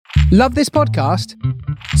Love this podcast?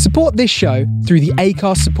 Support this show through the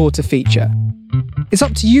Acast supporter feature. It's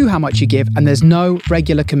up to you how much you give, and there's no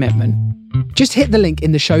regular commitment. Just hit the link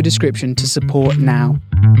in the show description to support now.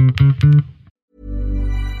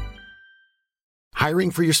 Hiring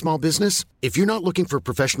for your small business? If you're not looking for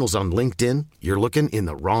professionals on LinkedIn, you're looking in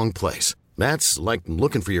the wrong place. That's like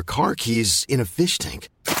looking for your car keys in a fish tank.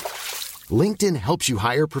 LinkedIn helps you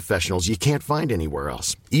hire professionals you can't find anywhere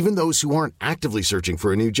else, even those who aren't actively searching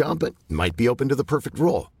for a new job but might be open to the perfect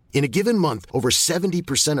role. In a given month, over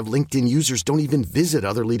 70% of LinkedIn users don't even visit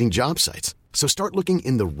other leading job sites. So start looking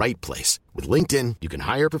in the right place. With LinkedIn, you can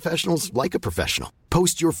hire professionals like a professional.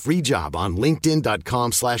 Post your free job on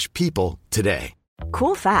linkedin.com/people today.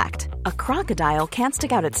 Cool fact, a crocodile can't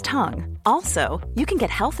stick out its tongue. Also, you can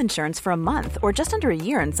get health insurance for a month or just under a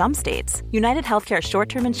year in some states. United Healthcare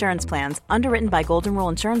short-term insurance plans, underwritten by Golden Rule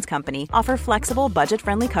Insurance Company, offer flexible,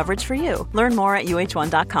 budget-friendly coverage for you. Learn more at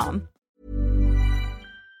uh1.com.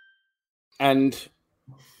 And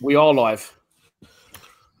we are live.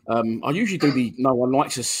 I usually do the No One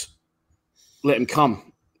Likes Us, Let Him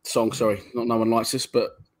Come song, sorry. Not No One Likes Us,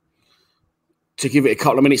 but to give it a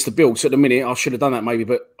couple of minutes to build. So at the minute, I should have done that maybe,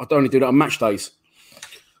 but I only do that on match days.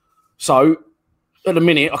 So at the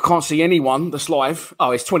minute, I can't see anyone that's live. Oh,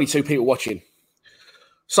 it's 22 people watching.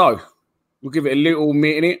 So we'll give it a little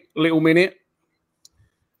minute.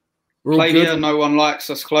 Play No One Likes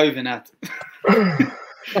Us clothing ad.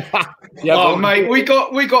 Yeah, oh, mate, we got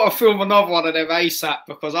to film another one of them ASAP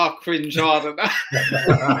because I cringe hard at that.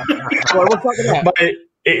 Well, what's that? Mate,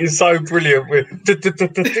 it is so brilliant with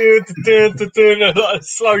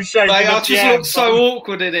slow shake. Mate, I just look so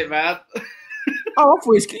awkward in it, man. Oh, I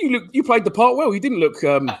thought you played the part well. You didn't look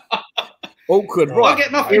awkward. Right. I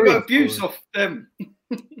get nothing but abuse off them.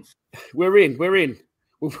 We're in.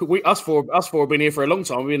 Us four have been here for a long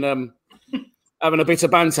time. We've been having a bit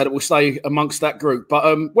of banter that will stay amongst that group.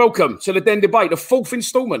 But welcome to the Den Debate, the fourth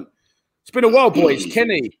instalment. It's been a while, boys.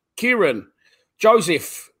 Kenny, Kieran,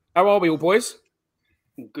 Joseph. How are we all, boys?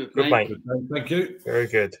 Good, mate. Thank you. Very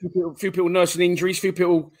good. A few people nursing injuries, few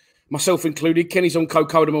people, myself included. Kenny's on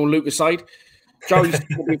Cocodamol and Lucasade. Joe's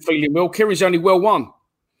been feeling well. Kieran's only well one.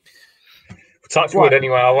 Touch wood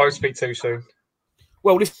anyway. I won't speak too soon.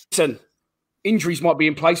 Well, listen, injuries might be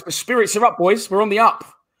in place, but spirits are up, boys. We're on the up.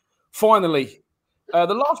 Finally. The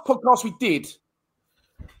last podcast we did,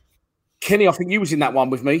 Kenny, I think you was in that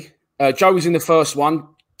one with me. Joe was in the first one.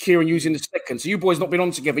 Kieran, you was in the second. So you boys not been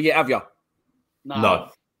on together yet, have you? No.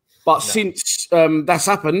 But since that's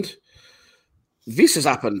happened, this has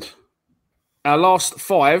happened. Our last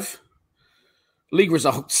 5 league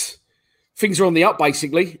results, things are on the up,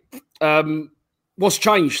 basically. What's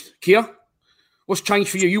changed, Kia? What's changed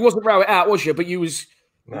for you? You wasn't row it out, was you? But you was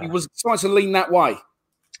trying to lean that way.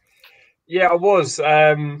 Yeah, I was.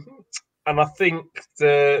 And I think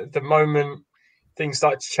the moment things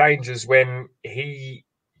started to change is when he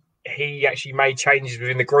actually made changes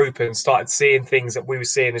within the group and started seeing things that we were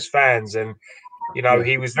seeing as fans. And, you know,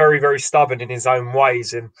 he was very, very stubborn in his own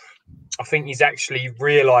ways. And I think he's actually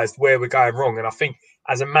realised where we're going wrong. And I think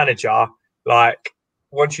as a manager, like,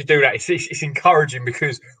 once you do that, it's encouraging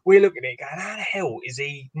because we're looking at it going, how the hell is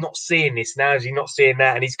he not seeing this? Now is he not seeing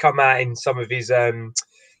that? And he's come out in some of his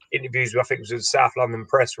interviews, I think it was with the South London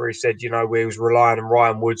Press, where he said, you know, where he was relying on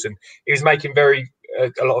Ryan Woods, and he was making a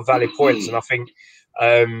lot of valid points. And I think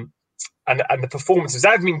and the performances,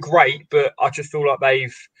 they've been great, but I just feel like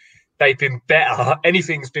they've been better.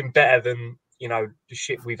 Anything's been better than, you know, the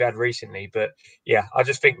shit we've had recently. But yeah, I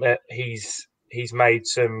just think that he's made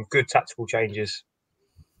some good tactical changes.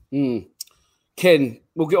 Ken,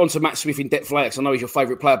 we'll get on to Matt Smith in depth later because I know he's your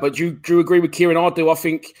favourite player. But do you agree with Kieran? I do. I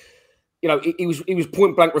think, you know, he was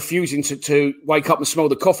point blank refusing to wake up and smell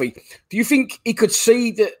the coffee. Do you think he could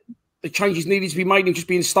see that the changes needed to be made and just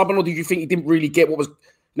being stubborn, or did you think he didn't really get what was, you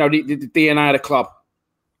know, the DNA of the club?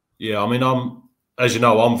 Yeah, I mean, I'm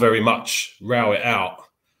very much row it out.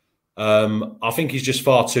 I think he's just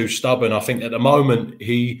far too stubborn. I think at the moment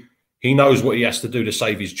he knows what he has to do to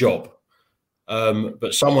save his job.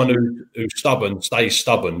 But someone who's stubborn stays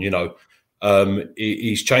stubborn, you know.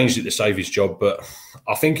 He's changed it to save his job, but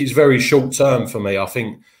I think it's very short term for me. I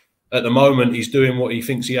think at the moment he's doing what he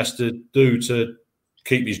thinks he has to do to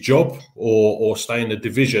keep his job or stay in the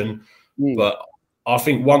division. But I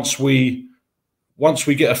think once we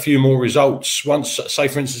get a few more results, say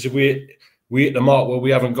for instance if we hit the mark where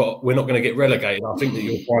we're not going to get relegated, I think that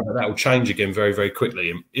you'll find that will change again very, very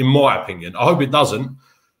quickly. In my opinion, I hope it doesn't,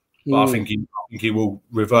 but I think he will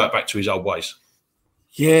revert back to his old ways.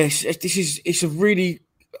 Yes, it's a really.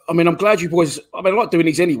 I mean, I'm glad you boys. I mean, I like doing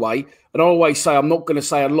these anyway, and I always say I'm not going to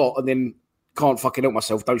say a lot, and then can't fucking help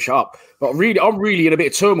myself. Don't shut up. But I'm really in a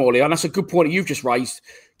bit of turmoil here, and that's a good point that you've just raised,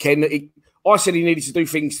 Ken. I said he needed to do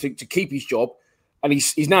things to keep his job, and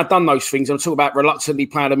he's now done those things. I'm talking about reluctantly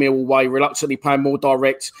playing a Millwall way, reluctantly playing more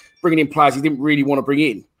direct, bringing in players he didn't really want to bring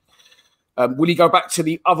in. Will he go back to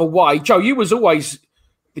the other way? Joe, you was always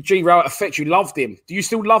the G Rowett effect. You loved him. Do you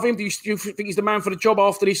still love him? Do you still think he's the man for the job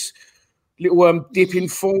after this little dip in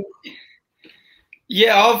form?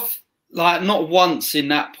 Yeah, I've not once in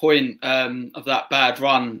that point of that bad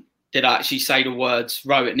run did I actually say the words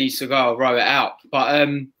Rowett needs to go or Rowett out. But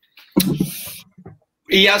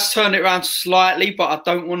he has turned it around slightly, but I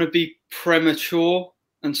don't want to be premature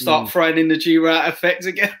and start throwing in the G Rowett effect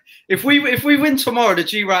again. If we win tomorrow, the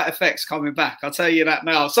G Rowett effect's coming back. I'll tell you that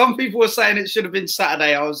now. Some people were saying it should have been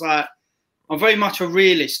Saturday. I was like, I'm very much a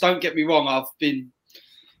realist. Don't get me wrong. I've been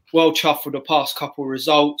well chuffed with the past couple of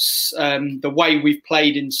results, the way we've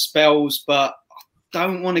played in spells, but I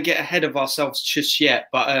don't want to get ahead of ourselves just yet.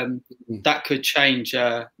 But that could change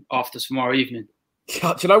after tomorrow evening.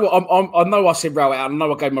 Do you know what? I know I said Rowett out. I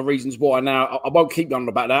know I gave my reasons why now. I won't keep going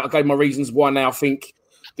about that. I gave my reasons why now I think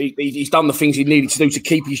he's done the things he needed to do to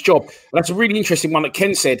keep his job. And that's a really interesting one that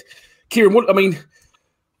Ken said. Kieran,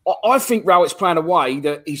 I think Rowett's playing a way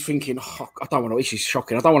that he's thinking, I don't want to, this is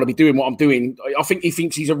shocking. I don't want to be doing what I'm doing. I think he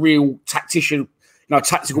thinks he's a real tactician,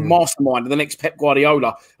 tactical mastermind of the next Pep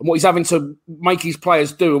Guardiola. And what he's having to make his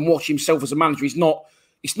players do and watch himself as a manager is not,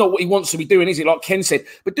 it's not what he wants to be doing, is it? Like Ken said.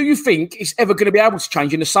 But do you think it's ever going to be able to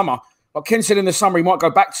change in the summer? Like Ken said, in the summer, he might go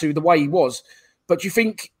back to the way he was. But do you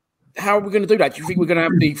think, how are we going to do that? Do you think we're going to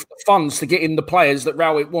have the funds to get in the players that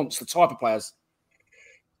Rowett wants, the type of players?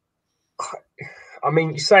 I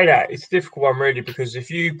mean, you say that, it's a difficult one, really, because if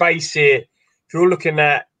you base it, if you're looking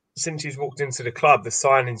at, since he's walked into the club, the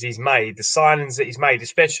signings that he's made,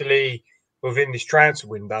 especially within this transfer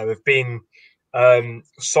window, have been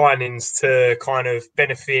signings to kind of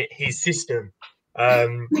benefit his system.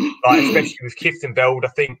 Especially with Kieftenbeld, I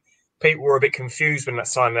think people were a bit confused when that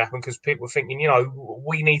signing happened because people were thinking,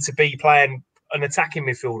 we need to be playing an attacking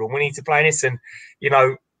midfielder. We need to play this. And,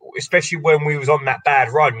 especially when we was on that bad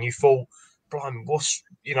run, you thought, blimey,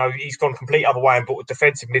 he's gone complete other way and bought a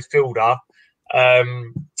defensive midfielder.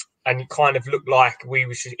 And it kind of looked like he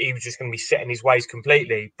was just going to be set in his ways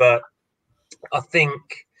completely. But I think,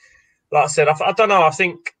 like I said, I don't know. I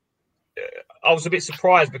think I was a bit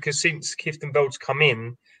surprised because since Kieftenbeld's come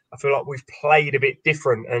in, I feel like we've played a bit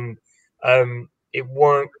different and it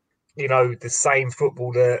weren't, the same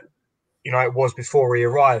football that, it was before he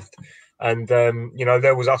arrived. And, there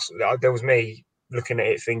was me looking at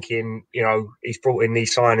it thinking, he's brought in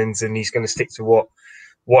these signings and he's going to stick to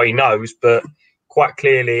what he knows. But quite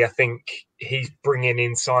clearly, I think he's bringing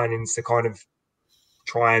in signings to kind of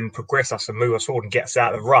try and progress us and move us forward and get us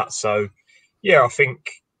out of the rut. So, yeah, I think,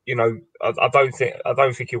 I don't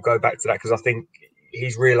think he'll go back to that because I think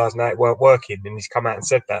he's realised now it weren't working and he's come out and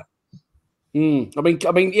said that. I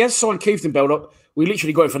mean, he has signed Kieftenbeld. We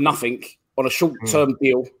literally got him for nothing on a short-term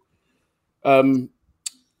deal. And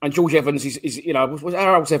George Evans is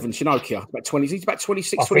how old's Evans? Kia, about 20. He's about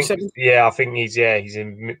 26, 27. I think he's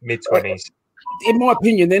in mid-20s. In my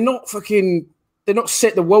opinion, they're not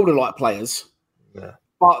set the world alight players. Yeah.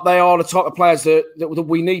 But they are the type of players that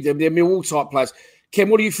we need them. They're Millwall type players. Ken,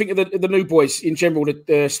 what do you think of the new boys in general?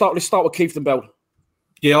 Let's start with Kieftenbeld.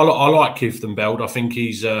 Yeah, I like Kieftenbeld. I think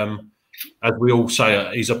he's, as we all say,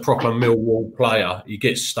 he's a proper Millwall player. He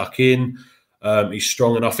gets stuck in. He's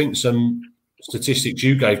strong. And I think some statistics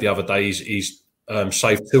you gave the other day, he's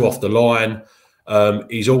saved 2 off the line.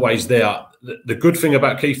 He's always there. The good thing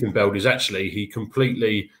about Kieftenbeld is actually he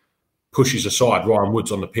completely pushes aside Ryan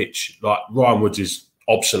Woods on the pitch. Like Ryan Woods is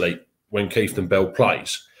obsolete when Kieftenbeld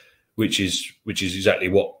plays, which is exactly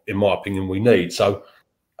what, in my opinion, we need. So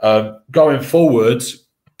going forward,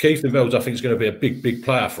 Kieftenbeld, I think, is going to be a big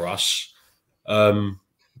player for us.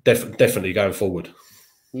 Definitely going forward.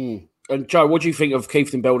 And Joe, what do you think of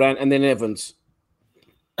Kieftenbeld and then Evans?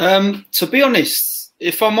 To be honest,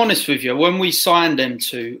 if I'm honest with you, when we signed them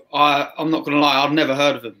two, I'm not going to lie, I'd never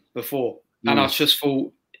heard of them before. And I just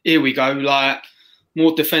thought, here we go, like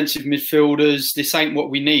more defensive midfielders. This ain't what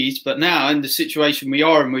we need. But now in the situation we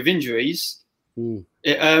are in with injuries, we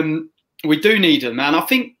do need them. And I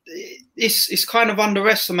think it's kind of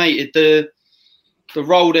underestimated the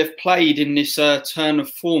role they've played in this turn of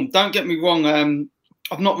form. Don't get me wrong.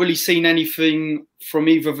 I've not really seen anything from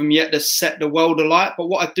either of them yet that's set the world alight. But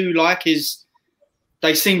what I do like is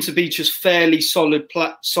they seem to be just fairly solid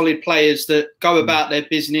players that go about their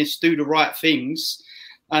business, do the right things.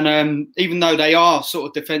 And even though they are sort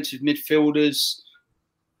of defensive midfielders,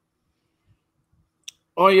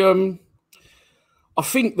 I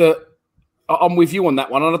think that I'm with you on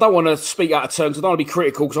that one. And I don't want to speak out of turn because I don't want to be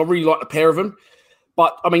critical because I really like the pair of them.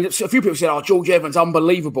 But, I mean, a few people said, George Evans,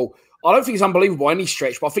 unbelievable. I don't think he's unbelievable by any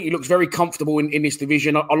stretch, but I think he looks very comfortable in this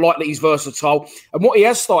division. I like that he's versatile. And what he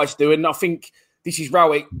has started to do, and I think this is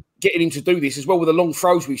Rowett getting him to do this as well with the long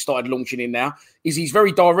throws we've started launching in now, is he's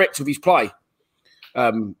very direct with his play,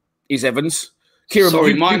 is Evans. Kieran,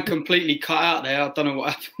 sorry, mine completely cut out there. I don't know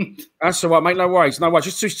what happened. That's all right, mate. No worries. No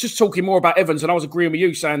worries. Just talking more about Evans, and I was agreeing with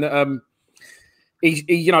you saying that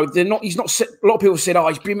he's not. A lot of people said,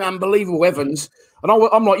 he's been unbelievable, Evans. And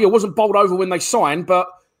I'm like, it wasn't bowled over when they signed, but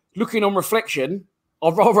looking on reflection,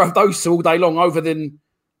 I'd rather have those two all day long over than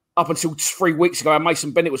up until 3 weeks ago, and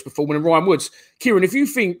Mason Bennett was performing and Ryan Woods. Kieran, if you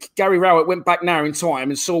think Gary Rowett went back now in time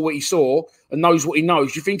and saw what he saw and knows what he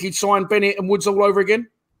knows, do you think he'd sign Bennett and Woods all over again?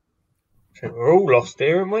 I think we're all lost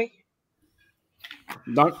here, aren't we?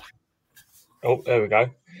 No. Oh, there we go.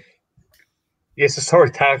 Yes,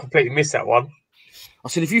 sorry, Tad, I completely missed that one. I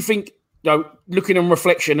said, if you think, looking on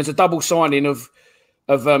reflection, there's a double signing of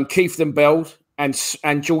Keith and Bell and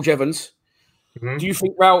George Evans. Mm-hmm. Do you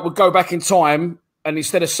think Rowett would go back in time and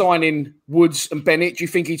instead of signing Woods and Bennett, do you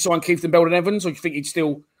think he'd sign Keith and Bell and Evans, or do you think he'd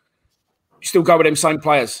still go with them same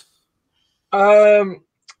players?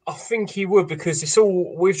 I think he would, because it's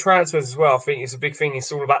all with transfers as well. I think it's a big thing.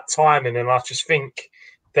 It's all about timing, and I just think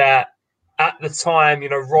that at the time,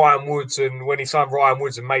 Ryan Woods, and when he signed Ryan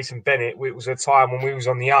Woods and Mason Bennett, it was a time when we was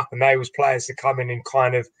on the up, and they was players to come in and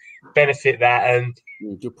kind of benefit that. And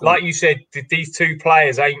like you said, these two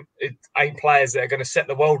players ain't players that are going to set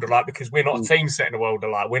the world alight, because we're not a team setting the world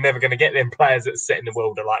alight. We're never going to get them players that are setting the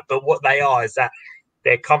world alight. But what they are is that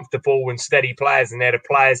they're comfortable and steady players, and they're the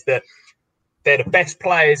players that they're the best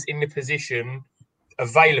players in the position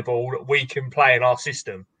available that we can play in our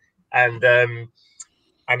system. And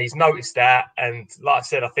he's noticed that. And like I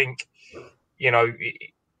said, I think, I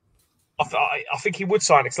think he would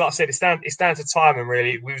sign it. Like I said, it's down to timing,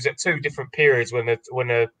 really. We was at two different periods when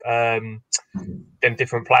them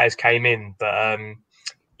different players came in. But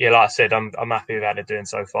like I said, I'm happy with how they're doing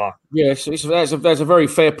so far. Yes, that's a very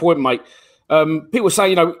fair point, mate. People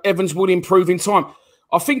say, Evans would improve in time.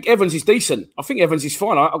 I think Evans is decent. I think Evans is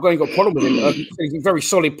fine. I've got a problem with him. He's a very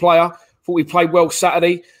solid player. Thought he played well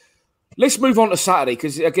Saturday. Let's move on to Saturday,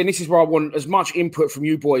 because, again, this is where I want as much input from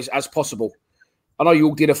you boys as possible. I know you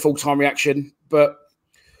all did a full-time reaction, but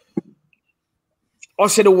I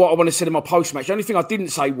said all what I want to say in my post-match. The only thing I didn't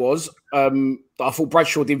say was that I thought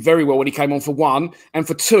Bradshaw did very well when he came on for one. And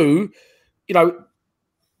for two,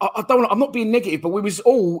 I'm not being negative, but we was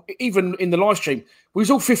all, even in the live stream, we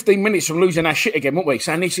was all 15 minutes from losing our shit again, weren't we?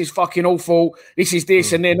 Saying this is fucking awful, this is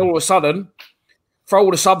this, and then all of a sudden, throw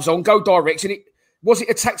all the subs on, go direct. And was it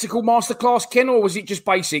a tactical masterclass, Ken, or was it just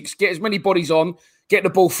basics? Get as many bodies on, get the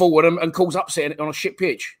ball forward, and cause upset on a shit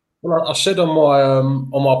pitch. Well, I said on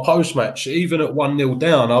my post match, even at 1-0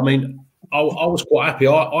 down, I mean, I was quite happy.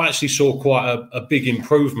 I actually saw quite a big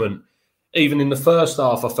improvement. Even in the first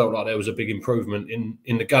half, I felt like there was a big improvement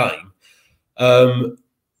in the game.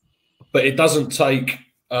 But it doesn't take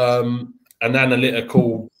an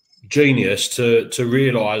analytical genius to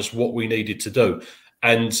realise what we needed to do.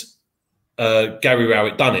 And Gary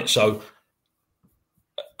Rowett done it. So,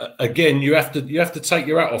 again, you have to take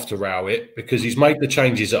your hat off to Rowett, because he's made the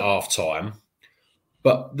changes at half time.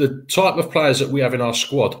 But the type of players that we have in our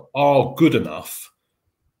squad are good enough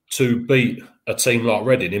to beat a team like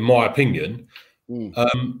Reading, in my opinion.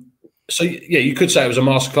 So, yeah, you could say it was a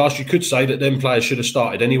masterclass. You could say that them players should have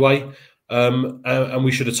started anyway, and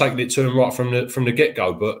we should have taken it to them right from the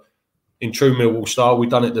get-go. But in true Millwall style, we've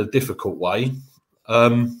done it the difficult way.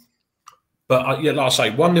 But, like I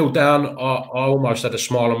say, 1-0 down, I almost had a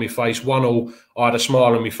smile on my face. 1-0, I had a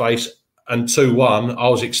smile on my face. And 2-1, I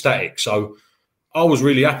was ecstatic. So I was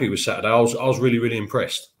really happy with Saturday. I was really, really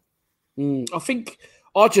impressed.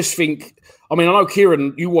 I just think, I know,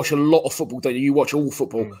 Kieran, you watch a lot of football, don't you? You watch all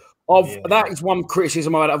football. That is one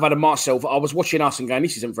criticism I've had of myself. I was watching us and going,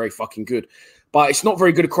 this isn't very fucking good. But it's not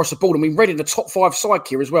very good across the board. Reading the top 5 side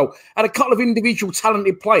here as well. Had a couple of individual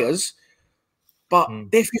talented players, but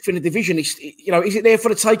they're fifth in the division. Is it there for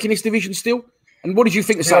the take in this division still? And what did you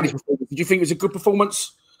think of Saturday's performance? Did you think it was a good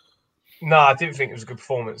performance? No, I didn't think it was a good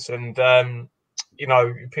performance. And,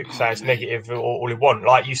 people say it's negative all they want.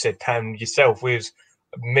 Like you said, Tam, yourself,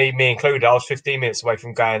 me included, I was 15 minutes away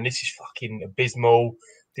from going, this is fucking abysmal.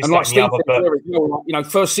 This, and like Steve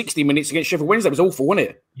said, first 60 minutes against Sheffield Wednesday was awful, wasn't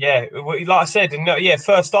it? Yeah, like I said,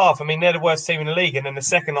 first half, they're the worst team in the league. And then the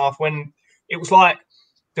second half, when it was like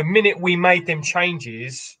the minute we made them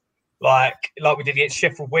changes, like we did against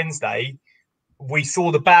Sheffield Wednesday, we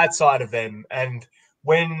saw the bad side of them. And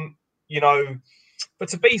when, But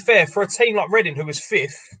to be fair, for a team like Reading, who was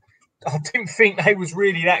 5th, I didn't think they was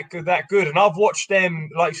really that good. And I've watched them,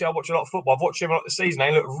 like you say, I watch a lot of football. I've watched them a lot of the season.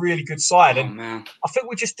 They look a really good side. And I think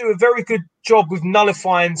we just do a very good job with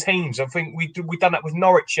nullifying teams. I think we've done that with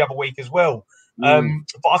Norwich the other week as well. But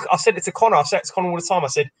I said it to Connor. I said it to Connor all the time. I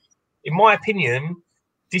said, in my opinion,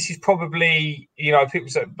 this is probably, people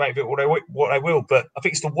say maybe what they will, but I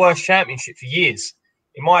think it's the worst championship for years.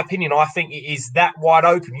 In my opinion, I think it is that wide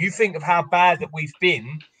open. You think of how bad that we've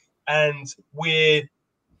been, and we're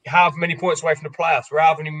however many points away from the playoffs. We're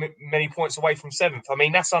however many points away from 7th. I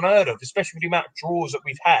mean, that's unheard of, especially with the amount of draws that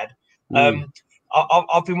we've had.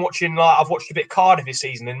 I've been watching, I've watched a bit of Cardiff this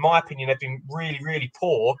season. In my opinion, they've been really, really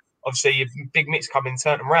poor. Obviously, Big Mitch come in and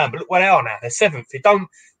turn them around. But look where they are now. They're 7th.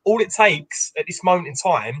 All it takes at this moment in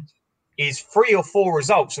time is 3 or 4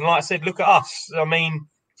 results. And like I said, look at us. I mean,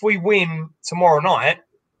 if we win tomorrow night,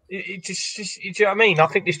 it just you know what I mean? I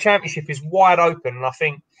think this championship is wide open. And I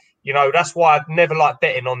think, that's why I'd never like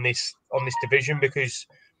betting on this division, because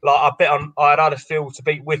I bet on I'd Huddersfield to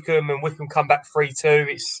beat Wycombe, and Wycombe come back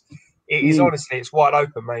 3-2. It is honestly, it's wide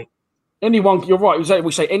open, mate. Anyone, you're right.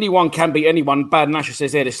 We say anyone can beat anyone. Bad Nasher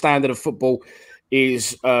says there the standard of football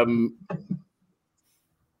is no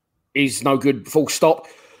good. Full stop.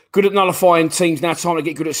 Good at nullifying teams. Now time to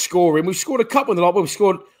get good at scoring. We've scored a couple in the lot. We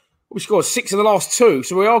scored 6 in the last 2,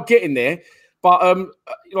 so we are getting there. But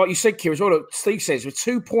like you said, Kieran, as well, Steve says, we're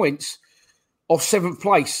 2 points off 7th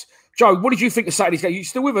place. Joe, what did you think of Saturday's game? You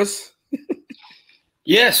still with us?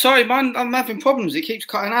 Yeah, sorry, man. I'm having problems. It keeps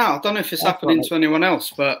cutting out. I don't know if it's happening to anyone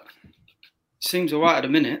else, but it seems all right at the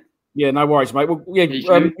minute. Yeah, no worries, mate. Well, yeah,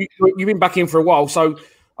 you've been back in for a while, so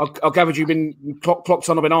I gathered you've been clocked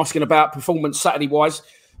on. I've been asking about performance Saturday-wise.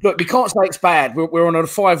 Look, we can't say it's bad. We're on a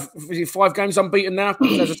 5 games unbeaten now.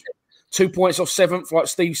 2 points off 7th, like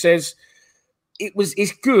Steve says.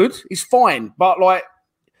 It's good. It's fine, but I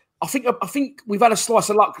think we've had a slice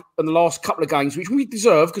of luck in the last couple of games, which we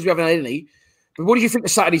deserve because we haven't had any. But what do you think of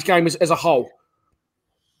Saturday's game as a whole?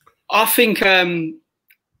 I think there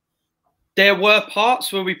were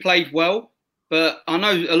parts where we played well, but I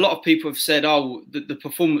know a lot of people have said, the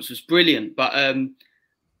performance was brilliant. But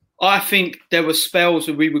I think there were spells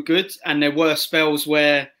where we were good, and there were spells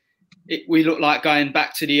where we looked like going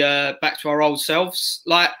back to our old selves.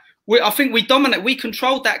 I think we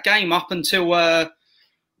controlled that game up until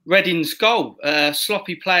Reading's goal,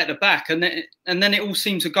 sloppy play at the back, and then it all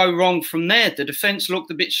seemed to go wrong from there. The defence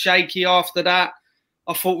looked a bit shaky after that.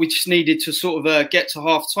 I thought we just needed to sort of get to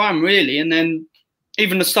half time, really, and then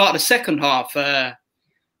even the start of the second half,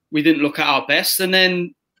 we didn't look at our best, and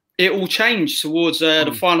then it all changed towards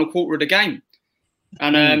the final quarter of the game,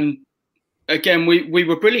 and again we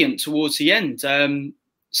were brilliant towards the end.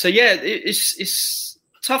 So yeah, it's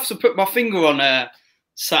tough to put my finger on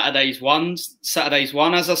Saturday's one.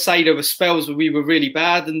 As I say, there were spells where we were really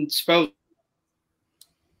bad and spells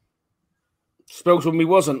when we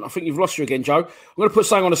wasn't. I think you've lost you again, Joe. I'm going to put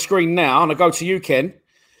something on the screen now, and I go to you, Ken.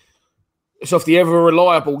 It's off the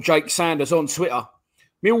ever-reliable Jake Sanders on Twitter.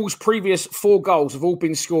 Millwall's previous 4 goals have all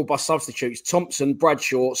been scored by substitutes: Thompson,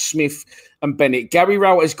 Bradshaw, Smith and Bennett. Gary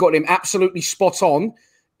Rowett has got him absolutely spot on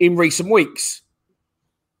in recent weeks.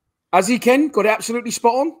 Has he, Ken, got it absolutely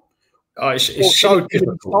spot on? It's so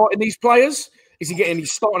difficult. Starting these players? Is he getting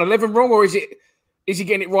his starting 11 wrong, or is he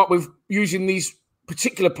getting it right with using these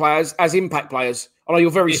particular players as impact players? I know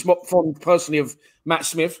you're very fond personally of Matt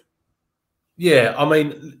Smith. Yeah, I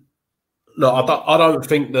mean, look, I don't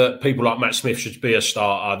think that people like Matt Smith should be a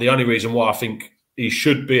starter. The only reason why I think he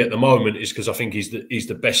should be at the moment is because I think he's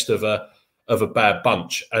the best of a bad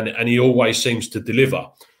bunch, and he always seems to deliver.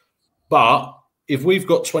 But if we've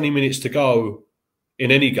got 20 minutes to go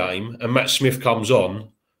in any game and Matt Smith comes on,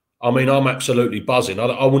 I mean, I'm absolutely buzzing.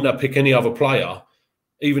 I wouldn't have picked any other player,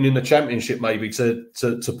 even in the Championship, maybe to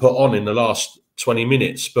put on in the last 20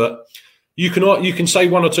 minutes. But you can say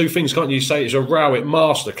one or two things, can't you? Say it's a Rowett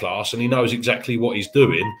masterclass and he knows exactly what he's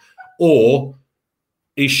doing, or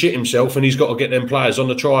he's shit himself and he's got to get them players on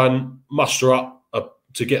to try and muster up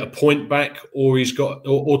to get a point back, or he's got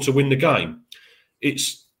or to win the game.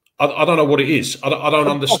 I don't know what it is. I don't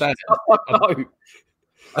understand.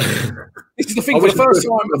 This is the thing. For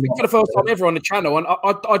the first time ever on the channel, and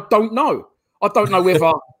I don't know. I don't know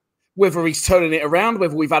whether he's turning it around,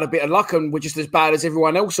 whether we've had a bit of luck and we're just as bad as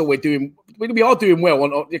everyone else, or we are doing well.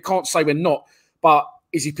 And you can't say we're not. But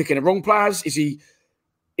is he picking the wrong players? Is he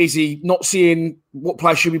not seeing what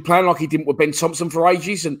players should be playing like he didn't with Ben Thompson for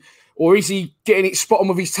ages? Or is he getting it spot on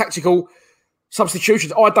with his tactical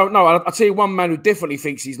substitutions? I don't know. I'll tell you one man who definitely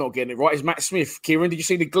thinks he's not getting it right is Matt Smith. Kieran, did you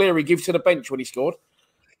see the glare he gives to the bench when he scored?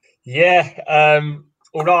 Yeah.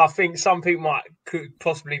 although I think some people could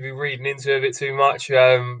possibly be reading into it a bit too much,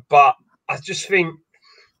 but I just think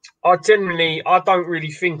I don't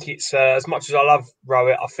really think it's as much as I love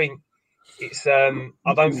Rowett. I think it's I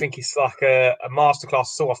don't think it's like a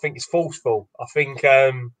masterclass at all. I think it's forceful. I think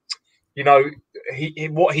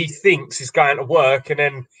what he thinks is going to work, and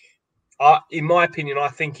then in my opinion, I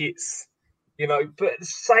think it's But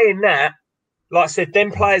saying that, like I said,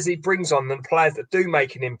 them players he brings on, them players that do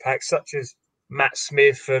make an impact, such as Matt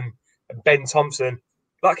Smith and Ben Thompson.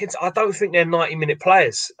 I don't think they're 90-minute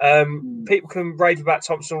players. People can rave about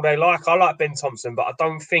Thompson all they like. I like Ben Thompson, but I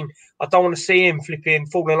don't want to see him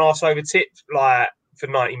falling arse over tip for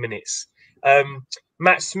 90 minutes.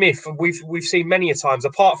 Matt Smith, we've seen many a times,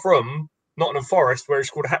 apart from Nottingham Forest, where he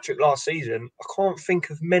scored a hat-trick last season. I can't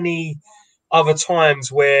think of many other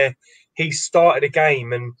times where he started a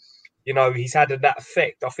game and he's had that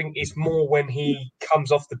effect. I think it's more when he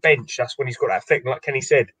comes off the bench. That's when he's got that effect. Like Kenny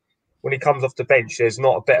said, when he comes off the bench, there's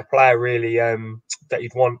not a better player really that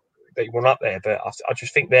you'd want up there. But I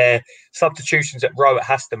just think they're substitutions that Rowett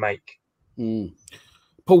has to make.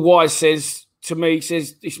 Paul Wise says to me,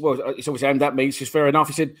 it's obviously aimed at me. It's just fair enough.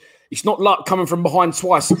 He said it's not luck coming from behind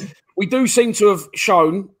twice. We do seem to have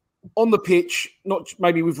shown on the pitch, not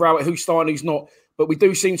maybe with Rowett who's starting, who's not, but we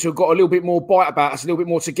do seem to have got a little bit more bite about us, a little bit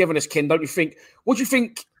more togetherness, Ken, don't you think? What do you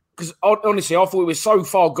think? Because honestly, I thought it was so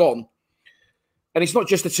far gone. And it's not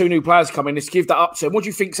just the two new players coming, it's to give that up to them. What do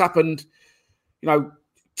you think's happened,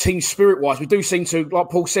 team spirit-wise? We do seem to, like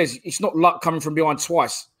Paul says, it's not luck coming from behind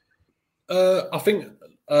twice. I think,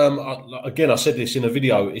 again, I said this in a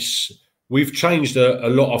video, we've changed a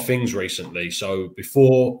lot of things recently. So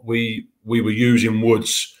before we were using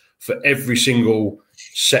Woods for every single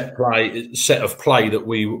set of play that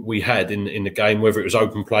we had in the game, whether it was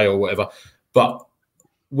open play or whatever. But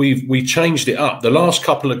we changed it up. The last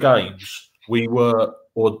couple of games the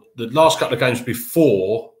last couple of games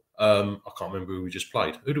before, I can't remember who we just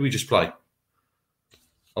played. Who did we just play?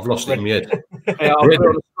 I've lost it in my head. Yeah, I'll put it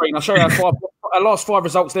on the screen. I'll show you our last 5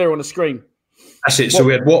 results there on the screen. That's it. So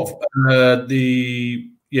we had the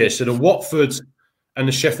Watford and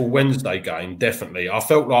the Sheffield Wednesday game, definitely. I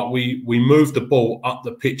felt like we moved the ball up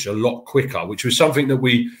the pitch a lot quicker, which was something that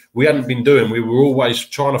we hadn't been doing. We were always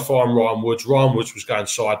trying to find Ryan Woods. Ryan Woods was going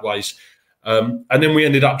sideways. And then we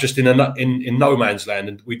ended up just in no man's land,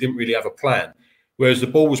 and we didn't really have a plan. Whereas the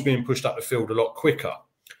ball was being pushed up the field a lot quicker.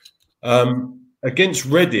 Against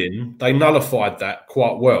Reading, they nullified that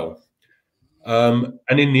quite well. And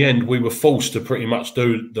in the end, we were forced to pretty much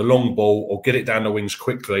do the long ball or get it down the wings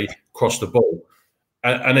quickly, cross the ball.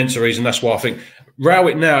 And hence the reason that's why I think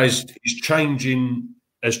Rowett now has changed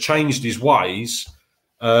his ways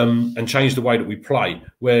and changed the way that we play.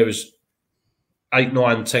 Whereas 8,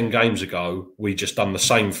 9, 10 games ago, we just done the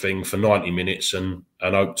same thing for 90 minutes and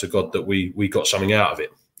hope to God that we got something out of it,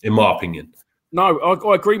 in my opinion. No,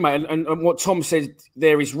 I agree, mate. And what Tom said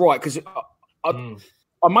there is right, because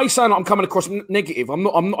I may sound like I'm coming across negative. I'm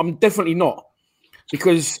not. I'm definitely not.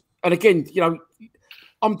 Because, and again,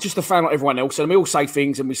 I'm just a fan like everyone else, and we all say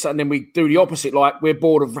things, and then we do the opposite. Like we're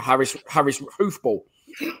bored of Harris hoofball.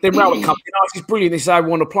 Then Rowett comes, this is brilliant. This is how we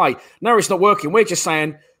want to play. No, it's not working. We're just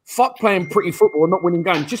saying, fuck playing pretty football and not winning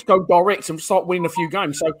games. Just go direct and start winning a few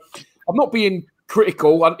games. So I'm not being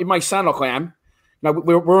critical. It may sound like I am. No,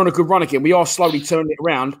 we're on a good run again. We are slowly turning it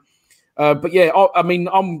around. But yeah, I mean,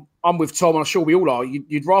 I'm with Tom, and I'm sure we all are.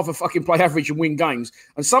 You'd rather fucking play average and win games.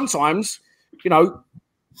 And sometimes,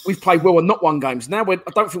 we've played well and not won games. Now I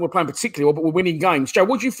don't think we're playing particularly well, but we're winning games. Joe,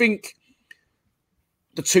 what do you think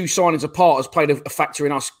the two signings apart has played a factor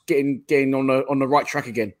in us getting on the right track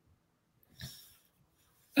again?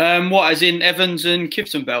 What, as in Evans and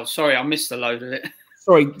Kipton Bell? Sorry, I missed a load of it.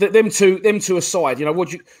 Sorry, them two aside. What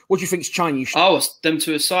do you think's changed? Oh, them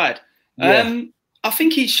two aside. Yeah. I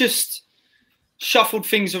think he's just shuffled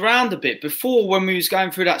things around a bit. Before, when we was going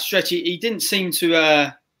through that stretch, he didn't seem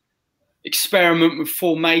to experiment with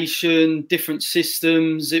formation, different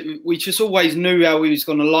systems. We just always knew how we was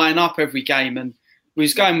going to line up every game, and we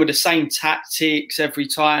was going with the same tactics every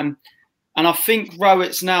time. And I think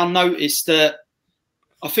Rowett's now noticed that.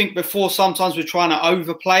 I think before sometimes we're trying to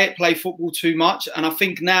overplay it, play football too much. And I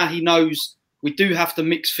think now he knows we do have to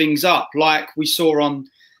mix things up. Like we saw on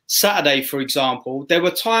Saturday, for example, there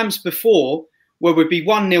were times before where we'd be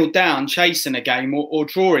 1-0 down, chasing a game or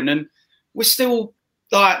drawing. And we're still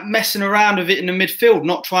like messing around with it in the midfield,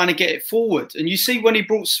 not trying to get it forward. And you see when he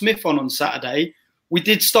brought Smith on Saturday, we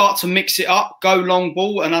did start to mix it up, go long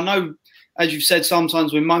ball. And I know, as you've said,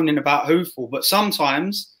 sometimes we're moaning about hoofball, but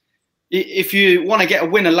sometimes if you want to get a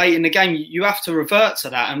winner late in the game, you have to revert to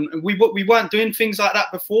that. And we weren't doing things like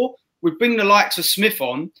that before. we bring the likes of Smith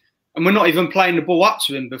on, and we're not even playing the ball up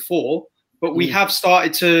to him before, but we have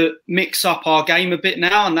started to mix up our game a bit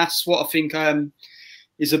now, and that's what I think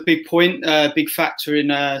is a big point, big factor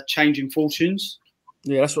in changing fortunes.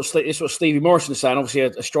 Yeah, that's what Stevie Morrison is saying. Obviously,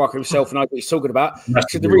 a striker himself and knows what he's talking about.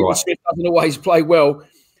 That's the reason Smith doesn't always play well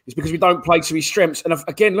is because we don't play to his strengths. And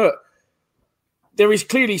again, look, there is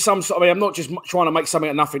clearly some sort. I mean, I'm not just trying to make something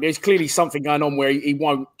out of nothing. There's clearly something going on where he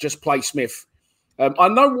won't just play Smith. I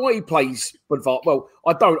know why he plays Budvar. Well,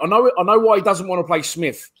 I don't. I know why he doesn't want to play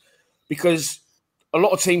Smith, because a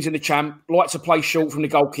lot of teams in the champ like to play short from the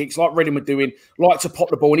goal kicks, like Reading were doing, like to pop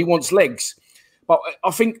the ball, and he wants legs. But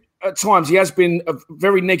I think at times he has been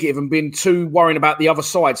very negative and been too worrying about the other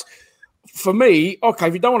sides. For me, okay,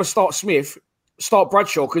 if you don't want to start Smith, start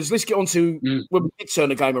Bradshaw, because let's get on to when we did turn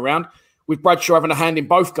the game around with Bradshaw having a hand in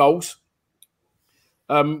both goals.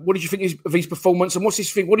 What did you think of his performance, and what's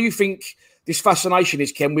his thing? What do you think this fascination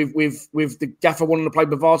is, Ken, with the gaffer wanting to play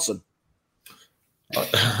Budvarsson?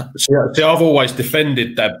 See, I've always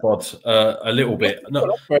defended Dadbod a little bit.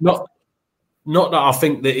 Not that I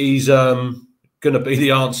think that he's going to be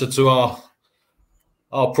the answer to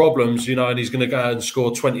our problems, and he's going to go and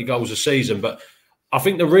score 20 goals a season. But I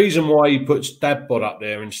think the reason why he puts Dadbod up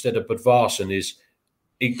there instead of Budvarsson is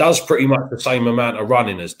he does pretty much the same amount of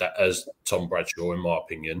running as Tom Bradshaw, in my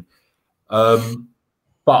opinion. But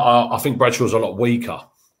I think Bradshaw's a lot weaker.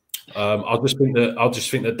 I just think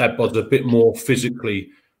that Dadbod's a bit more physically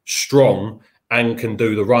strong and can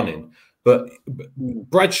do the running. But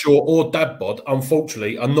Bradshaw or Dadbod,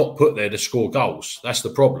 unfortunately, are not put there to score goals. That's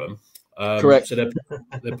the problem. Correct. So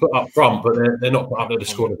they're put up front, but they're not put up there to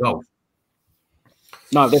score the goals.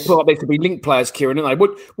 No, they're put up there to be link players, Kieran, aren't they?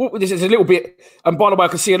 What this is a little bit. And by the way, I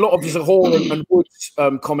can see a lot of these Hall and Woods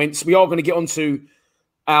comments. We are going to get onto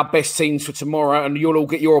our best teams for tomorrow, and you'll all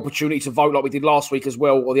get your opportunity to vote like we did last week as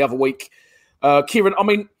well, or the other week. Kieran, I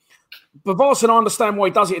mean, Budvarsson, I understand why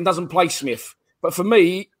he does it and doesn't play Smith. But for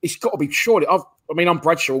me, it's got to be surely. I'm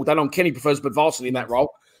Bradshaw all day long. Kenny prefers Budvarsson in that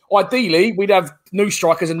role. Ideally, we'd have new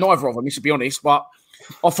strikers and neither of them, to be honest. But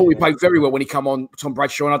I thought he played very well when he came on, Tom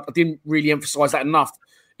Bradshaw, and I didn't really emphasise that enough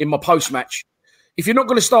in my post-match. If you're not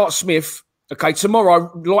going to start Smith, okay,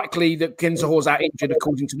 tomorrow, likely that Ken Zohore's out injured,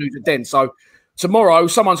 according to news at Den. So tomorrow,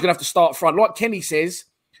 someone's going to have to start front. Like Kenny says,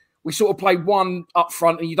 we sort of play one up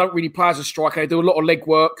front and you don't really play as a striker. They do a lot of leg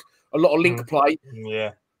work, a lot of link play.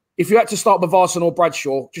 Yeah. If you had to start Budvarsson or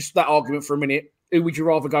Bradshaw, just that argument for a minute, who would you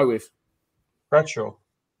rather go with? Bradshaw.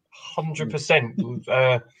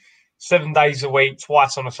 100%. 7 days a week,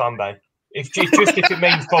 twice on a Sunday. If it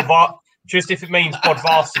means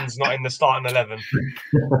Budvarsson's not in the starting 11.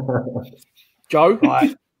 Joe?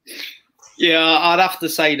 Right. Yeah, I'd have to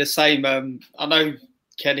say the same. I know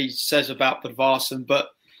Kenny says about Budvarsson, but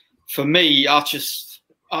for me, I just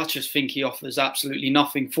think he offers absolutely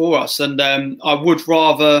nothing for us, and I would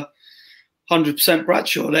rather 100%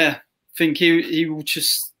 Bradshaw there. I think he will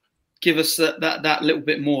just give us that little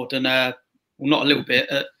bit more than well, not a little bit,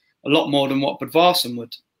 a lot more than what Budvarsson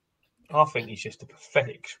would. I think he's just a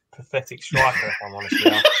pathetic striker, if I'm honest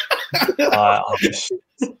with you.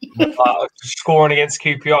 Scoring against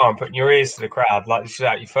QPR and putting your ears to the crowd, like this is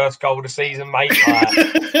your first goal of the season, mate.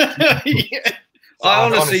 Yeah. I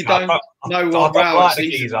honestly don't know what I don't like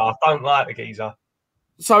the geezer. I don't like the geezer.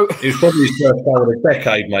 So it was probably his first goal of the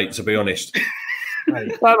decade, mate, to be honest.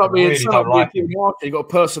 You've got a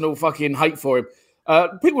personal fucking hate for him. A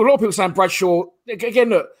lot of people saying Bradshaw. Again,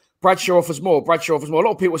 look, Bradshaw offers more. A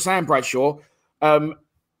lot of people are saying Bradshaw. And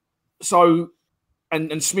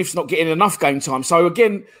Smith's not getting enough game time. So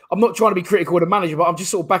again, I'm not trying to be critical of the manager, but I'm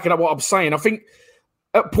just sort of backing up what I'm saying. I think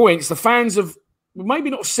at points the fans have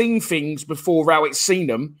maybe not seen things before Rowett's seen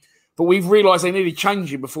them, but we've realised they needed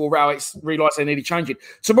changing before Rowett's realised they needed changing.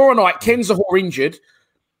 Tomorrow night, Ken Zohore injured.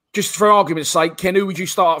 Just for argument's sake, Ken, who would you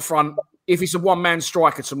start up front if it's a one-man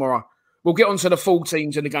striker tomorrow? We'll get onto the full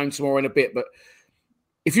teams in the game tomorrow in a bit, but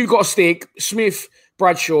if you've got a stick, Smith,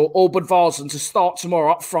 Bradshaw, or Budvarsson to start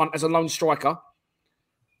tomorrow up front as a lone striker,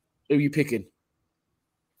 who are you picking?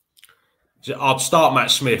 I'd start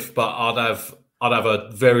Matt Smith, but I'd have a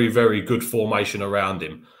very, very good formation around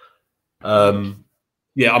him.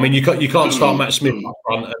 Yeah, I mean, you can't start Matt Smith up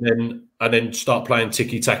front and then start playing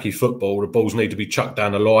ticky-tacky football. The balls need to be chucked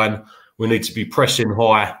down the line. We need to be pressing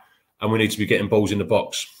high, and we need to be getting balls in the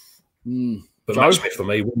box. But Matt Smith for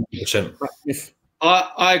me, 100%.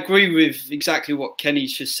 I agree with exactly what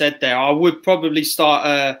Kenny's just said there. I would probably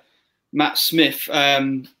start Matt Smith,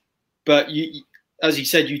 but as he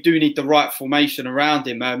said, you do need the right formation around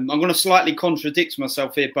him. I'm going to slightly contradict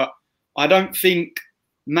myself here, but I don't think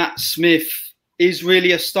Matt Smith is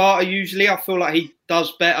really a starter usually. I feel like he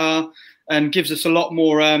does better and gives us a lot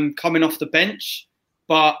more coming off the bench.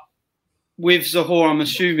 But with Zohore, I'm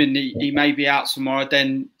assuming he may be out tomorrow.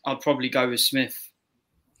 Then I'd probably go with Smith.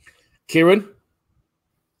 Kieran?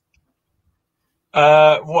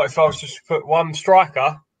 What if I was just to put one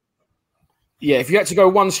striker? Yeah, if you had to go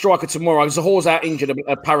one striker tomorrow, Zohore's out injured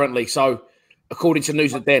apparently. So, according to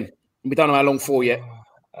news at Den, we don't know how long for yet.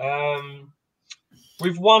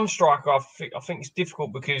 With one striker, I think it's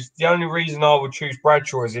difficult because the only reason I would choose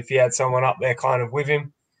Bradshaw is if he had someone up there kind of with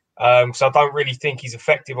him. Because I don't really think he's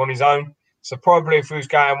effective on his own. So probably if he was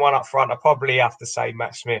going one up front, I'd probably have to say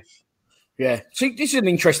Matt Smith. Yeah. See, this is an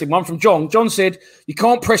interesting one from John. John said, you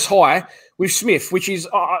can't press high with Smith, which is,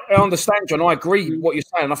 I understand, John. I agree with what you're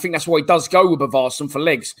saying. I think that's why he does go with Bavarsson for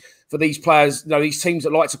legs, for these players, these teams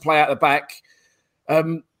that like to play out the back.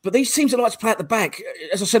 But these teams that like to play at the back,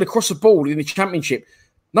 as I said, across the board in the Championship,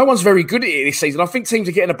 no one's very good at it this season. I think teams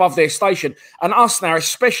are getting above their station. And us now,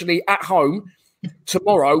 especially at home,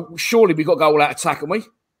 tomorrow, surely we've got to go all out attack, haven't we?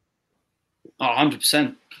 Oh,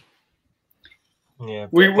 100%. Yeah,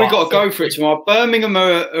 we got to go for it tomorrow. Birmingham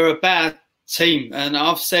are a bad team, and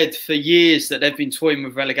I've said for years that they've been toying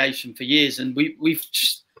with relegation for years, and we've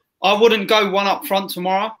just, I wouldn't go one up front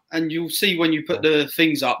tomorrow, and you'll see when you put the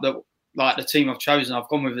things up that, like the team I've chosen, I've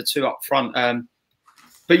gone with the two up front.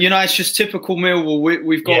 But, it's just typical Millwall.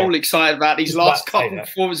 We've got all excited about these last couple of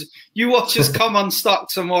performances. You watch us come unstuck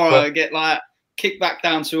tomorrow and get kicked back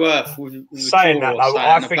down to earth with saying that, though,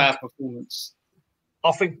 I think a bad performance.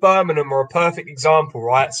 I think Birmingham are a perfect example,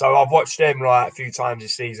 right? So I've watched them a few times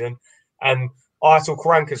this season, and Aitor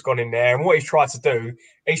Karanka's gone in there, and what he's tried to do,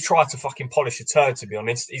 he's tried to fucking polish a turd, to be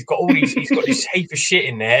honest. He's got this heap of shit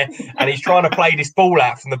in there, and he's trying to play this ball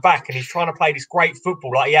out from the back, and he's trying to play this great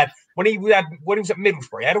football like he had when he was at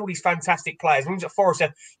Middlesbrough. He had all these fantastic players. When he was at Forest,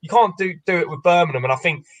 you can't do it with Birmingham, and I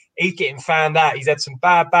think he's getting found out. He's had some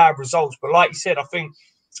bad results, but like you said, I think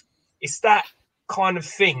it's that kind of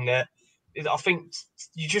thing that I think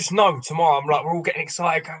you just know tomorrow. We're all getting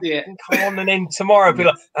excited. Come on, and then tomorrow be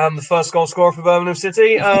like, the first goal scorer for Birmingham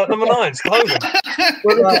City, number 9, Scott Hogan.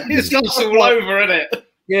 It's all over, isn't it?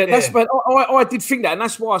 Yeah, that's. But I did think that, and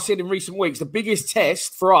that's why I said in recent weeks the biggest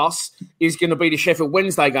test for us is going to be the Sheffield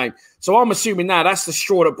Wednesday game. So I'm assuming now that's the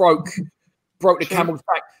straw that broke the camel's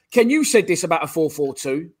back. Ken, you said this about a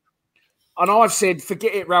 4-4-2, and I've said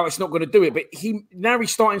forget it, Rao. It's not going to do it. But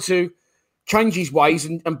he's starting to change his ways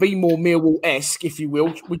and be more Millwall-esque, if you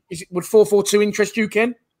will. Would 4-4-2 interest you,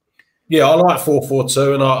 Ken? Yeah, I like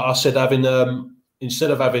 4-4-2, and I said instead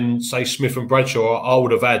of having, say, Smith and Bradshaw, I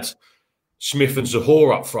would have had Smith and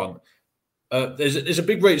Zohore up front. There's a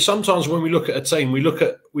big reason. Sometimes when we look at a team, we look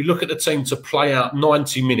at the team to play out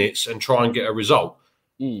 90 minutes and try and get a result.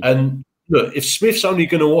 And look, if Smith's only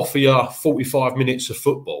going to offer you 45 minutes of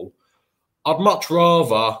football, I'd much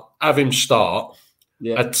rather have him start,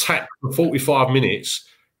 attack for 45 minutes,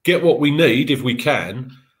 get what we need if we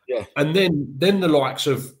can, and then the likes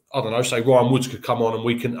of, I don't know, say Ryan Woods could come on and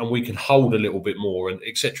we can hold a little bit more, and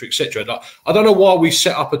et cetera, et cetera. Like, I don't know why we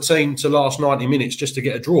set up a team to last 90 minutes just to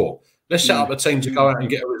get a draw. Let's set up a team to go out and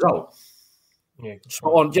get a result. Yeah.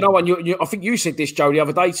 Spot on. Do you know what? I think you said this, Joe, the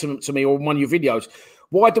other day to me or in one of your videos.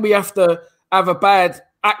 Why do we have to have a bad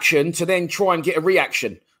action to then try and get a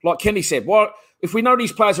reaction? Like Kenny said, if we know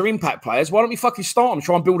these players are impact players, why don't we fucking start them,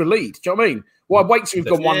 try and build a lead? Do you know what I mean? Why wait till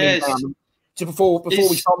we've gone 1-0 down before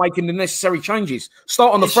we start making the necessary changes?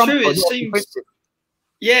 Start on the front.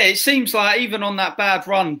 It seems like even on that bad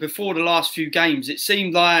run before the last few games, it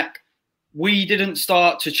seemed like we didn't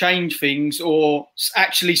start to change things or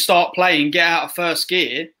actually start playing, get out of first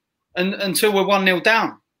gear until we're 1-0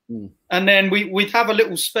 down. And then we'd have a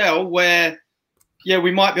little spell where,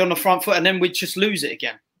 we might be on the front foot and then we'd just lose it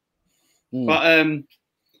again. But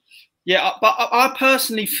I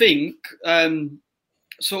personally think,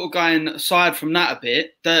 sort of going aside from that a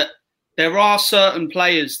bit, that there are certain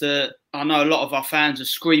players that I know a lot of our fans are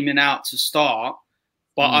screaming out to start.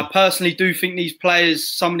 But I personally do think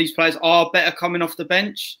some of these players are better coming off the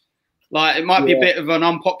bench. Like, it might be a bit of an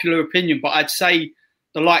unpopular opinion, but I'd say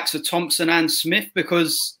the likes of Thompson and Smith,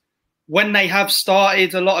 because when they have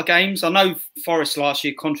started a lot of games, I know Forest last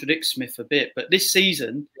year contradicts Smith a bit, but this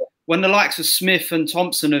season, when the likes of Smith and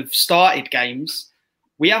Thompson have started games,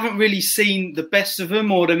 we haven't really seen the best of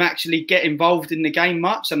them or them actually get involved in the game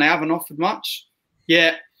much, and they haven't offered much.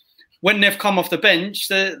 Yeah, when they've come off the bench,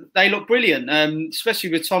 they look brilliant,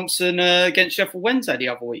 especially with Thompson against Sheffield Wednesday the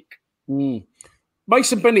other week.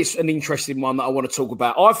 Mason Bennett's an interesting one that I want to talk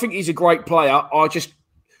about. I think he's a great player. I just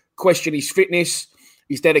question his fitness,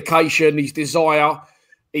 his dedication, his desire.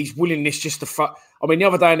 his willingness just to fuck. I mean, the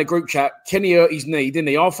other day in the group chat, Kenny hurt his knee, didn't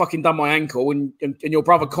he? I fucking done my ankle, and your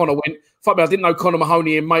brother Connor went, fuck me, I didn't know Connor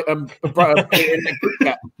Mahoney and mate, in the group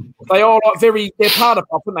chat. They are like they're powder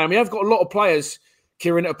puff, aren't they? I mean, I've got a lot of players,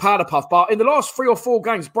 Kieran, that are powder puff, but in the last 3 or 4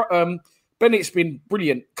 games, Bennett's been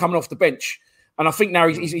brilliant coming off the bench. And I think now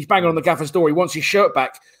he's banging on the gaffer's door. He wants his shirt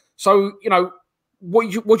back. So, you know, what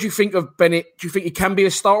do you think of Bennett? Do you think he can be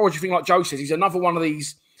a star, or do you think, like Joe says, he's another one of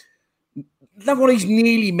these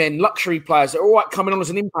nearly men, luxury players that are all right coming on as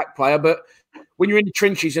an impact player, but when you're in the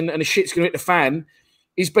trenches and the shit's going to hit the fan,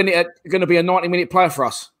 is Bennett going to be a 90-minute player for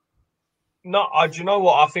us? No, do you know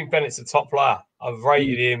what? I think Bennett's a top player. I've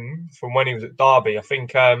rated him from when he was at Derby. I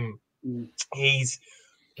think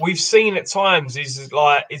we've seen at times his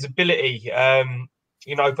ability,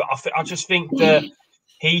 you know, but I just think that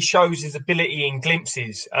he shows his ability in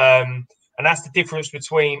glimpses. And that's the difference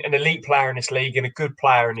between an elite player in this league and a good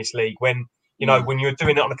player in this league. When, you know, when you're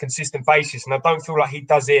doing it on a consistent basis, and I don't feel like he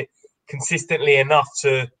does it consistently enough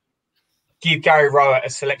to give Gary Rowett a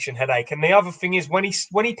selection headache. And the other thing is when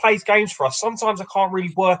he plays games for us, sometimes I can't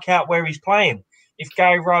really work out where he's playing. If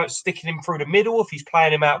Gary Rowett's sticking him through the middle, if he's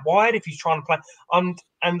playing him out wide, if he's trying to play, and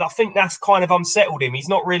I think that's kind of unsettled him. He's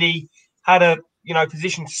not really had a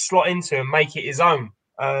position to slot into and make it his own.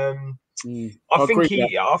 I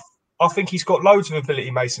think he's got loads of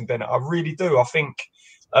ability, Mason Bennett. I really do. I think,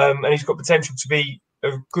 and he's got potential to be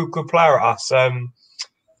a good player at us.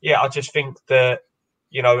 I just think that,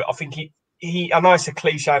 you know, I think he. I know it's a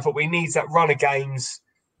cliche, but he needs that run of games.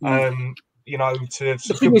 You know, to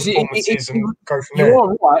some good performances and go from there.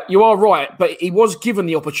 You are right, but he was given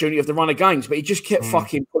the opportunity of the run of games, but he just kept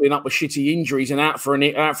fucking pulling up with shitty injuries and out for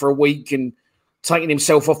a week and taking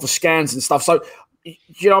himself off the scans and stuff. So,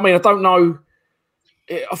 you know what I mean? I don't know.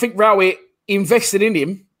 I think Rowett invested in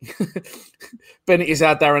him. Bennett is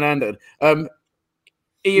our Darren Andon.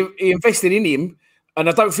 He invested in him, and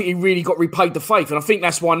I don't think he really got repaid the faith. And I think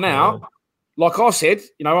that's why now, like I said,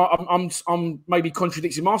 you know, I'm maybe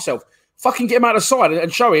contradicting myself. Fucking get him out of the side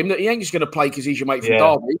and show him that he ain't just going to play because he's your mate from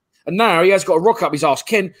Derby. And now he has got a rock up his ass.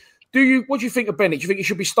 Ken, what do you think of Bennett? Do you think he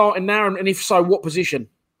should be starting now? And if so, what position?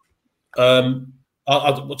 I'll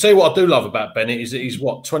tell you what I do love about Bennett is that he's,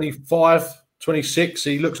 25, 26?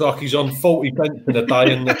 He looks like he's on 40 pence in a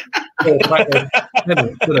day. And I think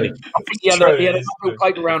he had a real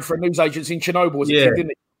paper around for a newsagent in Chernobyl,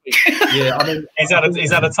 didn't he? Yeah, I mean,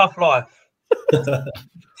 he's had a tough life.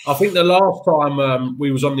 I think the last time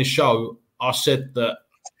we was on this show, I said that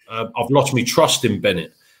I've lost my trust in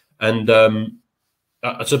Bennett. And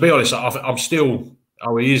to be honest, I'm still...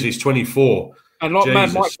 Oh, he's 24. And like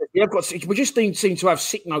Mad Mike said, we just seem to have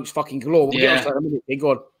sick notes fucking galore. We'll get on to that in a minute. Go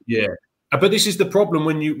on. Yeah. But this is the problem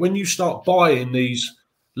when you start buying these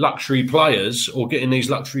luxury players or getting these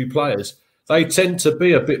luxury players, they tend to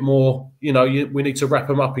be a bit more, you know, we need to wrap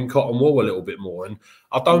them up in cotton wool a little bit more. And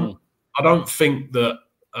I don't think that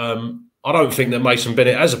Mason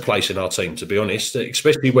Bennett has a place in our team, to be honest,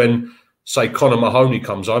 especially when, say, Connor Mahoney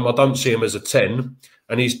comes home. I don't see him as a 10,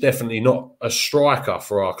 and he's definitely not a striker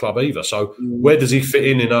for our club either. So where does he fit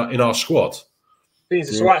in our squad?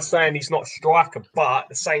 It's right saying he's not a striker, but at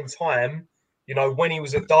the same time, you know, when he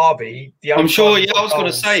was at Derby, I was going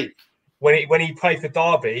to say when he played for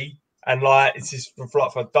Derby, and like it's just like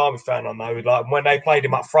for a Derby fan, I know, like when they played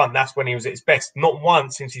him up front, that's when he was at his best. Not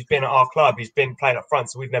once since he's been at our club, he's been playing up front,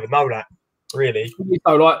 so we'd never know that. Really?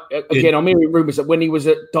 So, like again, I'm hearing rumours that when he was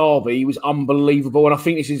at Derby, he was unbelievable, and I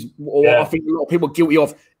think this is what I think a lot of people are guilty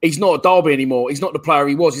of. He's not at Derby anymore. He's not the player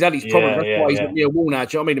he was. He's had his problems. That's why he's at Neil Wall now.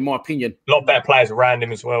 Do you know what I mean? In my opinion, a lot of better players around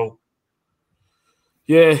him as well.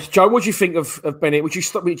 Yeah, Joe, what do you think of Bennett? Do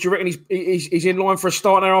you reckon he's in line for a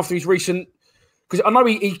start now after his recent? Because I know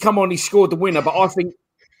he come on, he scored the winner, but I think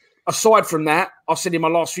aside from that, I've said in my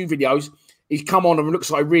last few videos, he's come on and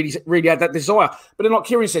looks like he really had that desire. But then, like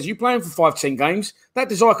Kieran says, you play him for 5-10 games, that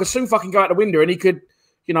desire could soon fucking go out the window, and he could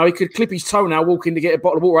clip his toe now, walk in to get a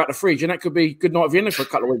bottle of water out the fridge, and that could be good night Vienna for a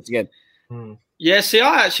couple of weeks again. Yeah, see,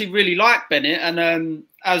 I actually really like Bennett, and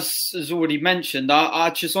as already mentioned, I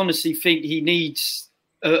just honestly think he needs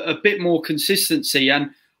a bit more consistency,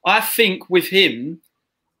 and I think with him,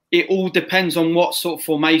 it all depends on what sort of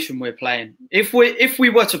formation we're playing. If we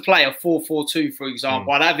were to play a 4-4-2, for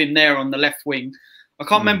example, I'd have him there on the left wing. I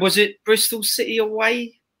can't remember, was it Bristol City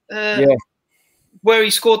away where he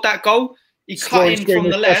scored that goal? He cut in from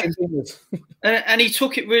the left and he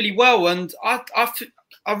took it really well. And I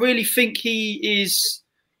really think he is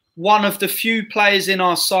one of the few players in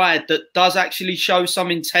our side that does actually show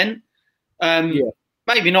some intent.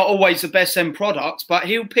 Maybe not always the best end product, but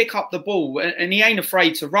he'll pick up the ball and he ain't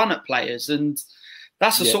afraid to run at players. And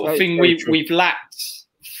that's the sort of thing we've lacked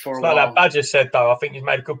for a like while. that Badger said, though. I think he's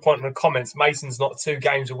made a good point in the comments. Mason's not 2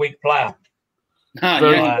 games a week player.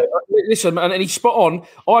 Yeah. Listen, and he's spot on.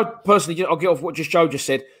 I personally, I'll get off what Joe just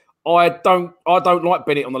said. I don't like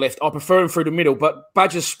Bennett on the left. I prefer him through the middle. But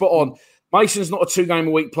Badger's spot on. Mason's not a 2 game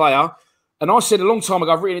a week player. And I said a long time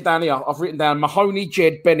ago, I've written it down here. I've written down Mahoney,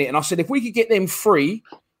 Jed, Bennett, and I said if we could get them 3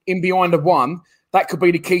 in behind the 1, that could be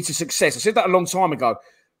the key to success. I said that a long time ago.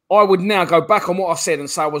 I would now go back on what I said and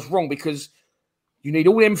say I was wrong because you need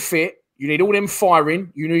all them fit, you need all them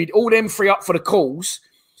firing, you need all them 3 up for the calls,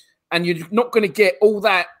 and you're not going to get all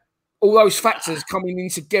those factors coming in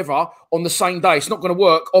together on the same day. It's not going to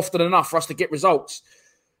work often enough for us to get results.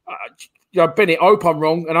 Bennett, I hope I'm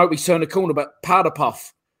wrong, and I hope he's turned the corner, but powder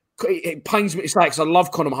puff. It pains me to say because I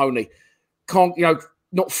love Conor Mahoney. Can't,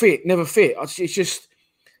 not fit, never fit.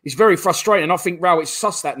 It's very frustrating. I think Rowett's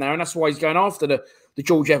sussed that now, and that's why he's going after the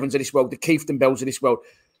George Evans of this world, the Keithton Bells of this world.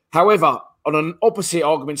 However, on an opposite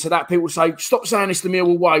argument to that, people say, stop saying it's the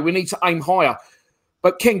Millwall way. We need to aim higher.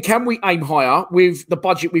 But Ken, can we aim higher with the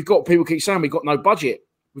budget we've got? People keep saying we've got no budget.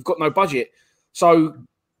 We've got no budget. So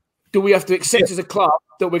do we have to accept as a club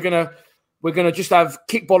that we're gonna just have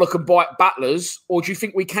kick, bollock and bite battlers, or do you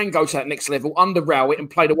think we can go to that next level under Rowett and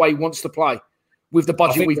play the way he wants to play with the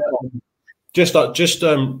budget we've got?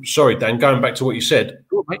 Sorry, Dan, going back to what you said,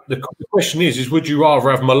 the question is would you rather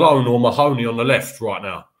have Malone or Mahoney on the left right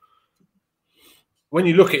now? When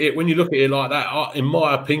you look at it like that, in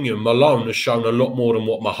my opinion, Malone has shown a lot more than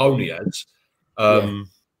what Mahoney has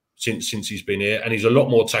since he's been here, and he's a lot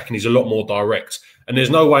more attacking, he's a lot more direct. And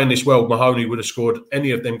there's no way in this world Mahoney would have scored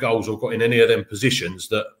any of them goals or got in any of them positions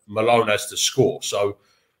that Malone has to score. So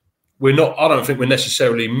I don't think we're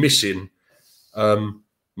necessarily missing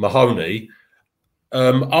Mahoney.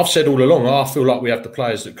 I've said all along, I feel like we have the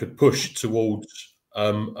players that could push towards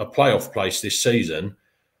a playoff place this season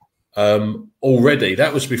already.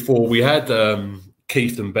 That was before we had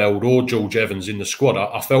Keithton Bell or George Evans in the squad.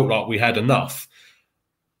 I felt like we had enough.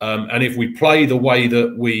 And if we play the way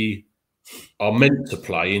that we are meant to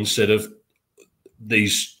play instead of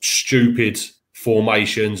these stupid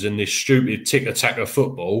formations and this stupid tick-attacker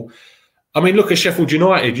football, I mean, look at Sheffield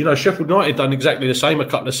United. Sheffield United done exactly the same a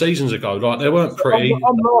couple of seasons ago. Like, they weren't pretty.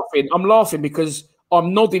 I'm laughing because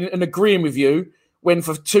I'm nodding and agreeing with you when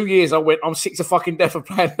for 2 years I went, I'm sick to fucking death of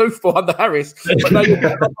playing Luthor under Harris. But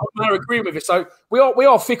they're agreeing with it. So we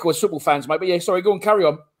are fickle as football fans, mate. But yeah, sorry, go on, carry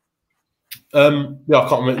on. I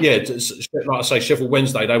can't remember. Yeah, like I say, Sheffield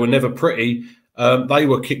Wednesday, they were never pretty. They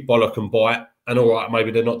were kick, bollock and bite. And all right,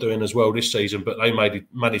 maybe they're not doing as well this season, but they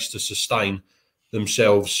managed to sustain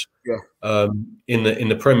themselves in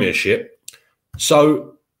the Premiership.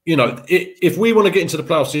 So, if we want to get into the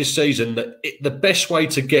playoffs this season, the best way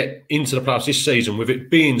to get into the playoffs this season, with it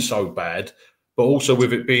being so bad, but also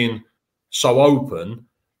with it being so open,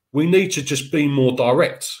 we need to just be more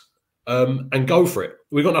direct and go for it.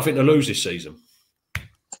 We've got nothing to lose this season.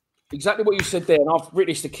 Exactly what you said there, and I've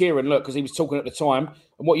written this to Kieran, look, because he was talking at the time,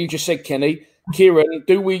 and what you just said, Kenny. Kieran,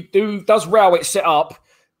 does Rowett set up,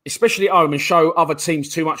 especially at home, and show other teams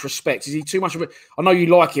too much respect? Is he too much of a? I know you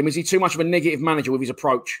like him. Is he too much of a negative manager with his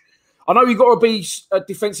approach? I know you've got to be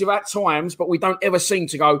defensive at times, but we don't ever seem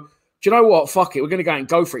to go, do you know what? Fuck it, we're going to go and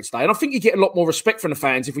go for it today. And I think you get a lot more respect from the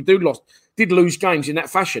fans if we did lose games in that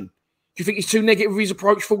fashion. Do you think he's too negative with his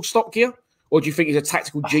approach, full stop, Gear? Or do you think he's a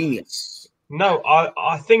tactical genius? No,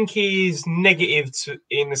 I think he's negative to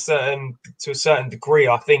a certain degree.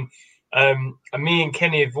 I think me and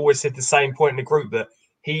Kenny have always said the same point in the group that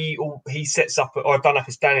he sets up, or I don't know if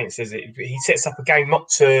it's Danny that says it, but he sets up a game not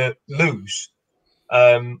to lose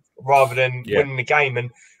rather than winning the game.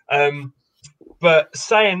 And but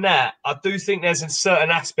saying that, I do think there's a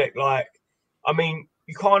certain aspect,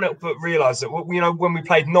 you can't help but realise that, when we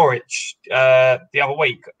played Norwich the other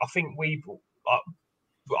week, I think we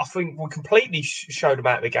completely showed him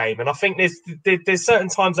out of the game. And I think there's certain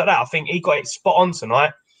times like that. I think he got it spot on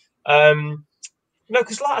tonight.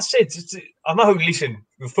 Because like I said, I know, listen,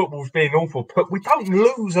 the football's being awful, but we don't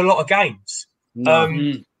lose a lot of games.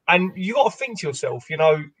 No. And you got to think to yourself, at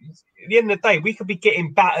the end of the day, we could be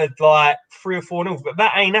getting battered like 3 or 4-0, but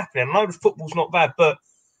that ain't happening. I know the football's not bad, but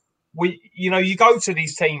you go to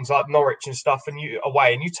these teams like Norwich and stuff, and you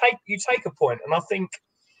away, and you take a point. And I think,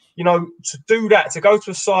 to do that, to go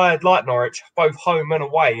to a side like Norwich, both home and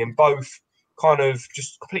away, and both kind of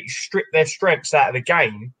just completely strip their strengths out of the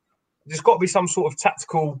game, there's got to be some sort of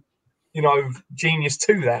tactical, genius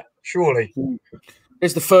to that, surely.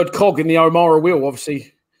 There's the third cog in the O'Mara wheel,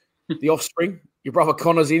 obviously, the offspring. Your brother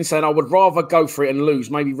Connor's in saying, I would rather go for it and lose.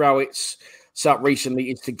 Maybe Rowett's set up recently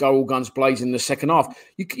is to go all guns blazing in the second half.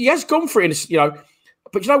 He has gone for it,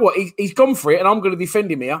 But you know what? He's gone for it, and I'm going to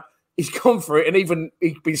defend him here. He's gone for it, and even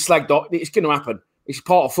he's been slagged off. It's going to happen. It's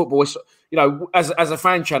part of football. It's, you know, as a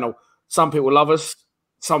fan channel, some people love us,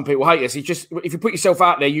 some people hate us. It's just, if you put yourself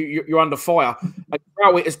out there, you're under fire. And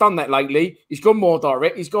Rowett has done that lately. He's gone more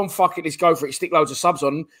direct. He's gone, fuck it, let's go for it. Stick loads of subs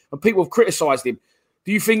on, and people have criticised him.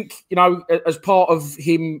 Do you think, you know, as part of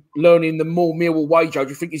him learning the more Millwall way, Joe, do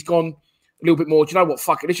you think he's gone a little bit more, do you know what,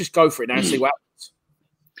 fuck it, let's just go for it now and see what happens?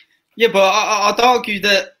 Yeah, but I'd argue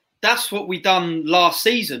that that's what we done last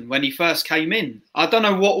season when he first came in. I don't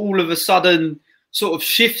know what all of a sudden sort of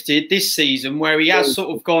shifted this season where he has sort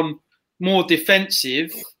of gone more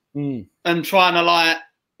defensive and trying to like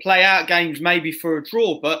play out games maybe for a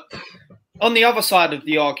draw. But on the other side of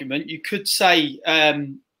the argument, you could say, I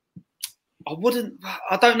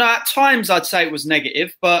don't know, at times I'd say it was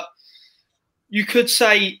negative, but you could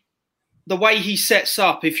say the way he sets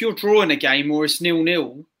up, if you're drawing a game or it's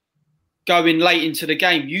 0-0 going late into the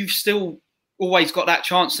game, you've still always got that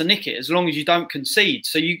chance to nick it as long as you don't concede.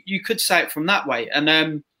 So you could say it from that way.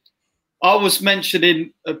 And I was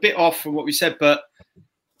mentioning a bit off from what we said, but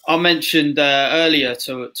I mentioned earlier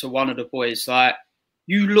to one of the boys, like,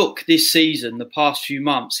 you look this season, the past few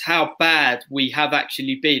months, how bad we have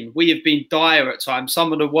actually been. We have been dire at times,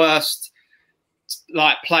 some of the worst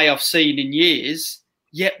like play I've seen in years,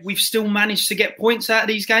 yet we've still managed to get points out of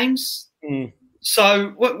these games. So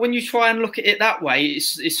when you try and look at it that way,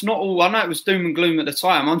 it's not all, I know it was doom and gloom at the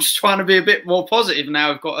time. I'm just trying to be a bit more positive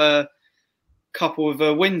now. We've got a couple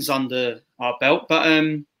of wins under our belt. But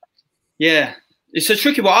yeah, it's a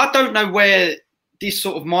tricky one. I don't know where this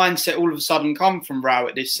sort of mindset all of a sudden come from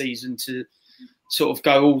Rowett this season to sort of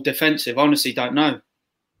go all defensive. I honestly don't know.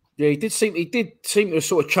 Yeah, he did seem to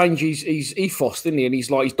sort of change his ethos, didn't he? And his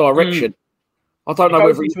direction. I don't know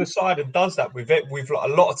whether he goes into a side and does that with like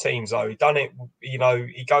a lot of teams though. He done it, you know.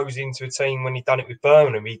 He goes into a team when he done it with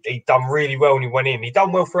Birmingham. He done really well when he went in. He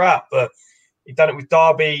done well throughout, but he done it with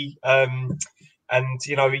Derby. And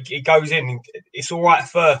you know, he goes in. It's all right at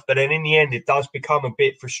first, but then in the end, it does become a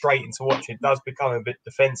bit frustrating to watch. It does become a bit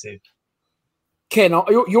defensive. Ken,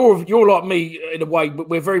 you're like me in a way, but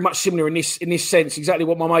we're very much similar in this sense. Exactly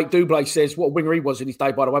what my mate Doublé says. What a winger he was in his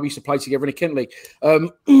day, by the way. We used to play together in the Kent League.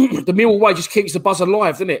 The Millwall way just keeps the buzz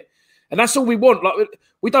alive, doesn't it? And that's all we want. Like,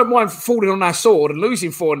 we don't mind falling on our sword and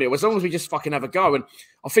losing 4-0 as long as we just fucking have a go. And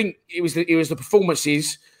I think it was the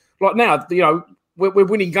performances. Like now, you know, we're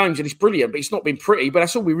winning games and it's brilliant, but it's not been pretty. But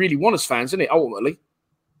that's all we really want as fans, isn't it? Ultimately.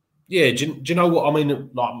 Yeah. Do you know what I mean?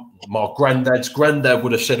 Like my granddad's granddad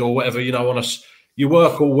would have said, or whatever. You know, on us. You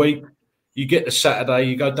work all week, you get to Saturday,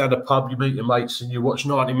 you go down the pub, you meet your mates, and you watch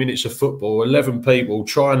 90 minutes of football. 11 people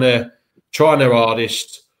trying their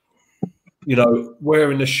hardest, you know,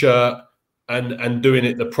 wearing the shirt and doing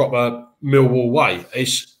it the proper Millwall way.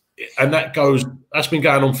 That's been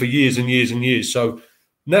going on for years and years and years. So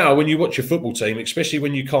now, when you watch your football team, especially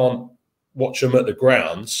when you can't watch them at the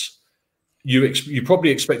grounds, you probably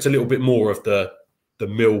expect a little bit more of the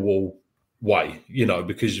Millwall way, you know,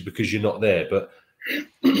 because you're not there. But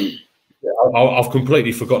I've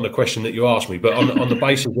completely forgotten the question that you asked me. But on the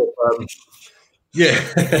basis of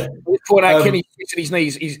Point out Kenny fixing his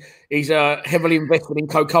knees. He's heavily invested in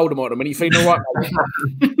Coca-Cola, and you feeling all right?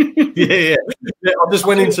 yeah. I just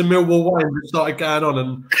went into Millwall way and started going on,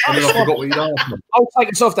 and then I forgot what you'd asked me. I'll take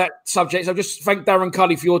us off that subject. So just thank Darren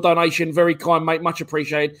Cully for your donation. Very kind, mate. Much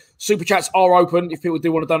appreciated. Super chats are open if people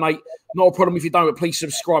do want to donate. Not a problem if you don't, but please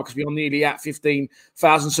subscribe because we're nearly at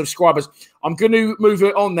 15,000 subscribers. I'm going to move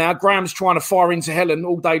it on now. Graham's trying to fire into Helen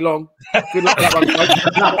all day long. Good luck with that one, folks.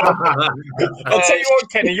 I'll tell you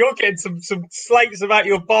what, Kenny, you're getting some slates about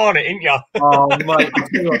your Barnet, ain't you? Oh, mate.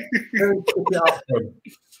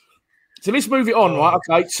 So let's move it on, right?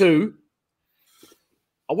 Okay, to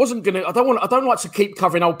I don't like to keep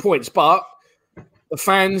covering old points, but the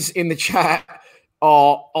fans in the chat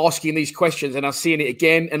are asking these questions and I'm seeing it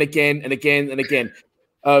again and again and again and again.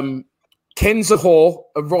 Ken Zahor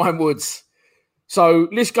and Ryan Woods. So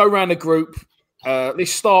let's go around the group.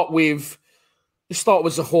 Let's start with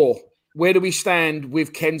Zahor. Where do we stand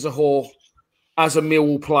with Ken Zahor as a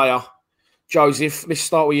Millwall player? Joseph, let's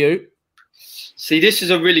start with you. See, this is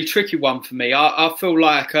a really tricky one for me. I feel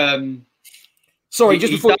like... Sorry,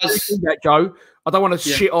 just before you do that, Joe, I don't want to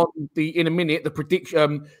shit on in a minute. The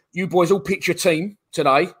prediction, you boys all picked your team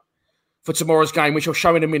today for tomorrow's game, which I'll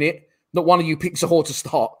show in a minute. Not one of you picked Zahor to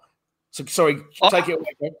start. So, sorry, take it away,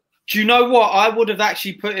 bro. Do you know what? I would have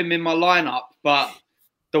actually put him in my lineup, but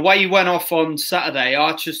the way he went off on Saturday,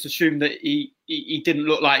 I just assumed that he didn't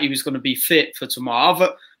look like he was going to be fit for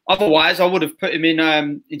tomorrow. Otherwise, I would have put him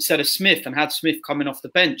in instead of Smith and had Smith coming off the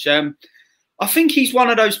bench. I think he's one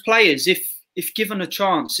of those players. if given a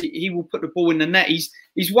chance, he will put the ball in the net.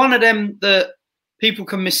 He's one of them that people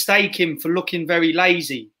can mistake him for looking very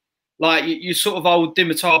lazy. Like you sort of old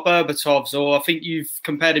Dimitar Berbatovs, or I think you've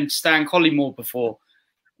compared him to Stan Collymore before.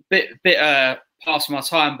 Bit past my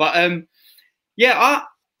time, but I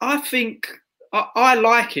think I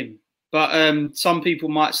like him. But some people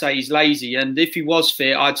might say he's lazy, and if he was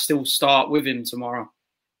fit, I'd still start with him tomorrow.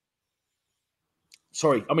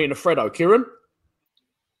 Sorry, I mean Alfredo. Kieran?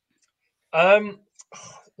 Zohore,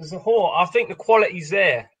 I think the quality's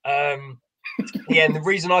there. And the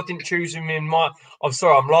reason I didn't choose him in my... I'm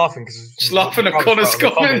sorry, I'm laughing because... Just laughing at Connor's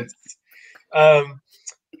comments.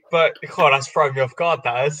 But, God, that's thrown me off guard,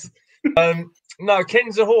 that has. No,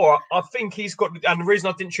 Ken Zohore, I think he's got... And the reason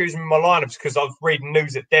I didn't choose him in my lineup is because I was reading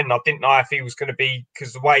news at Den. I didn't know if he was going to be...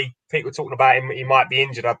 Because the way people were talking about him, he might be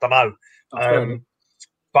injured. I don't know.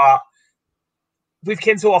 But with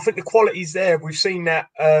Ken Zohore, I think the quality's there. We've seen that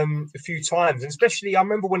a few times. And especially, I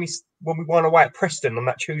remember when we went away at Preston on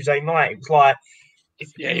that Tuesday night, it was like...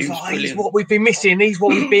 he's what we've been missing. He's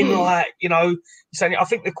what we've been like, saying. I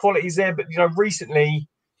think the quality's there. But, recently...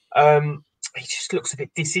 he just looks a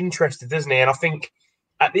bit disinterested, doesn't he? And I think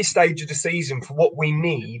at this stage of the season, for what we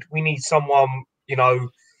need someone, who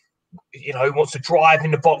wants to drive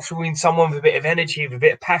in the box. We need someone with a bit of energy, with a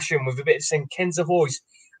bit of passion, with a bit of saying Ken Zohore.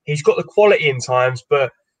 He's got the quality in times,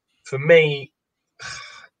 but for me,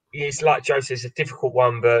 it's like Joe says, a difficult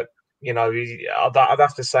one. But I'd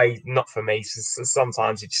have to say not for me.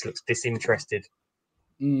 Sometimes he just looks disinterested.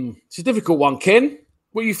 It's a difficult one, Ken.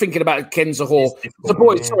 What are you thinking about Ken Zohore? The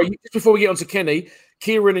boys, sorry, just before we get on to Kenny,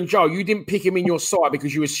 Kieran and Joe, you didn't pick him in your side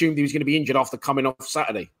because you assumed he was going to be injured after coming off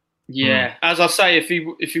Saturday. Yeah, as I say, if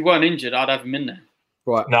he weren't injured, I'd have him in there.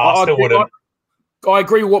 Right. No, I still wouldn't. I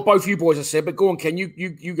agree with what both you boys have said, but go on, Ken,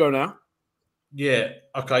 you go now. Yeah,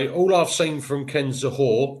 okay. All I've seen from Ken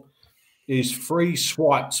Zohore is 3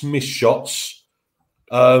 swipes, missed shots,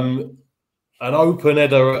 an open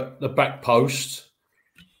header at the back post,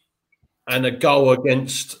 and a goal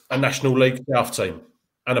against a National League South team,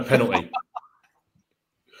 and a penalty.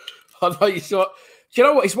 I know you saw. Do you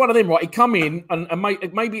know what? It's one of them, right? He come in, and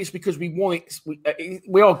maybe it's because we want it.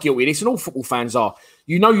 We are guilty. It's and all football fans are.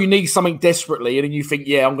 You need something desperately, and then you think,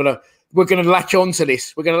 yeah, we're gonna latch onto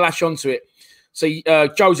this. We're gonna latch onto it. So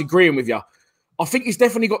Joe's agreeing with you. I think he's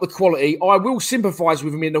definitely got the quality. I will sympathise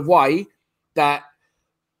with him in the way that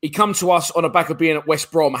he come to us on the back of being at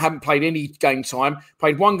West Brom, hadn't played any game time,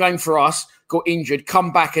 played one game for us, got injured,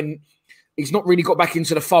 come back, and he's not really got back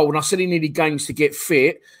into the fold. And I said he needed games to get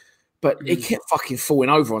fit, but he kept fucking falling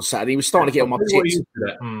over on Saturday. He was starting to get on my tits.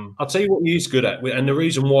 I'll tell you what he is good at. And the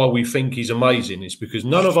reason why we think he's amazing is because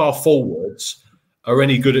none of our forwards are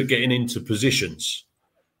any good at getting into positions.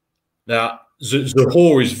 Now,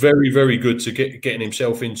 Zohore is very, very good to getting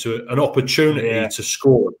himself into an opportunity to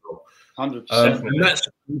score. 100%.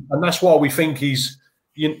 And that's why we think he's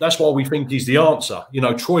the answer.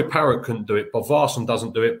 Troy Parrott couldn't do it, Bavarsson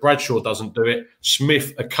doesn't do it, Bradshaw doesn't do it,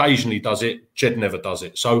 Smith occasionally does it, Jed never does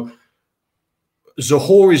it. So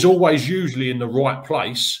Zohore is always usually in the right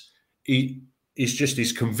place. It's just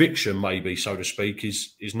his conviction, maybe, so to speak,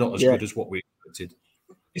 is not as good as what we expected.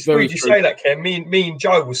 It's weird you say that, Ken. Me and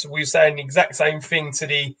Joe we were saying the exact same thing to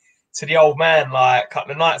the old man like a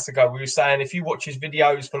couple of nights ago. We were saying if you watch his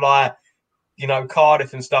videos for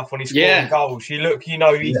Cardiff and stuff when he's scoring goals, he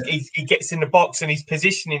gets in the box and his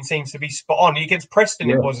positioning seems to be spot on. Against Preston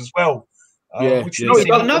it was as well.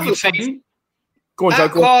 Another thing, go on, Joe,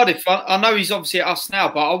 Cardiff, I know he's obviously at us now,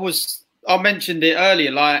 but I mentioned it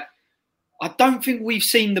earlier, I don't think we've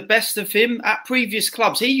seen the best of him at previous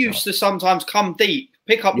clubs. He used to sometimes come deep,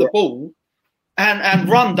 pick up the ball and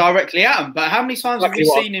run directly at him. But how many times have we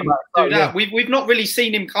seen him do that? We've not really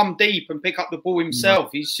seen him come deep and pick up the ball himself.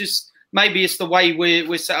 He's just, maybe it's the way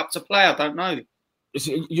we're set up to play. I don't know.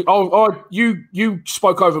 You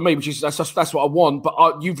spoke over me, which is that's what I want.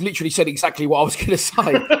 But you've literally said exactly what I was going to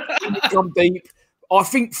say. Come deep. I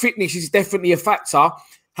think fitness is definitely a factor.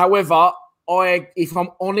 However, if I'm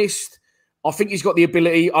honest, I think he's got the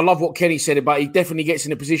ability. I love what Kenny said about he definitely gets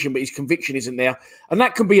in a position, but his conviction isn't there. And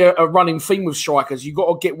that can be a running theme with strikers. You've got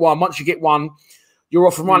to get one. Once you get one, you're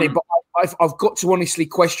off and running. But I've got to honestly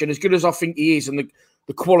question, as good as I think he is and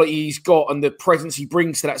the quality he's got and the presence he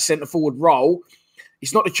brings to that centre-forward role,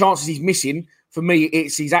 it's not the chances he's missing. For me,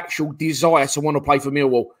 it's his actual desire to want to play for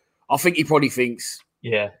Millwall. I think he probably thinks,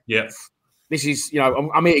 this is,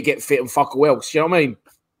 I'm here to get fit and fuck all else. You know what I mean?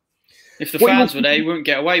 If the fans were there, he wouldn't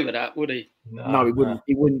get away with that, would he? No, he wouldn't.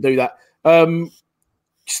 He wouldn't do that.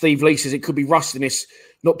 Steve Lee says it could be rustiness,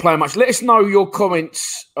 not playing much. Let us know your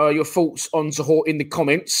comments, your thoughts on Zohore in the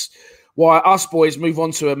comments. why us boys move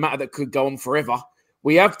on to a matter that could go on forever.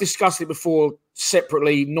 We have discussed it before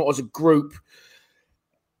separately, not as a group.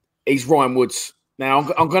 He's Ryan Woods. Now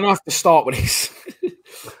I'm going to have to start with this.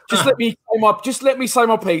 Just let me say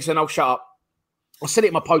my piece, and I'll shut up. I said it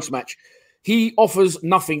in my post match. He offers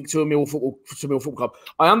nothing to Millwall Football Club.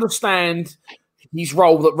 I understand his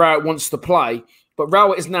role that Rowett wants to play, but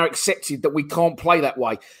Rowett has now accepted that we can't play that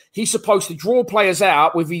way. He's supposed to draw players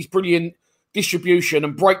out with his brilliant distribution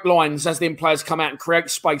and break lines as then players come out and create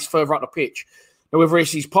space further up the pitch. Now, whether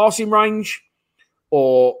it's his passing range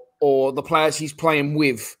or the players he's playing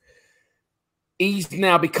with, he's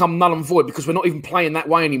now become null and void because we're not even playing that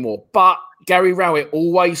way anymore. But Gary Rowett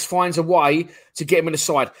always finds a way to get him in the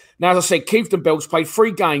side. Now, as I said, Kieftenbeld's played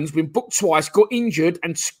 3 games, been booked twice, got injured,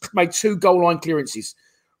 and made 2 goal line clearances.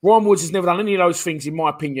 Ryan Woods has never done any of those things, in my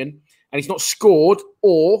opinion, and he's not scored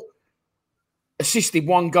or assisted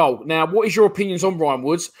 1 goal. Now, what is your opinions on Ryan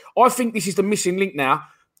Woods? I think this is the missing link now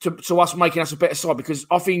to us making us a better side, because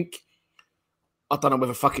I don't know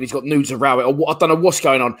whether fucking he's got nudes of Rowett or what, I don't know what's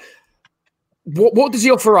going on. What does he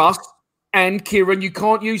offer us? And Kieran, you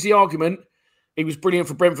can't use the argument he was brilliant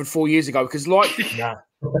for Brentford 4 years ago, because not just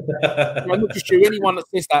you, anyone that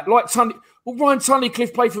says that. Ryan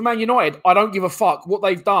Tunnicliffe played for Man United. I don't give a fuck what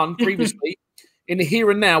they've done previously. In the here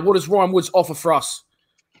and now, what does Ryan Woods offer for us?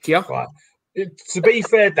 Kia? Right. To be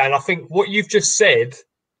fair, Dan, I think what you've just said,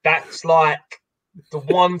 that's like the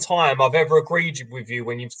one time I've ever agreed with you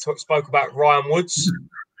when you've spoke about Ryan Woods,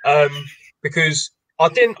 because I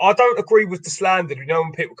don't agree with the slander. You know,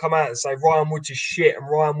 when people come out and say Ryan Woods is shit and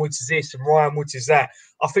Ryan Woods is this and Ryan Woods is that.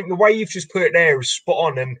 I think the way you've just put it there is spot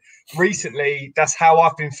on. And recently, that's how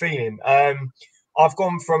I've been feeling. I've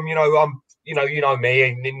gone from, you know me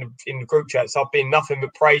in the group chats. I've been nothing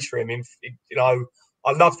but praise for him.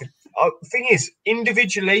 I love the thing is,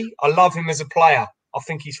 individually, I love him as a player. I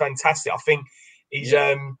think he's fantastic. I think he's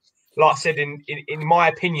like I said, in my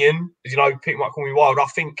opinion, people might call me wild. I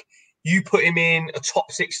think you put him in a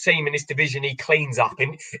top 6 team in this division, he cleans up.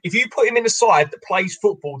 And if you put him in a side that plays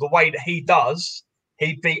football the way that he does,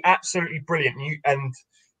 he'd be absolutely brilliant.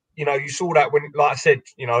 You saw that when, like I said,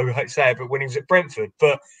 but when he was at Brentford.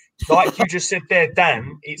 But like you just said there,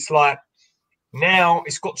 Dan, it's like now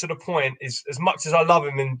it's got to the point, as much as I love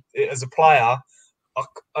him as a player,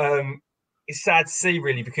 it's sad to see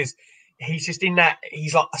really, because he's just in that,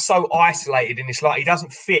 he's like so isolated, and it's like he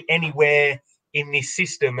doesn't fit anywhere in this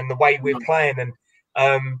system and the way we're playing. And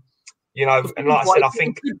and like I said, I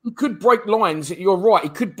think he could break lines. You're right, he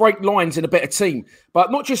could break lines in a better team,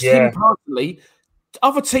 but not just him personally.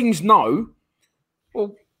 Other teams know,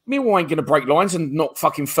 well, Millwall ain't going to break lines and not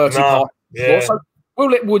fucking 30 passes. So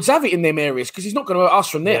we'll let Woods have it in them areas because he's not going to hurt us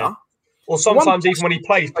from there. Yeah. Or sometimes even when he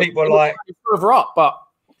plays, people are like further up, but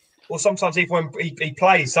or sometimes even when he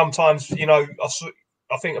plays, sometimes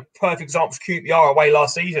I think a perfect example is QPR away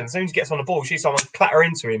last season. As soon as he gets on the ball, you see someone clatter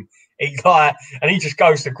into him. And he just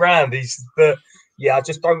goes to ground. I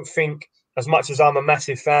just don't think, as much as I'm a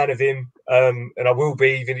massive fan of him, and I will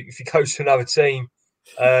be even if he goes to another team,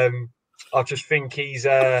 I just think he's.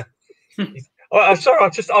 I'm sorry,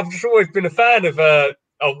 I've just always been a fan of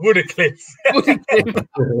Woodacliff.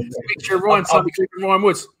 Ryan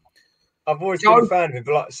Woods. I've always been a fan of him,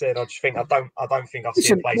 but like I said, I just think I don't think I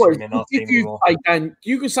see a place for him in our team anymore. Dan,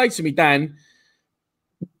 you can say to me, Dan,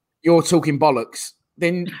 you're talking bollocks.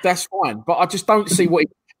 Then that's fine, but I just don't see what.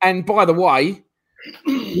 And by the way,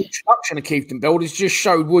 the introduction of Kieftenbeld has just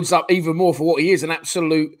showed Woods up even more for what he is, an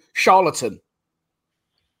absolute charlatan.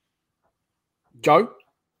 Joe?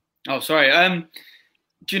 Oh, sorry.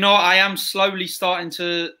 Do you know what? I am slowly starting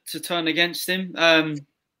to turn against him.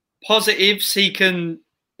 Positives, he can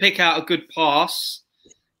pick out a good pass.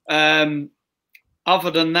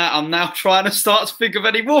 Other than that, I'm now trying to start to think of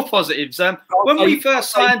any more positives. When we first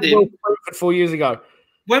signed him 4 years ago,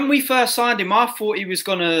 I thought he was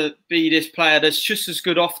going to be this player that's just as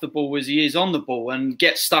good off the ball as he is on the ball and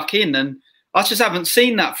get stuck in. And I just haven't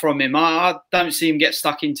seen that from him. I don't see him get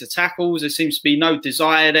stuck into tackles. There seems to be no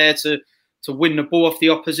desire there to win the ball off the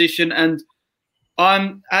opposition. And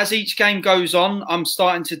as each game goes on, I'm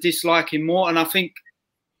starting to dislike him more. And I think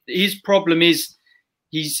his problem is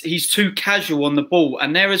he's too casual on the ball.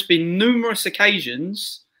 And there has been numerous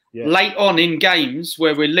occasions late on in games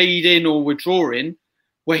where we're leading or we're drawing,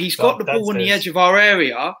 where he's got the ball on the edge of our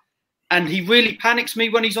area, and he really panics me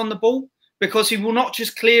when he's on the ball, because he will not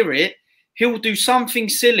just clear it. He'll do something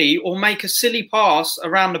silly or make a silly pass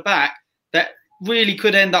around the back that really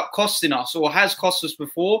could end up costing us or has cost us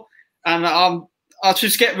before. And I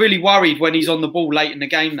just get really worried when he's on the ball late in the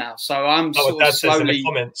game now. So I'm sort of slowly...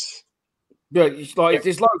 comments. Yeah,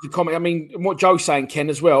 there's loads of comments. I mean, what Joe's saying, Ken,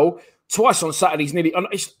 as well, twice on Saturdays nearly. And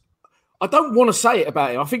I don't want to say it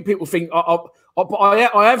about him. I think people think, but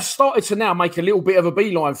I have started to now make a little bit of a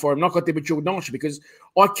beeline for him, like I did with Jordan Archer, because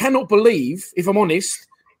I cannot believe, if I'm honest,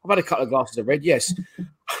 I've had a couple of glasses of red, yes.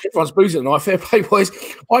 Everyone's boozing tonight, fair play, boys.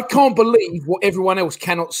 I can't believe what everyone else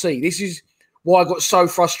cannot see. This is why I got so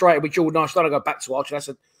frustrated with Jordan Archer. I don't go back to Archer, that's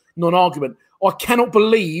a non-argument. I cannot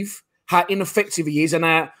believe how ineffective he is, and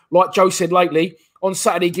how, like Joe said lately, on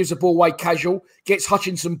Saturday he gives the ball away casual, gets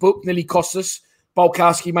Hutchinson booked, nearly cost us.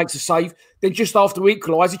 Bulkowski makes a save. Then just after we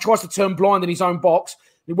equalise, he tries to turn blind in his own box.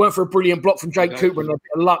 He went for a brilliant block from Jake Cooper and a bit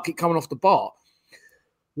of luck it coming off the bar.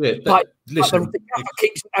 Yeah, listen, the gaffer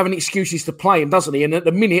keeps having excuses to play him, doesn't he? And at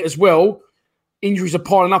the minute as well, injuries are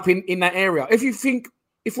piling up in that area.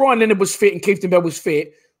 If Ryan Leonard was fit and Keith Bell was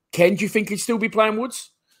fit, Ken, do you think he'd still be playing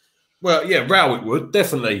Woods? Well, yeah, Rowett would,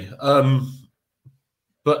 definitely.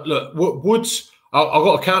 But look, Woods, I've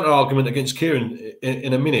got a counter argument against Kieran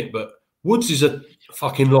in a minute, but Woods is a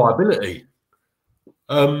fucking liability.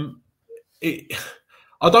 I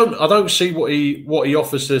don't see what he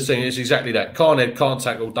offers to the team. It's exactly that. Can't head, can't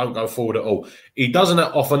tackle, don't go forward at all. He doesn't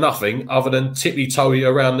offer nothing other than tippy-toey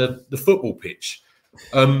around the football pitch.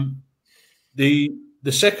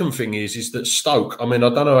 The second thing is that Stoke, I mean, I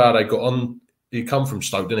don't know how they got on. He come from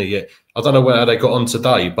Stoke, didn't he? Yeah. I don't know how they got on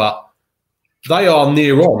today, but they are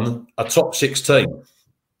near on a top 6 team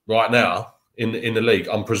right now in the league,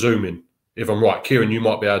 I'm presuming, if I'm right. Kieran, you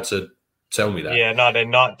might be able to tell me that. Yeah, no, they're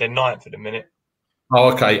ninth at the minute.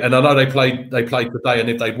 Oh, okay. And I know they played today, and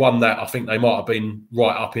if they'd won that, I think they might have been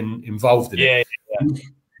right up involved in it. Yeah.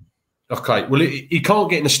 Okay. Well, he can't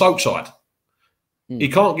get in the Stoke side. He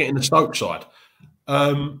can't get in the Stoke side.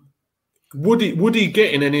 Would he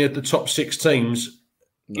get in any of the top 6 teams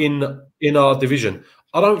in our division?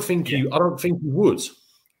 I don't think he would.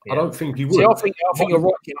 Yeah. I don't think he would. See, I think you're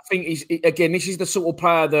right. I think he's, again, this is the sort of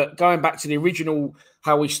player that, going back to the original,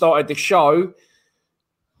 how we started the show,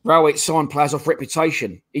 Rowett signed players off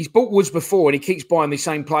reputation. He's bought Woods before and he keeps buying the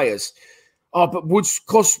same players. Oh, but Woods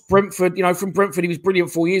cost Brentford, from Brentford, he was brilliant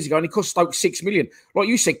 4 years ago and he cost Stoke $6 million. Like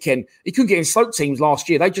you said, Ken, he couldn't get in Stoke teams last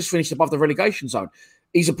year. They just finished above the relegation zone.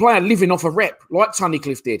 He's a player living off a rep, like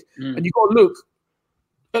Tunnicliffe did. And you've got to look,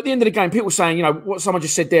 at the end of the game, people saying, what someone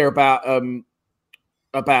just said there about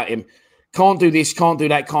him, can't do this, can't do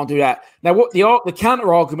that, can't do that. Now, what the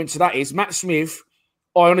counter argument to that is, Matt Smith,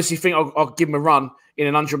 I honestly think I'll give him a run in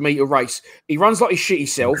an 100-metre race. He runs like his shitty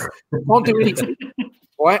self, can't do anything,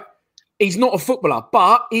 right? He's not a footballer,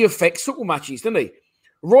 but he affects football matches, doesn't he?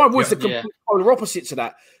 Ryan Woods is the complete polar opposite to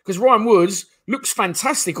that, because Ryan Woods looks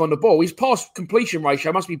fantastic on the ball. His pass completion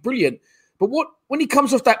ratio must be brilliant. But when he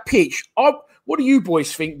comes off that pitch, what do you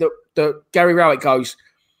boys think that Gary Rowett goes,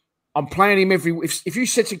 I'm playing him every week? If you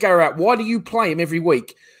said to Gary Rowett, why do you play him every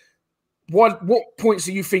week? What points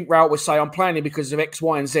do you think Rowett would say, I'm playing him because of X,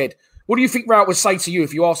 Y, and Z? What do you think Rowett would say to you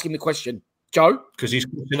if you ask him the question? Joe? Because he's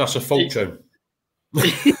costing us a fortune.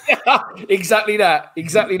 Exactly that.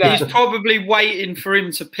 He's probably waiting for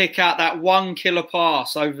him to pick out that one killer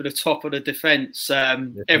pass over the top of the defence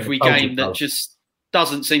every game that just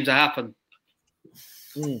doesn't seem to happen.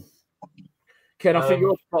 Ken, I think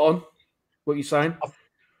you're spot on. What are you saying?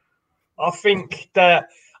 I think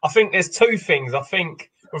there's two things. I think,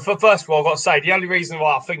 first of all, I've got to say, the only reason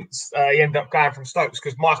why I think he ended up going from Stoke is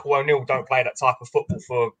because Michael O'Neill don't play that type of football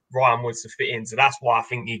for Ryan Woods to fit in. So that's why I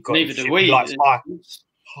think he got Neither do we.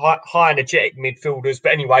 Like high energetic midfielders.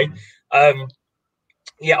 But anyway, I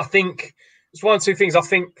think it's one of two things. I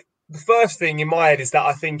think the first thing in my head is that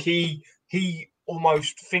I think he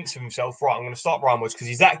almost thinks of himself, right, I'm going to start Ryan Woods because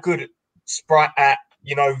he's that good at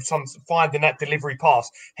finding that delivery pass.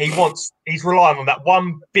 He's relying on that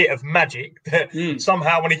one bit of magic that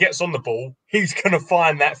somehow when he gets on the ball, he's going to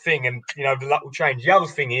find that thing and, the luck will change. The other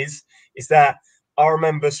thing is that I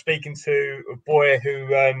remember speaking to a boy who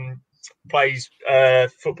plays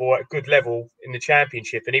football at a good level in the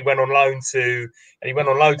Championship, and he went on loan to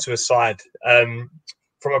a side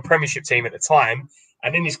from a Premiership team at the time,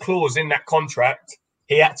 and in his clause in that contract,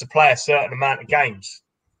 he had to play a certain amount of games.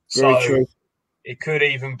 Very true. It could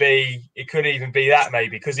even be that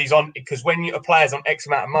maybe because when a player's on X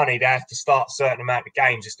amount of money, they have to start a certain amount of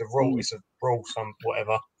games. It's a rule. It's a rule, some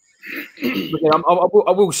whatever.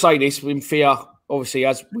 I will say this in fear. Obviously,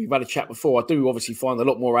 as we've had a chat before, I do obviously find a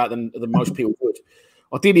lot more out than most people would.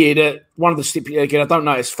 I did hear that one of the stipulations, again, I don't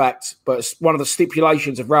know it's fact, but it's one of the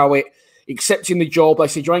stipulations of Rowett accepting the job. They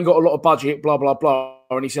said, you ain't got a lot of budget, blah, blah, blah.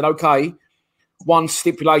 And he said, okay, one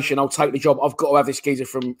stipulation, I'll take the job. I've got to have this geezer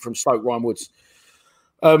from Stoke, Ryan Woods.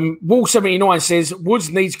 Wall 79 says, Woods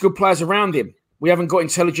needs good players around him. We haven't got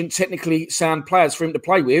intelligent, technically sound players for him to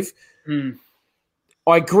play with.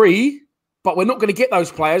 I agree, but we're not going to get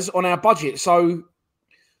those players on our budget. So,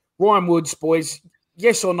 Ryan Woods, boys,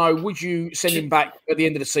 yes or no, would you send him back at the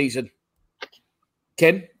end of the season?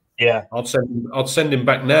 Ken? Yeah. I'd send him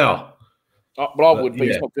back now. Well, I would, but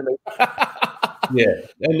he's not going to. Yeah.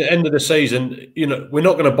 And the end of the season, we're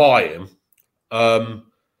not going to buy him.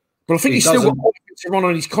 But I think he's still got to run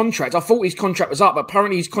on his contract. I thought his contract was up, but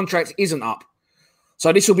apparently his contract isn't up.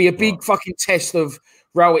 So this will be a big fucking test of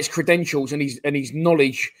Rowett's credentials and his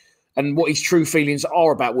knowledge and what his true feelings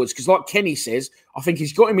are about Woods. Because like Kenny says, I think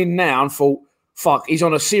he's got him in now and thought, fuck, he's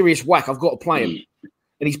on a serious whack. I've got to play him.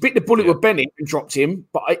 And he's bit the bullet with Bennett and dropped him,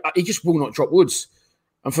 but he just will not drop Woods.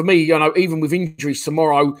 And for me, even with injuries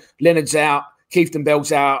tomorrow, Leonard's out, Keith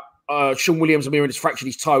Bell's out, Sean Williams, has fractured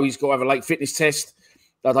his toe. He's got to have a late fitness test.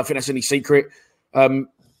 I don't think that's any secret.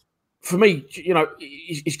 For me,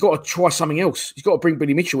 he's got to try something else. He's got to bring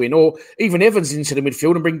Billy Mitchell in, or even Evans into the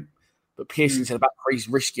midfield and bring Pearce into the back. He's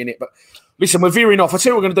risking it. But listen, we're veering off. I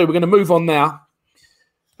tell you what we're going to do. We're going to move on now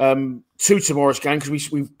to tomorrow's game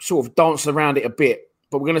because we've sort of danced around it a bit.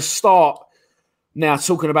 But we're going to start now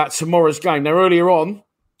talking about tomorrow's game. Now, earlier on,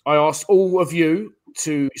 I asked all of you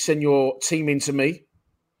to send your team in to me.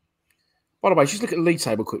 By the way, just look at the league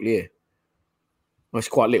table quickly here. Well, it's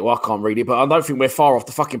quite little. I can't read it, but I don't think we're far off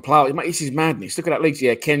the fucking plough. Mate, this is madness. Look at that league.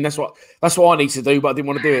 Yeah, Ken, that's what I need to do, but I didn't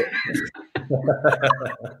want to do it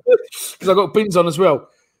because I got bins on as well.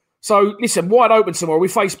 So listen, wide open tomorrow. We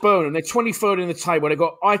face Burnham. They're 23rd in the table. They've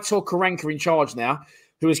got Aitor Karanka in charge now,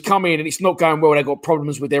 who has come in and it's not going well. They've got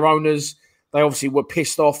problems with their owners. They obviously were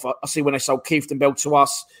pissed off. I see when they sold Keith Bell to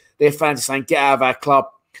us, their fans are saying, get out of our club.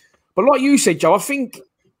 But like you said, Joe, I think,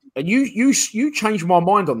 and you changed my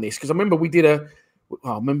mind on this because I remember we did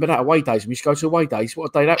I remember that away days. We used to go to away days.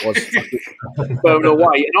 What a day that was. Birmingham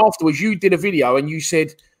away. And afterwards, you did a video and you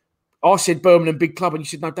said, I said Birmingham big club. And you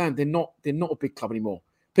said, no, Dan, they're not a big club anymore.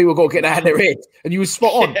 People have got to get that out of their head. And you were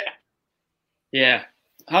spot on. Yeah,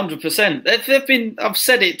 100%. They've been, I've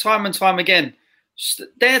said it time and time again.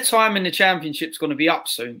 Their time in the Championship's going to be up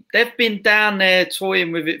soon. They've been down there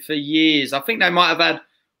toying with it for years. I think they might have had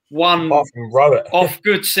one off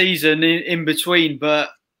good season in between,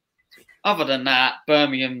 but other than that,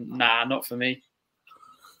 Birmingham, not for me.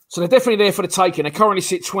 So they're definitely there for the taking. They currently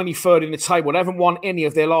sit 23rd in the table. They haven't won any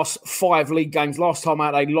of their last 5 league games. Last time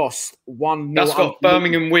out, they lost 1-0. That's got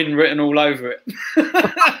Birmingham win written all over it.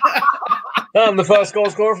 I'm the first goal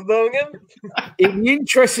scorer for Birmingham. In the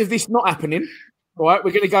interest of this not happening, all right,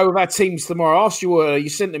 we're going to go with our teams tomorrow. I asked you earlier, you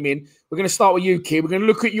sent them in. We're going to start with you, Kid. We're going to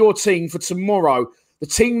look at your team for tomorrow. The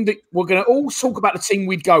team that we're going to all talk about the team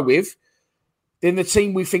we'd go with. Then the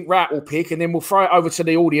team we think Rat will pick, and then we'll throw it over to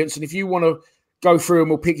the audience. And if you want to go through and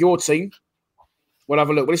we'll pick your team, we'll have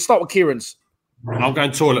a look. But let's start with Kieran's. I'll go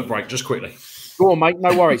in toilet break just quickly. Go on, mate.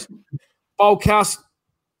 No worries. Bolkowski,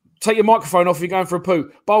 take your microphone off if you're going for a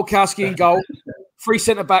poo. Bolkowski in goal. 3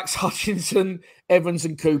 centre-backs, Hutchinson, Evans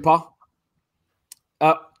and Cooper.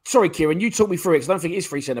 Sorry, Kieran, you talk me through it because I don't think it is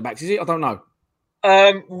 3 centre-backs, is it? I don't know.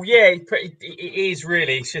 Yeah, it is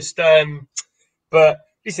really. It's just, but...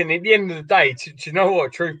 Listen, at the end of the day, do you know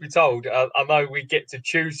what? Truth be told, I know we get to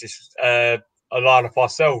choose this a lineup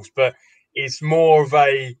ourselves, but it's more of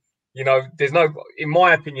a, there's no, in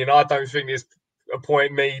my opinion, I don't think there's a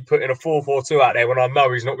point in me putting a 4-4-2 out there when I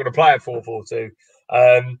know he's not going to play at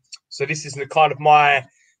 4-4-2. So this is my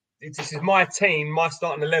team, my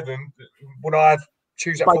starting 11. Would I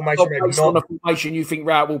choose that formation? Maybe not. On the formation you think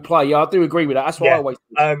Rat will play. Yeah, I do agree with that. That's what I always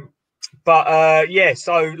do.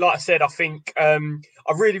 So like I said, I think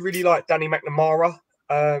I really, really like Danny McNamara.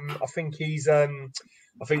 I think he's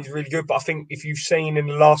really good. But I think if you've seen in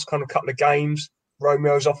the last kind of couple of games,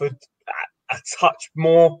 Romeo's offered a touch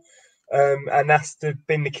more, and that's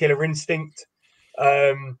been the killer instinct.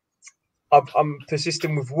 I'm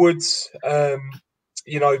persistent with Woods, because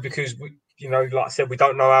like I said, we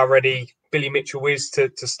don't know how ready Billy Mitchell is to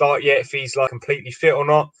start yet, if he's like completely fit or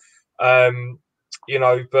not. And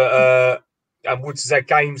Woods has had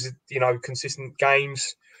games, consistent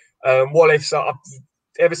games. Wallace,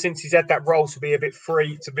 ever since he's had that role to be a bit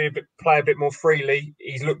free, play a bit more freely,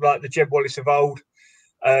 he's looked like the Jed Wallace of old.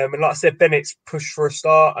 And like I said, Bennett's pushed for a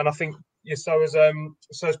start, and I think so has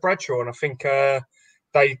Bradshaw, and I think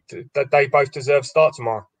they both deserve a start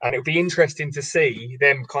tomorrow. And it'll be interesting to see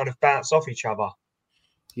them kind of bounce off each other.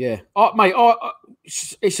 Yeah, mate,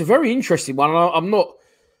 it's a very interesting one.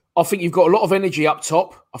 I think you've got a lot of energy up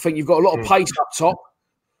top. I think you've got a lot of pace up top.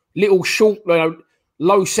 Little short,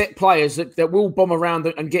 low set players that will bomb around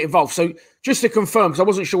and get involved. So just to confirm, because I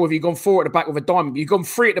wasn't sure whether you've gone 4 at the back with a diamond, but you've gone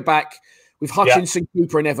 3 at the back with Hutchinson,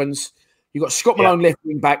 Cooper and Evans. You've got Scott Malone left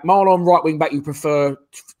wing back, Marlon right wing back you prefer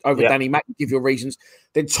over Danny Mack, you give your reasons.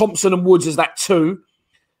 Then Thompson and Woods as that 2.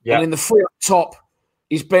 Yeah. And then the 3 up top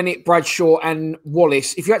is Bennett, Bradshaw and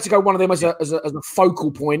Wallace. If you had to go one of them as a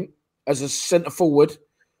focal point, as a centre forward,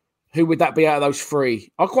 who would that be out of those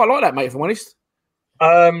 3? I quite like that, mate, if I'm honest.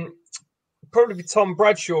 Probably be Tom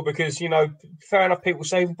Bradshaw because, fair enough, people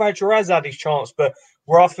say Bradshaw has had his chance, but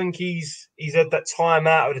where I think he's had that time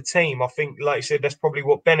out of the team, I think, like you said, that's probably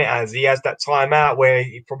what Bennett has. He has that time out where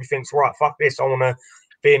he probably thinks, right, fuck this, I want to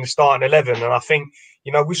be in the starting 11. And I think,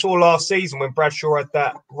 we saw last season when Bradshaw had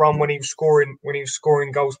that run when he was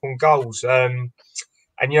scoring goals from goals. And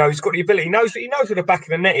he's got the ability. He knows where the back of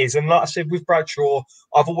the net is. And like I said, with Bradshaw,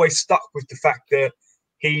 I've always stuck with the fact that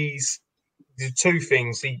he's the 2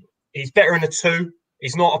 things. He's better in a 2.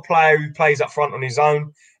 He's not a player who plays up front on his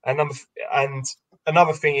own. And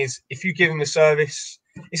another thing is, if you give him the service,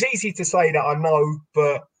 it's easy to say that, I know,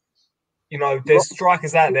 but there's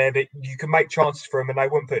strikers out there that you can make chances for him and they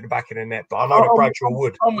wouldn't put it in the back of the net. But I know that Bradshaw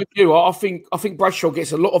would. I'm with you. I think Bradshaw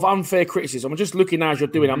gets a lot of unfair criticism. I'm just looking now as you're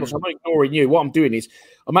doing. I'm not ignoring you. What I'm doing is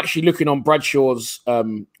I'm actually looking on Bradshaw's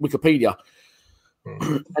Wikipedia.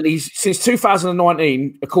 And he's since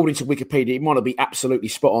 2019, according to Wikipedia, it might be absolutely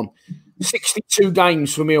spot on. 62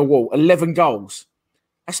 games for Millwall, 11 goals.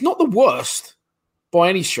 That's not the worst by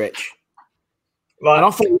any stretch. And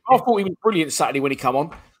I thought he was brilliant Saturday when he come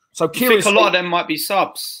on. So I think a lot of them might be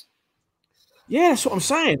subs. Yeah, that's what I'm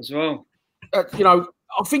saying as well. I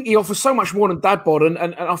think he offers so much more than Dadbod,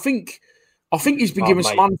 and I think he's been given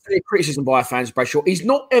some unfair criticism by our fans. Bradshaw, he's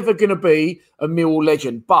not ever going to be a Millwall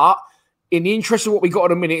legend, but in the interest of what we got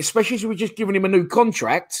at a minute, especially as we're just giving him a new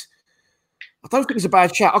contract, I don't think it's a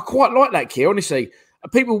bad chat. I quite like that, Keir, honestly.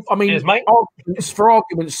 People, I mean, for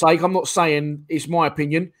argument's sake, I'm not saying it's my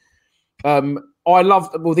opinion.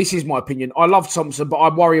 This is my opinion. I love Thompson, but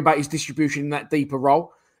I worry about his distribution in that deeper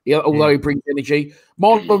role, although he brings energy.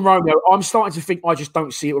 Marlon Romeo, I'm starting to think I just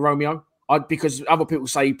don't see it with Romeo because other people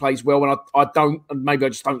say he plays well, and I don't, and maybe I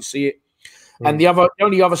just don't see it. And the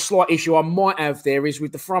only other slight issue I might have there is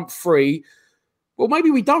with the front 3. Well,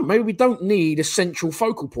 maybe we don't. Maybe we don't need a central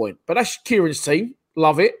focal point. But that's Kieran's team.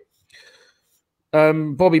 Love it.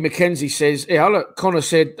 Bobby McKenzie says, "Yeah, look, Connor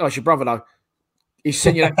said, it's your brother though. He's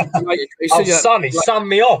sent you that. He sunned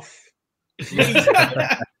me off." And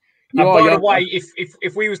by the way,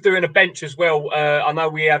 if we was doing a bench as well, I know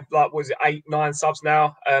we have 8, 9 subs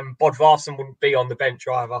now. Bod Varson wouldn't be on the bench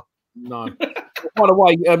either. No. By the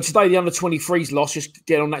way, today the under-23s lost. Just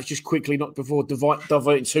get on that just quickly, not before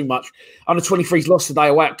diverting too much. Under-23s lost today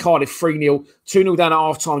away at Cardiff 3-0, 2-0 down at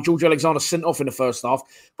half-time. George Alexander sent off in the first half,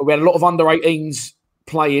 but we had a lot of under-18s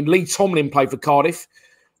playing. Lee Tomlin played for Cardiff.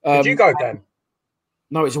 Did you go, Dan?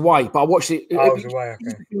 No, it's away, but I watched it. It was away,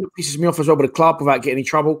 okay. It pisses me off as well with the club without getting in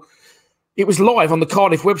trouble. It was live on the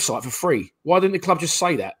Cardiff website for free. Why didn't the club just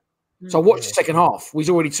say that? So I watched the second half. We was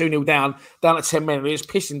already 2-0 down at 10 men. It was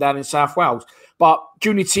pissing down in South Wales. But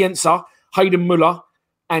Junior Tienza, Hayden Muller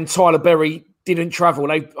and Tyler Berry didn't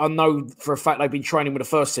travel. I know for a fact they've been training with the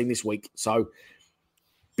first team this week. So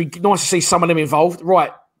it'd be nice to see some of them involved.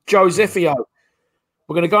 Right, Josefio,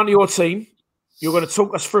 we're going to go into your team. You're going to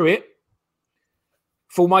talk us through it.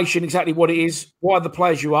 Formation, exactly what it is. Why are the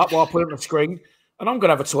players you up? Why I put it on the screen. And I'm going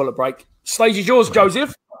to have a toilet break. Stage is yours,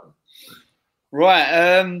 Joseph.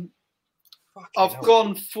 Right. I've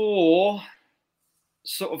gone for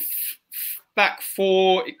sort of back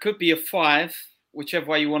 4. It could be a 5, whichever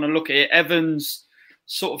way you want to look at it. Evans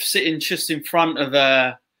sort of sitting just in front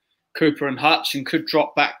of Cooper and Hutch and could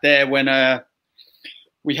drop back there when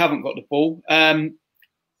we haven't got the ball.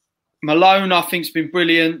 Malone, I think, has been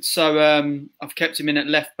brilliant. So I've kept him in at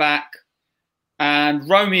left back. And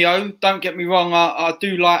Romeo, don't get me wrong, I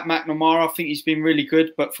do like McNamara. I think he's been really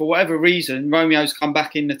good. But for whatever reason, Romeo's come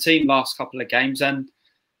back in the team last couple of games. And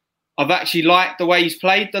I've actually liked the way he's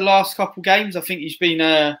played the last couple of games. I think he's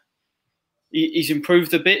been he's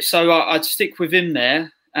improved a bit. So I'd stick with him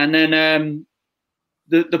there. And then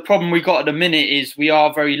the problem we got at the minute is we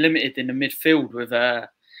are very limited in the midfield with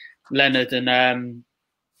Leonard and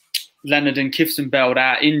Kieftenbeld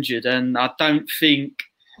out injured. And I don't think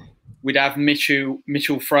we'd have Mitchell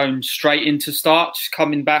thrown straight into start, just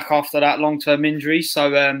coming back after that long-term injury.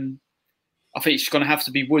 So I think it's going to have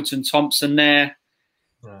to be Woods and Thompson there.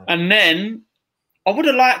 Right. And then I would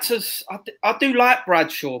have liked to... I do like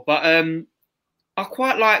Bradshaw, but I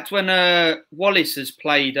quite liked when Wallace has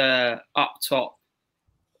played up top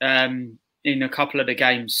in a couple of the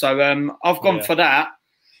games. So I've gone for that.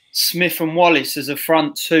 Smith and Wallace as a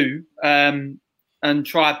front 2 and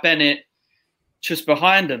try Bennett just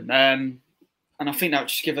behind them. And I think that would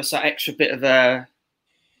just give us that extra bit of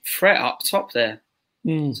threat up top there.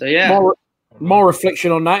 So, yeah. My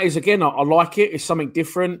reflection on that is, again, I like it. It's something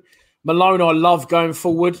different. Malone, I love going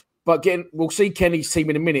forward. But we'll see Kenny's team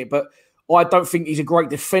in a minute. But I don't think he's a great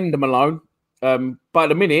defender, Malone. But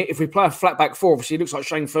at a minute, if we play a flat back four, obviously it looks like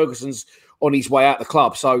Shane Ferguson's on his way out the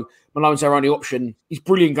club. So Malone's our only option. He's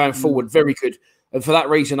brilliant going forward, very good. And for that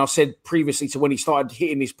reason, I said previously to when he started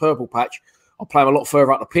hitting this purple patch, I'll play him a lot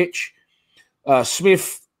further up the pitch.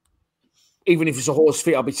 Smith, even if it's a horse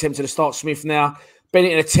fit, I'll be tempted to start Smith now.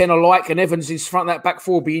 Bennett in a 10 I like, and Evans in front of that back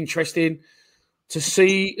four will be interesting to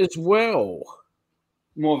see as well.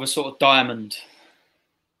 More of a sort of diamond.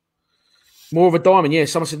 More of a diamond, yeah.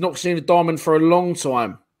 Someone said not seen a diamond for a long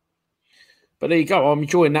time. But there you go. I'm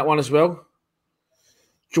enjoying that one as well.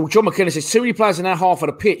 John McKenna says, too many players in our half of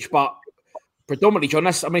the pitch, but predominantly, John,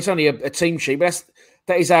 it's only a team sheet, but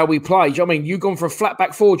that is how we play. Do you know what I mean? You've gone for a flat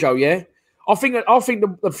back four, Joe, yeah? I think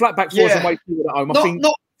the flat back four is a way forward at home.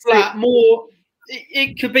 Not flat, more...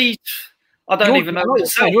 It could be... I don't even know.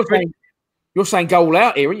 You're saying goal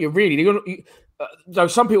out here, aren't you? Really?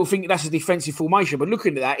 Some people think that's a defensive formation, but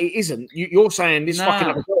looking at that, it isn't. You're saying this fucking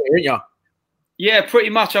up a goal here, aren't you? Yeah, pretty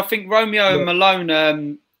much. I think Romeo and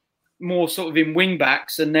Malone more sort of in wing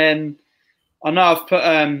backs, and then I know I've put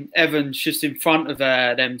Evans just in front of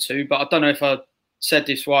them two, but I don't know if I said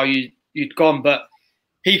this while you'd gone, but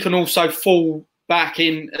he can also fall back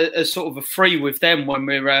in as sort of a free with them when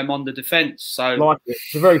we're on the defence. So like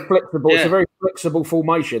it's a very flexible. Yeah. It's a very flexible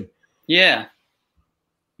formation. Yeah.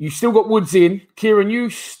 You still got Woods in, Kieran. You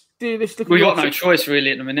steer this. We got no choice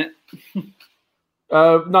really at the minute.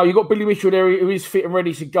 No, you got Billy Mitchell there, who is fit and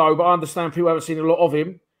ready to go. But I understand people haven't seen a lot of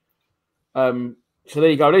him. So there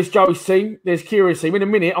you go. There's Joe's team. There's Kieran's team. In a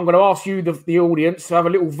minute, I'm going to ask you, the audience, to have a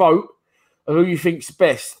little vote of who you think's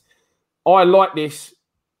best. I like this.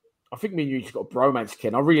 I think me and you just got a bromance,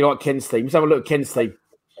 Ken. I really like Ken's team. Let's have a look at Ken's team.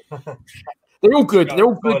 They're all good. They're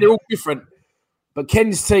all good. They're all different. But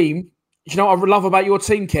Ken's team, you know what I love about your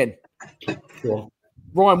team, Ken? Sure.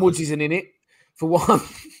 Ryan Woods isn't in it, for one.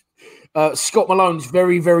 Scott Malone's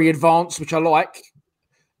very, very advanced, which I like.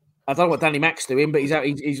 I don't know what Danny Mack's doing, but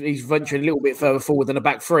he's venturing a little bit further forward than a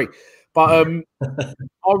back three. But I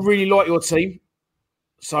really like your team.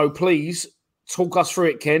 So please talk us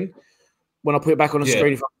through it, Ken, when I put it back on the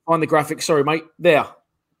screen. If I can find the graphic. Sorry, mate. There.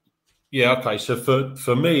 Yeah, okay. So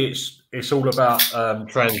for me, it's all about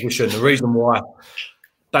transition. The reason why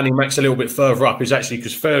Danny Mack's a little bit further up is actually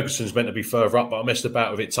because Ferguson's meant to be further up, but I messed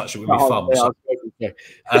about with it, touched it with my thumb.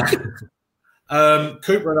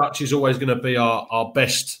 Cooper and Hutch is always going to be our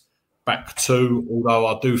best back two, although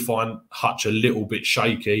I do find Hutch a little bit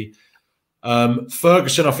shaky.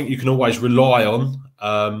 Ferguson, I think you can always rely on,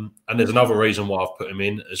 and there's another reason why I've put him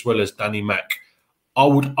in, as well as Danny Mack. I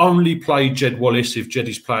would only play Jed Wallace if Jed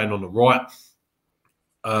is playing on the right.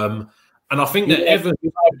 And I think that Evans...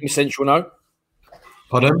 You're not having Central, no?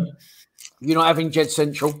 Pardon? You're not having Jed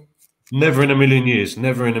Central? Never in a million years.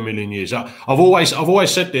 Never in a million years. I've always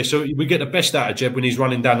said this. So we get the best out of Jed when he's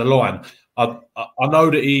running down the line. I know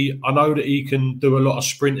that he can do a lot of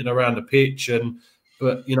sprinting around the pitch,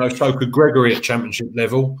 but so could Gregory at championship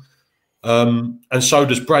level, and so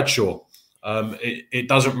does Bradshaw. It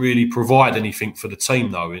doesn't really provide anything for the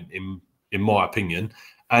team, though, in my opinion.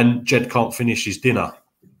 And Jed can't finish his dinner,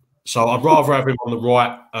 so I'd rather have him on the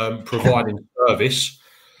right, providing service.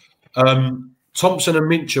 Thompson and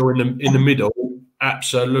Mitchell in the middle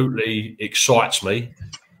absolutely excites me.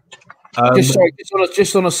 Just a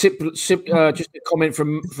comment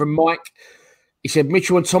from Mike. He said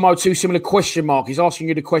Mitchell and Tomo, two similar question mark. He's asking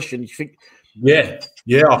you the question. You think? Yeah,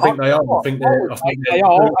 I think they are. I think they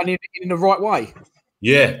are, and in the right way.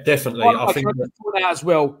 Yeah, definitely. I think that as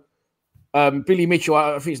well. Billy Mitchell,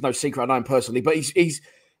 I think it's no secret. I know him personally, but he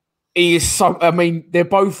is so. I mean, they're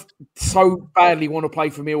both so badly want to play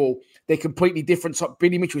for Millwall. They're completely different. So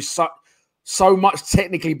Billy Mitchell is so much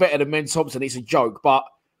technically better than Ben Thompson. It's a joke, but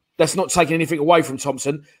that's not taking anything away from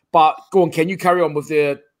Thompson. But go on, Ken, you carry on with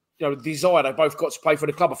the desire they both got to play for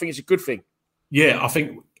the club. I think it's a good thing. Yeah, I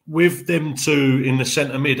think with them two in the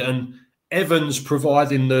centre mid and Evans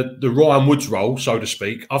providing the Ryan Woods role, so to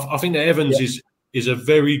speak, I think that Evans is a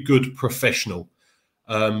very good professional.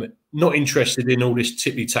 Not interested in all this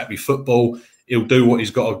tippy-tappy football. He'll do what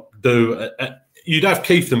he's got to do. You'd have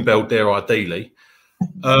Keith and Bell there, ideally.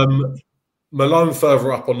 Malone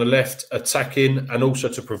further up on the left, attacking and also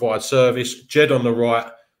to provide service. Jed on the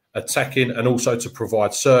right, attacking and also to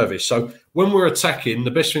provide service. So when we're attacking,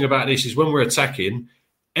 the best thing about this is when we're attacking,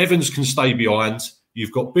 Evans can stay behind.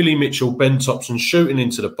 You've got Billy Mitchell, Ben Thompson shooting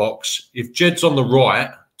into the box. If Jed's on the right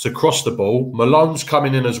to cross the ball, Malone's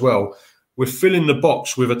coming in as well. we're filling the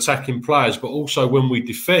box with attacking players, but also when we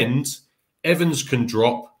defend, Evans can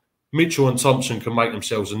drop, Mitchell and Thompson can make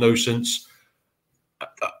themselves a nuisance.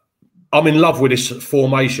 I'm in love with this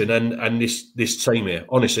formation and this team here.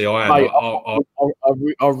 Honestly, I am.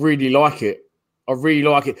 Mate, I really like it. I really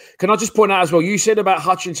like it. Can I just point out as well, you said about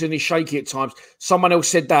Hutchinson is shaky at times. Someone else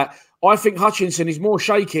said that. I think Hutchinson is more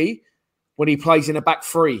shaky when he plays in a back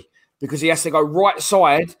three because he has to go right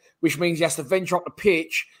side, which means he has to venture up the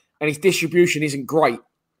pitch and his distribution isn't great.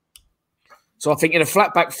 So I think in a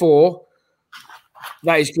flat back four,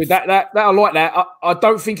 that is good. That I like that. I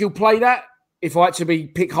don't think he'll play that if I had to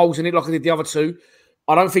pick holes in it like I did the other two.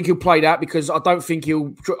 I don't think he'll play that because I don't think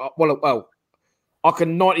he'll – well, I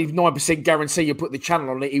can 99% guarantee you put the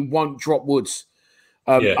channel on it, he won't drop Woods.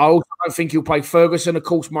 I also don't think he'll play Ferguson. Of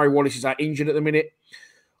course, Murray Wallace is out injured at the minute.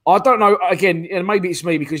 I don't know. Again, and maybe it's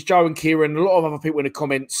me because Joe and Kieran, a lot of other people in the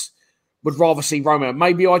comments would rather see Romeo.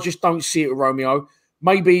 Maybe I just don't see it with Romeo.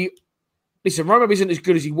 Maybe, listen, Romeo isn't as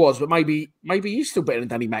good as he was, but maybe he's still better than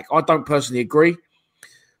Danny Mac. I don't personally agree.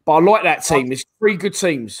 But I like that team. There's 3 good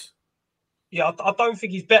teams. Yeah, I don't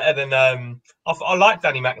think he's better than. I like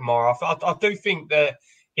Danny McNamara. I do think that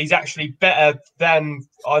he's actually better than.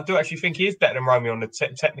 I do actually think he is better than Romeo on the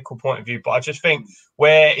technical point of view. But I just think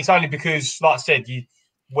where it's only because, like I said,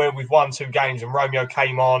 where we've won 2 games and Romeo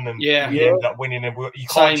came on and we ended up winning, and you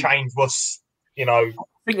can't change what's I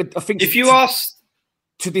think if you ask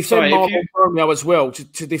to defend Romeo as well,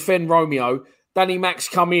 to defend Romeo, Danny Mac's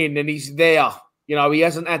come in and he's there. He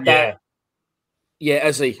hasn't had that yet,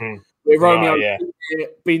 has he? Where Romeo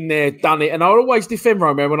been there, done it. And I always defend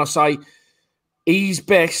Romeo when I say he's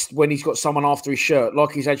best when he's got someone after his shirt,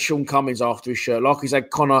 like he's had Sean Cummins after his shirt, like he's had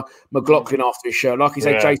Connor McLaughlin after his shirt, like he's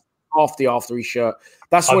had Jason after his shirt.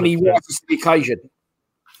 That's when he rises to the occasion.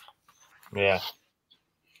 Yeah.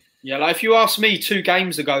 Yeah, like if you asked me 2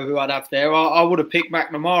 games ago who I'd have there, I would have picked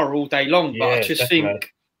McNamara all day long. But I just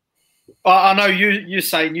think... I know you're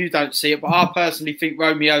saying you don't see it, but I personally think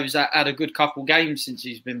Romeo's had a good couple games since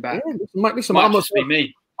he's been back. Yeah, listen, might just be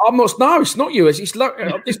me. No, it's not you. It's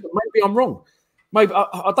maybe I'm wrong. Maybe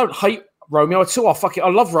I don't hate Romeo at all. I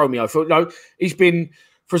love Romeo. He's been,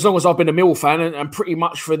 for as long as I've been a Mill fan and pretty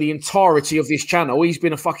much for the entirety of this channel, he's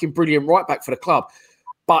been a fucking brilliant right back for the club.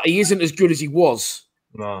 But he isn't as good as he was.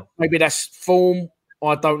 No. Maybe that's form.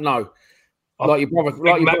 I don't know.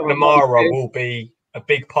 McNamara will be a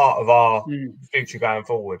big part of our future going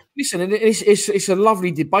forward. Listen, and it's a lovely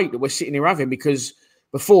debate that we're sitting here having because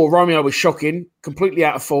before Romeo was shocking, completely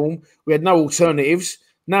out of form. We had no alternatives.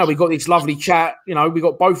 Now we got this lovely chat. We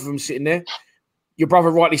got both of them sitting there. Your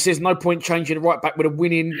brother rightly says no point changing the right back with a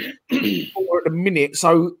winning four at the minute.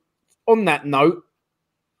 So on that note,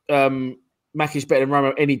 Mac is better than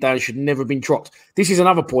Romeo any day. Should never have been dropped. This is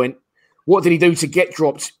another point. What did he do to get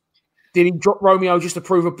dropped? Did he drop Romeo just to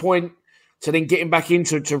prove a point? To then get him back in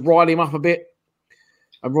to rile him up a bit.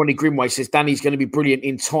 And Ronnie Grimway says Danny's going to be brilliant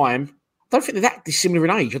in time. I don't think they're that dissimilar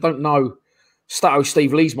in age. I don't know.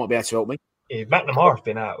 Steve Lees might be able to help me. Yeah, McNamara's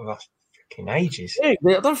been out with us fucking ages. Yeah,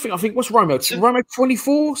 I think what's Romeo? Romeo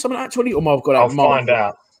 24? Something like that? 20? Or I've got I'll find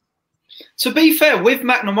out. To be fair, with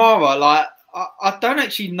McNamara, I don't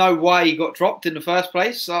actually know why he got dropped in the first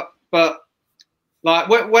place. But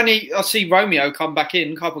when I see Romeo come back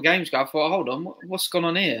in a couple of games ago, I thought, hold on, what's going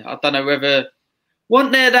on here? I don't know whether...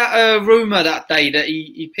 Wasn't there that rumour that day that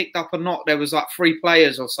he picked up a knock? There was 3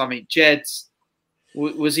 players or something. Jeds,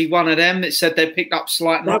 was he one of them that said they picked up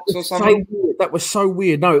slight knocks or something? That was so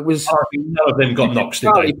weird. No, it was... None of them got knocks,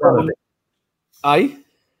 did they? I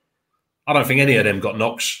don't think any of them got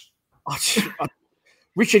knocks.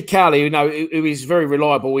 Richard Cowley, who is very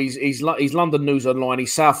reliable. He's London News Online.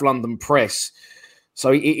 He's South London Press.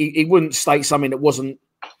 So he wouldn't state something that wasn't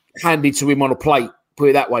handed to him on a plate,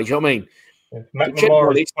 put it that way. Do you know what I mean?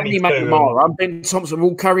 McNamara and Ben Thompson were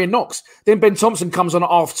all carrying knocks. Then Ben Thompson comes on at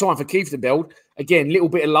half-time for Kieftenbeld. Again, little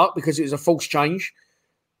bit of luck because it was a false change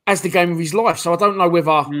as the game of his life. So I don't know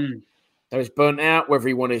whether they was burnt out, whether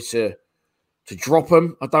he wanted to drop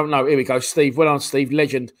him. I don't know. Here we go. Steve. Well done, Steve.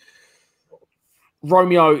 Legend.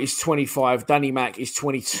 Romeo is 25. Danny Mac is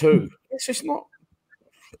 22. It's just not...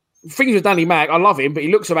 Things with Danny Mac, I love him, but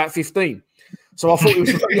he looks about 15. So I thought he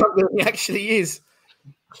was younger than he actually is.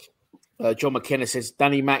 John McKenna says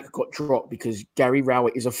Danny Mac got dropped because Gary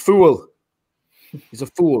Rowett is a fool. He's a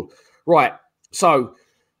fool. Right. So,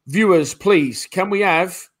 viewers, please, can we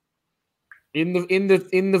have in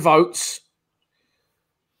the votes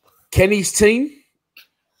Kenny's team,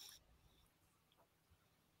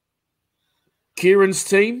 Kieran's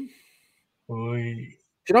team? Do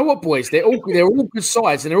you know what, boys? They're all good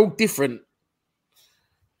sides and they're all different.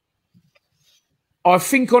 I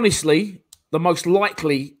think, honestly, the most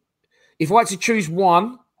likely, if I had to choose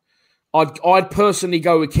one, I'd personally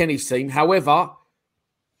go with Kenny's team. However,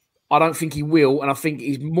 I don't think he will, and I think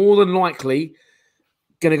he's more than likely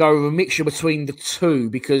going to go with a mixture between the two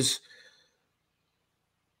because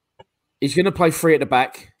he's going to play three at the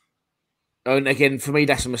back. And again, for me,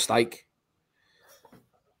 that's a mistake.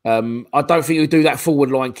 I don't think he'll do that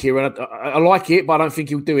forward line, Kieran. I like it, but I don't think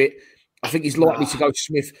he'll do it. I think he's likely to go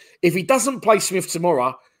Smith. If he doesn't play Smith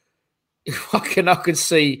tomorrow, I can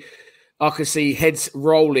see heads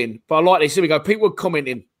rolling. But I like this. Here we go. People are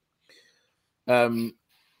commenting. There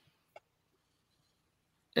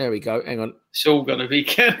we go. Hang on. It's all going to be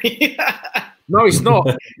Kenny. No, it's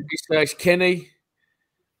not. It's Kenny.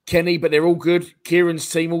 Kenny, but they're all good. Kieran's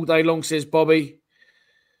team all day long, says Bobby.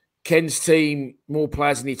 Ken's team, more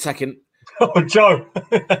players in the attacking. Oh, Joe.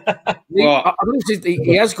 I don't know if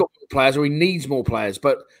he has got more players or he needs more players,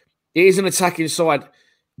 but it is an attacking side.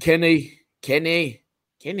 Kenny.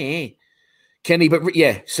 But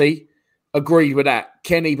yeah, see, agreed with that.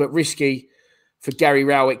 Kenny, but risky for Gary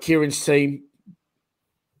Rowett. Kieran's team.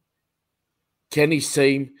 Kenny's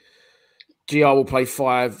team. GR will play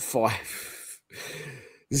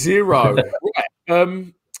 5-5-0. Right.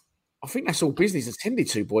 I think that's all business attended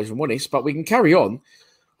to, boys, if I'm honest, but we can carry on.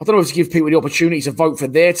 I don't know if to give people the opportunity to vote for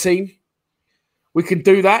their team. We can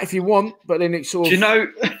do that if you want, but then it's sort of... Do you know,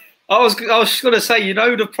 I was just going to say, you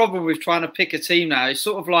know, the problem with trying to pick a team now is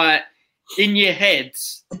sort of like in your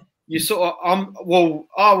heads, you sort of,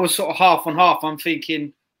 I was sort of half on half. I'm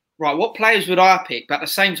thinking, right, what players would I pick? But at the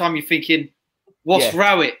same time, you're thinking, what's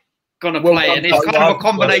Rowett going to play? And it's kind of a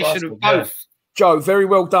combination of both. Joe, very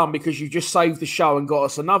well done because you just saved the show and got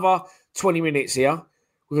us another 20 minutes here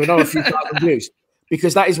with another few thousand views.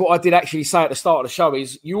 Because that is what I did actually say at the start of the show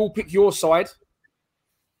is you all pick your side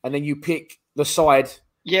and then you pick the side.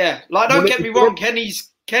 Yeah, like don't get me wrong,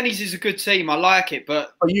 Kenny's is a good team. I like it,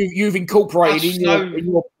 but you've incorporated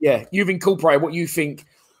you've incorporated what you think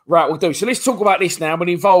Rowett will do. So let's talk about this now. I'm going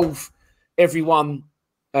to involve everyone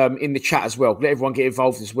in the chat as well. Let everyone get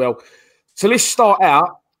involved as well. So let's start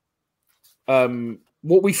out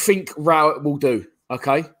what we think Rowett will do.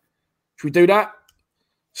 Okay, should we do that?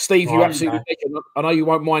 Steve, you absolutely. I know you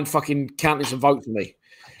won't mind fucking counting some votes for me.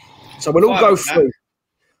 So we'll all go through.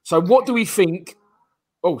 So what do we think?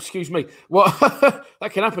 Oh, excuse me. What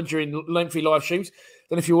that can happen during lengthy live streams.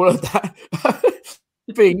 Then if you want that,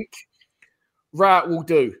 think Rowett will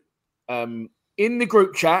do. In the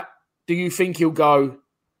group chat, do you think he'll go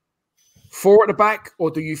 4 at the back or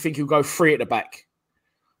do you think he'll go 3 at the back?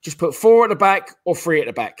 Just put 4 at the back or 3 at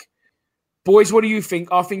the back. Boys, what do you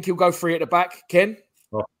think? I think he'll go 3 at the back. Ken?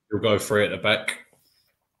 He'll go 3 at the back.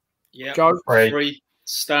 Yeah, Joe? 3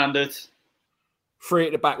 standard. 3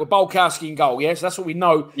 at the back with Bulkowski in goal. Yes, that's what we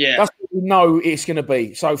know. Yeah, that's what we know it's going to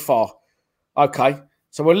be so far. Okay,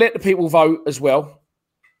 so we'll let the people vote as well.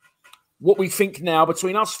 What we think now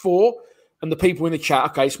between us 4 and the people in the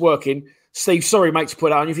chat. Okay, it's working. Steve, sorry, mate, to put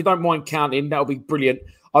that on. If you don't mind counting, that'll be brilliant.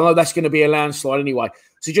 I know that's going to be a landslide anyway.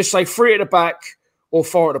 So just say 3 at the back or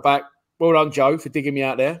 4 at the back. Well done, Joe, for digging me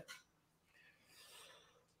out there.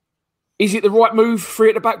 Is it the right move, 3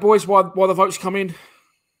 at the back, boys, while the votes come in?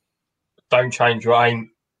 Don't change your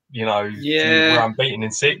aim. You know, we're unbeaten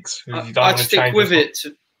in 6. I'd stick with it.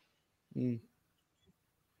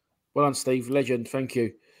 Well done, Steve. Legend. Thank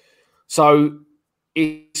you. So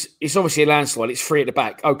it's obviously a landslide. It's 3 at the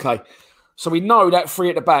back. Okay. So we know that 3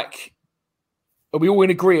 at the back. Are we all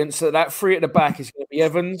in agreement that 3 at the back is going to be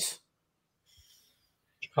Evans?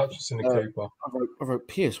 Hutchinson and Cooper. I wrote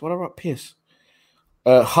Pierce. What did I write? Pierce.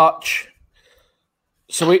 Hutch.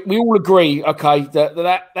 So we all agree, okay,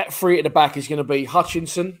 that 3 at the back is going to be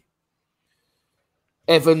Hutchinson,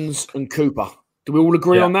 Evans, and Cooper. Do we all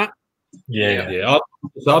agree on that? Yeah. I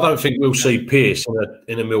don't think we'll see Pierce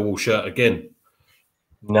in a Millwall shirt again.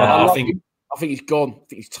 No, I think he's gone. I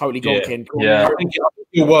think he's totally gone, Ken. Yeah, I think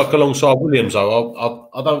he'll work alongside Williams though.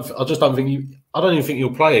 I don't even think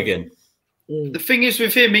he'll play again. The thing is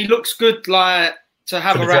with him, he looks good like to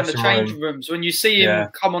have around the change rooms. When you see him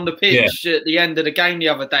come on the pitch at the end of the game the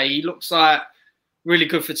other day, he looks like really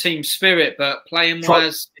good for team spirit, but playing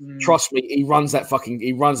wise, trust me, he runs that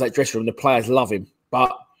dressing room. The players love him.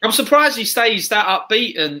 But I'm surprised he stays that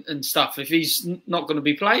upbeat and stuff if he's not going to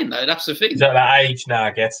be playing though. That's the thing. He's at that age now,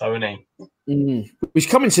 I guess, isn't he? He's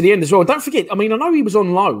coming to the end as well. Don't forget, I mean, I know he was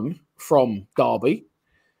on loan from Derby,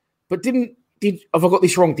 but have I got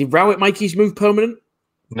this wrong? Did Rowett make his move permanent?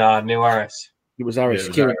 No, Neil Harris. It was Harris.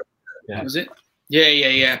 Yeah. Was it?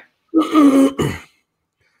 Yeah. The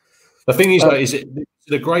thing is,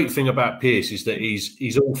 the great thing about Pierce is that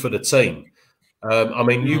he's all for the team. I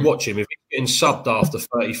mean, you watch him. If he's getting subbed after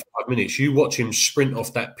 35 minutes. You watch him sprint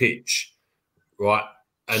off that pitch, right?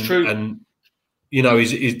 And you know,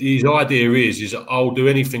 his idea is I'll do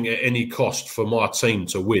anything at any cost for my team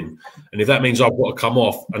to win. And if that means I've got to come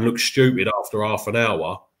off and look stupid after half an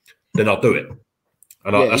hour, then I'll do it.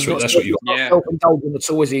 And that's what you got. Self-indulgent at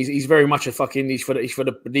all, is he? He's very much a fucking. He's for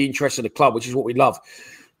the interest of the club, which is what we love.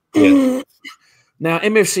 Yeah. Now,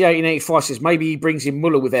 MFC 1885 says maybe he brings in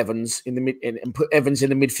Muller with Evans in the mid and put Evans in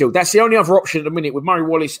the midfield. That's the only other option at the minute with Murray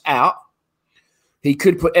Wallace out. He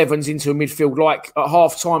could put Evans into a midfield, like at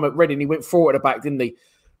half time at Reading. He went forward at the back, didn't he?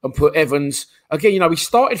 And put Evans again. You know, he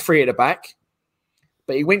started 3 at the back,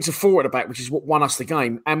 but he went to 4 at the back, which is what won us the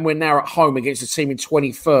game. And we're now at home against a team in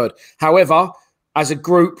 23rd. However, as a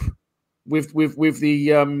group, with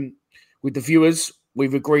the viewers,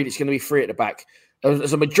 we've agreed it's going to be 3 at the back.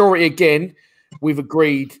 As a majority, again, we've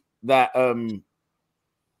agreed that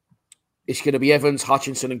it's going to be Evans,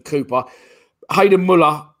 Hutchinson, and Cooper. Hayden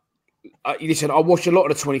Muller. Listen, I watch a lot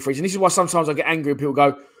of the 23s, and this is why sometimes I get angry when people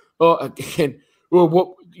go, "Oh, again, well,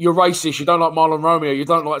 what you're racist. You don't like Marlon Romeo. You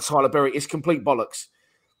don't like Tyler Berry." It's complete bollocks.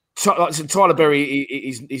 Tyler Berry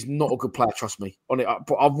is not a good player. Trust me on it.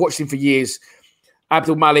 I've watched him for years.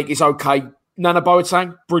 Abdul Malik is okay. Nana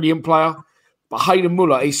Boateng, brilliant player. But Hayden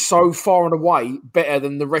Muller is so far and away better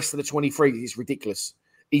than the rest of the 23. It's ridiculous.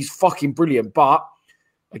 He's fucking brilliant. But,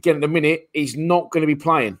 again, at the minute, he's not going to be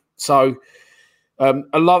playing. So,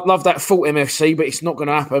 I love that full MFC, but it's not going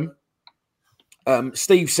to happen.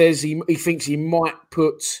 Steve says he thinks he might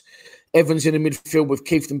put Evans in the midfield with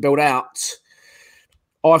Keith and Bell out.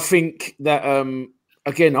 I think that,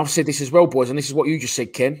 again, I've said this as well, boys, and this is what you just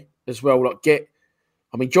said, Ken, as well.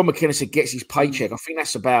 John McKenna said gets his paycheck. I think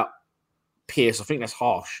that's about Pearce. I think that's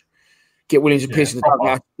harsh. Get Williams and Pearce in the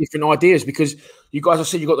dugout, different ideas, because you guys, I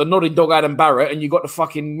said, you got the nodding dog Adam Barrett and you got the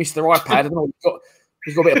fucking Mr. iPad. I don't know,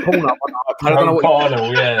 he's got a bit of porn up on the iPad. I don't know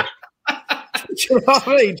what yeah. Do you know what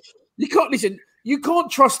I mean? You can't listen. You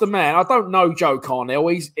can't trust the man. I don't know Joe Carnell.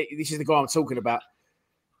 This is the guy I'm talking about.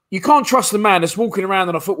 You can't trust the man that's walking around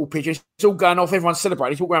on a football pitch. It's all going off. Everyone's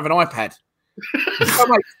celebrating. He's walking around with an iPad. Oh,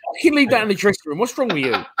 mate, you can leave that in the dressing room. What's wrong with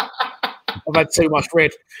you? I've had too much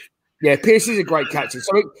red. Yeah, Pearce is a great captain.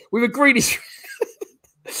 So we've agreed he's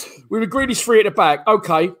 3 at the back.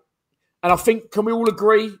 Okay. And I think, can we all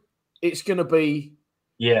agree it's going to be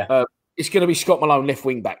it's going to be Scott Malone left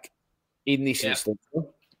wing back in this instance.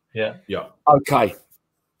 Yeah. Okay.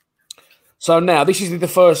 So now this is the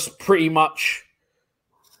first pretty much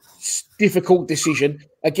difficult decision.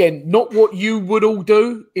 Again, not what you would all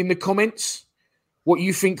do in the comments, what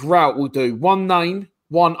you think Rout will do. One name,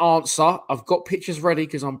 one answer. I've got pictures ready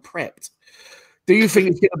because I'm prepped. Do you think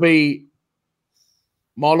it's going to be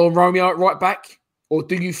Marlon Romeo at right back? Or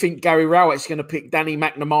do you think Gary Rowett's going to pick Danny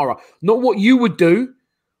McNamara? Not what you would do.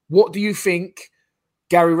 What do you think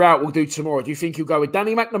Gary Rowett will do tomorrow? Do you think he'll go with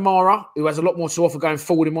Danny McNamara, who has a lot more to offer going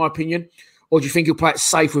forward, in my opinion? Or do you think he'll play it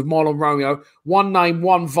safe with Marlon Romeo? One name,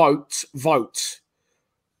 one vote. Vote.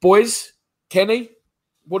 Boys, Kenny,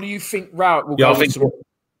 what do you think Rowett will go with tomorrow?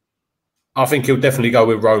 I think he'll definitely go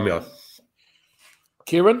with Romeo.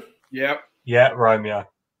 Kieran? Yeah, Romeo.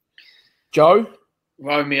 Joe?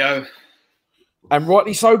 Romeo. And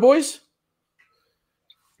rightly so, boys?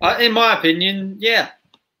 In my opinion, yeah.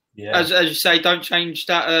 As you say, don't change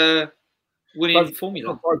that winning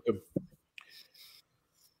formula.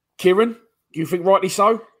 Kieran, do you think rightly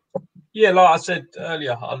so? Yeah, like I said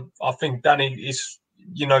earlier, I think Danny is,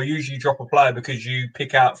 usually drop a player because you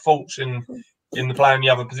pick out faults in the player in the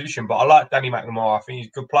other position. But I like Danny McNamara. I think he's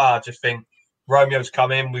a good player. I just think Romeo's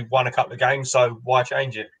come in. We've won a couple of games, so why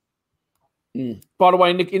change it? By the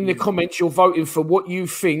way, in the comments, you're voting for what you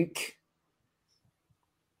think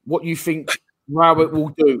Rowett will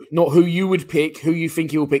do, not who you would pick, who you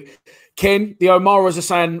think he will pick. Ken, the O'Maras are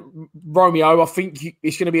saying Romeo. I think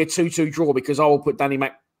it's going to be a 2-2 draw because I will put Danny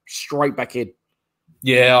Mac straight back in.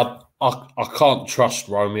 Yeah, I can't trust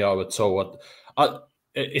Romeo at all.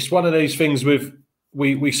 It's one of these things with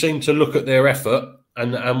we seem to look at their effort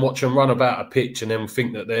and watch them run about a pitch and then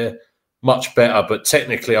think that they're much better. But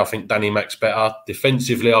technically, I think Danny Mac's better.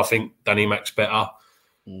 Defensively, I think Danny Mac's better.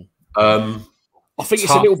 I think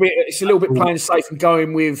it's a little bit playing safe and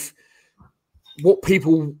going with what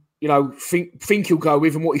people think he'll go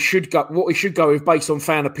with and what he should go with based on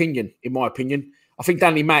fan opinion. In my opinion, I think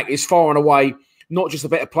Danny Mac is far and away not just a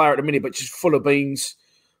better player at the minute, but just full of beans,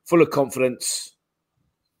 full of confidence.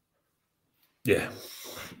 Yeah.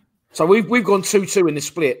 So we've gone 2-2 in the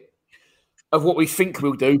split of what we think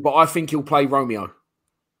we'll do, but I think he'll play Romeo.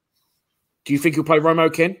 Do you think he'll play Romeo,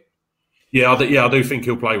 Ken? Yeah, I do think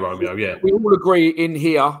he'll play Romeo, yeah. We all agree in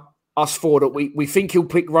here, us four, that we think he'll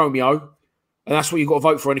pick Romeo, And that's what you've got to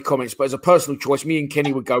vote for in the comments. But as a personal choice, me and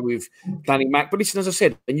Kenny would go with Danny Mac. But listen, as I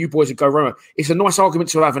said, and you boys would go Romeo. It's a nice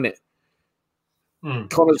argument to have, isn't it?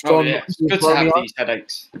 Connor's gone. Yeah. It's good to have these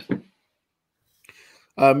headaches.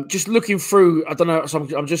 Just looking through, I don't know. So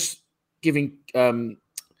I'm just giving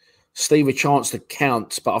Steve a chance to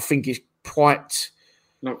count, but I think it's quite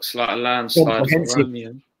looks like a landslide for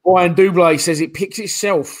Romeo. Brian Dublé says it picks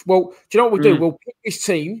itself. Well, do you know what we'll do? We'll pick his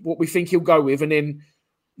team, what we think he'll go with, and then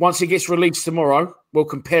once it gets released tomorrow, we'll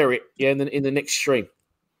compare it. Yeah, in the next stream.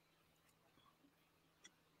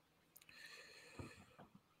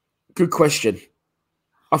 Good question.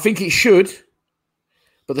 I think it should,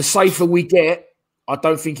 but the safer we get, I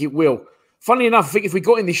don't think it will. Funnily enough, I think if we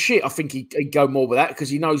got in this shit, I think he'd go more with that because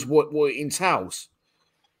he knows what it entails.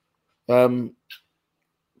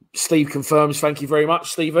 Steve confirms, thank you very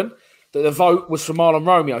much, Stephen, that the vote was for Marlon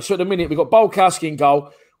Romeo. So at the minute, we've got Bolkowski in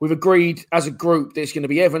goal. We've agreed as a group that it's going to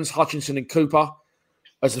be Evans, Hutchinson and Cooper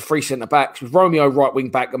as the three centre-backs, with Romeo right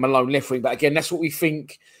wing-back and Malone left wing-back. Again, that's what we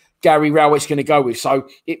think Gary Rowett's going to go with. So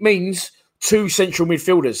it means 2 central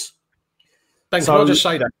midfielders. Thanks. Can I just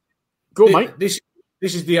say that? Go on, mate. This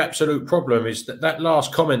is the absolute problem, is that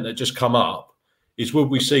last comment that just come up is, would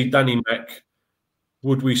we see Danny Mac,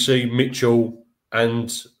 would we see Mitchell,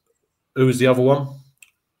 and who was the other one?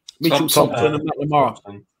 Mitchell Thompson and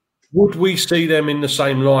McNamara. Would we see them in the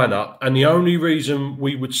same lineup? And the only reason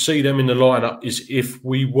we would see them in the lineup is if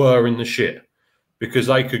we were in the shit, because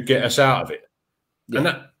they could get us out of it.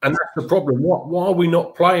 Yeah. And that's the problem. Why are we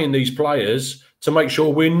not playing these players to make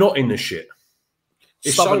sure we're not in the shit?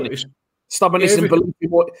 Stubbornness in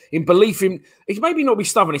belief in it may not be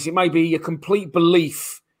stubbornness. It may be a complete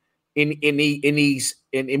belief in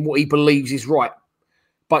what he believes is right.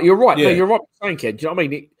 But you're right. Yeah. No, you're right saying, Ken. Do you know what I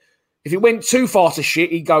mean? If it went too far to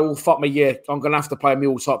shit, he'd go, "Oh fuck me, yeah, I'm going to have to play a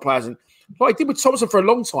Millwall type players." And like he did with Thompson for a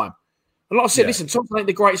long time. And like I said, listen, Thompson ain't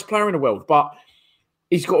the greatest player in the world, but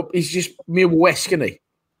he's just Millwall-esque, isn't he?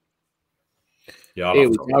 Yeah, here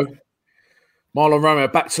we go. Marlon Romeo,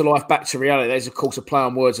 back to life, back to reality. There's, of course, a play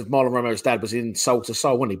on words of Marlon Romeo's dad was in Soul to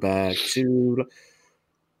Soul, wasn't he? Back to...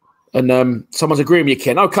 And someone's agreeing with you,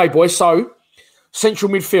 Ken. Okay, boys, so central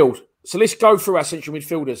midfield. So let's go through our central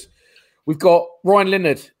midfielders. We've got Ryan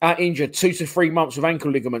Leonard out injured, 2 to 3 months with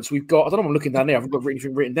ankle ligaments. We've got, I don't know, I'm looking down there. I haven't got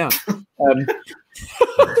anything written down. I'm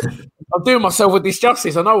doing myself a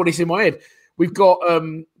disjustice. I know all this in my head. We've got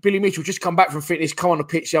Billy Mitchell just come back from fitness, come on the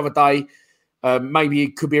pitch the other day. Maybe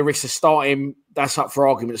it could be a risk to start him. That's up for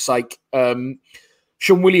argument's sake.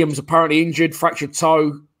 Sean Williams apparently injured, fractured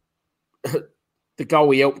toe. The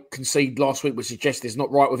goal he helped concede last week would suggest it's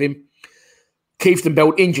not right with him. Keithton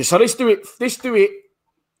Bell injured. So let's do it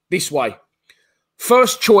this way.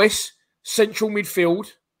 First choice, central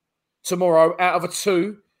midfield tomorrow out of a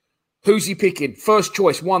 2. Who's he picking? First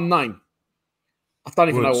choice, one name. I don't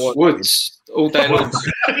even know what. Woods. All day long.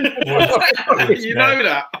 Woods, you know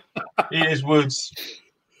that. It is Woods.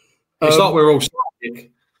 It's like we're all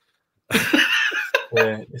static.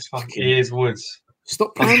 Yeah, it's fucking. It is Woods.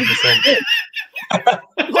 Stop playing.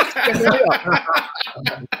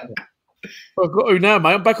 I've got who now,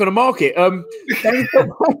 mate? I'm back on the market.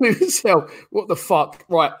 With himself. What the fuck?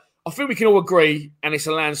 Right. I think we can all agree, and it's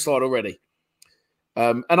a landslide already.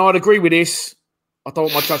 And I'd agree with this. I don't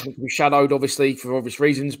want my judgment to be shadowed, obviously, for obvious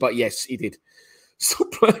reasons, but yes, he did.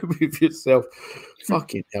 Stop playing with yourself.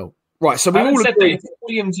 Fucking hell. Right, so we all agree. If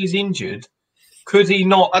Williams is injured, could he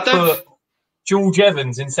not put George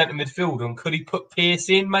Evans in centre midfield, and could he put Pearce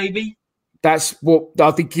in, maybe? That's what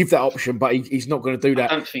I think. Give that option, but he's not going to do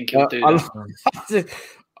that. I don't think he'll do that.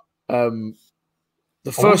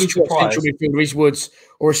 The first choice central midfielder is Woods,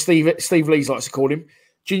 or as Steve Lees likes to call him,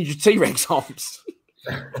 Ginger T-Rex arms.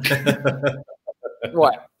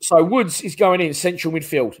 Right, so Woods is going in central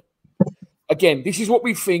midfield. Again, this is what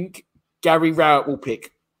we think Gary Rowett will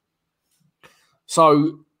pick.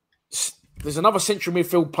 So there's another central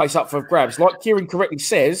midfield place up for grabs. Like Kieran correctly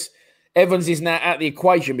says, Evans is now out the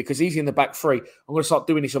equation because he's in the back 3. I'm going to start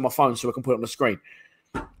doing this on my phone so I can put it on the screen.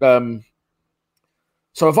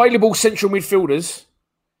 So available central midfielders.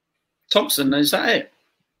 Thompson, is that it?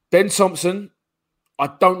 Ben Thompson. I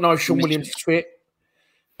don't know if Sean Williams is fit.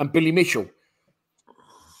 And Billy Mitchell.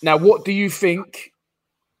 Now, what do you think?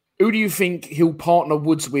 Who do you think he'll partner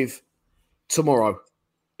Woods with tomorrow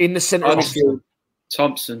in the centre midfield?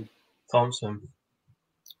 Thompson.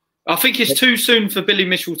 I think it's too soon for Billy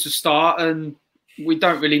Mitchell to start, and we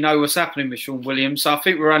don't really know what's happening with Sean Williams. So I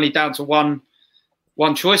think we're only down to one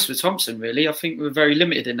choice for Thompson, really. I think we're very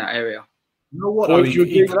limited in that area. You know what?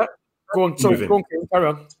 Go on, carry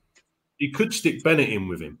on. He could stick Bennett in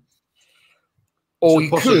with him. Or he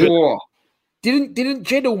could. Didn't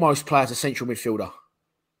Jed almost play as a central midfielder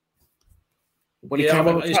when he came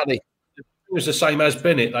on Saturday? It was the same as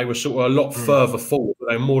Bennett. They were sort of a lot further forward, but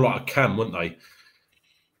they were more like a cam, weren't they?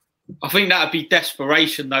 I think that would be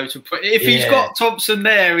desperation, though, to put. If he's got Thompson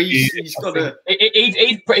there, he's got to.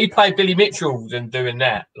 He'd play Billy Mitchell than doing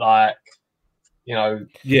that. Like, you know,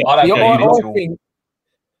 I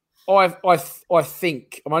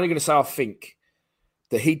think I'm only going to say I think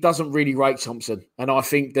that he doesn't really rate Thompson, and I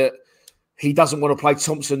think that he doesn't want to play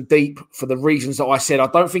Thompson deep for the reasons that I said. I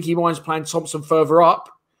don't think he minds playing Thompson further up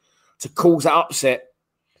to cause that upset.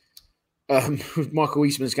 Michael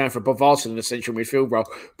Eastman's going for Bovarson in the central midfield role.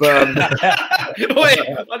 But wait,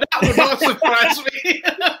 that would not surprise me.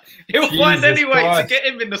 He'll find any way to get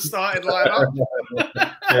him in the starting lineup.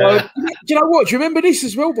 Do you know what? Do you remember this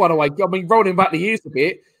as well, by the way? I mean, rolling back the years a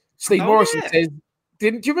bit, Steve Morrison says, do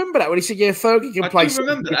you remember that when he said, yeah, Fergie can play? I do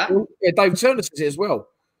remember that. Yeah, Dave Turner says it as well.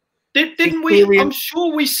 Didn't we? I'm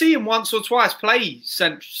sure we see him once or twice play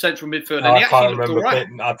central midfield. And he actually looked all right.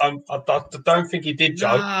 I don't think he did,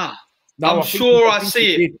 Joe. No, I'm sure I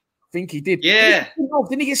see it. I think he did. Yeah.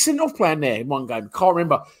 Didn't he get sent off playing there in one game? Can't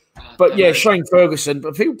remember. But yeah, Shane Ferguson. But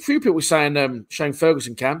a few people were saying Shane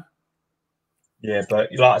Ferguson can. Yeah, but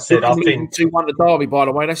like I said, I think 2-1 to Derby, by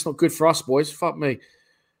the way. That's not good for us, boys. Fuck me.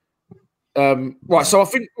 Right, so I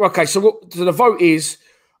think, okay, so the vote is,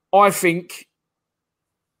 I think,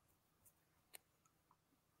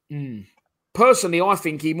 personally, I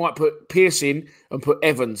think he might put Pearce in and put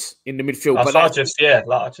Evans in the midfield.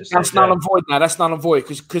 That's null and void now. That's null and void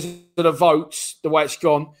because of the votes, the way it's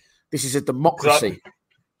gone, this is a democracy.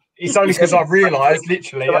 It's only because I realised,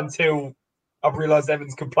 literally, until I realised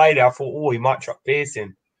Evans can play there, I thought, he might chuck Pearce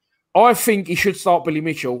in. I think he should start Billy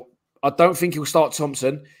Mitchell. I don't think he'll start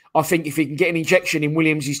Thompson. I think if he can get an injection in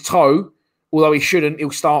Williams' toe, although he shouldn't,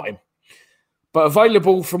 he'll start him. But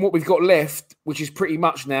available from what we've got left, which is pretty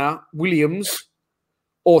much now, Williams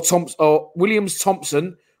or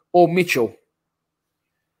Thompson or Mitchell.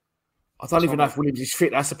 I don't even know if Williams is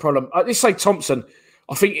fit. That's the problem. Let's say Thompson.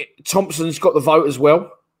 I think Thompson's got the vote as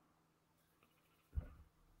well.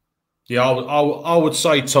 Yeah, I would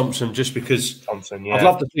say Thompson just because Thompson. Yeah. I'd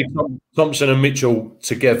love to see Thompson and Mitchell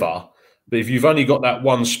together. But if you've only got that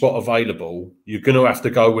one spot available, you're going to have to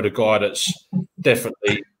go with a guy that's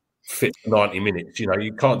definitely fit for 90 minutes. You know,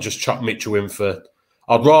 you can't just chuck Mitchell in for.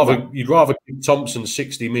 You'd rather give Thompson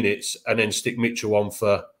 60 minutes and then stick Mitchell on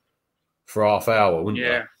for half hour, wouldn't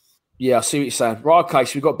you? Yeah, I see what you're saying. Right, okay,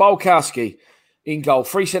 so we've got Bulkowski in goal,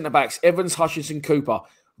 3 centre-backs, Evans, Hutchinson, Cooper,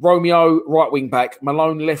 Romeo, right wing-back,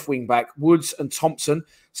 Malone, left wing-back, Woods and Thompson,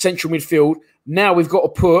 central midfield. Now we've got to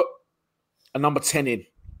put a number 10 in.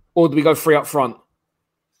 Or do we go 3 up front?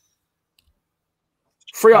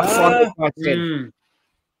 3 up front.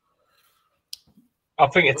 I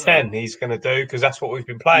think a 10 he's going to do because that's what we've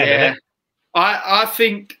been playing, isn't it? I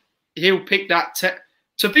think he'll pick that 10.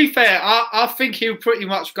 To be fair, I think he'll pretty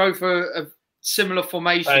much go for a similar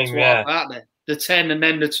formation to what I've out there. The 10 and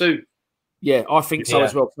then the 2. Yeah, I think so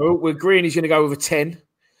as well. So we're agreeing he's going to go with a 10.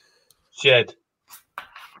 Jed.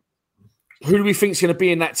 Who do we think is going to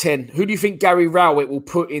be in that 10? Who do you think Gary Rowett will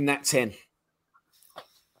put in that 10?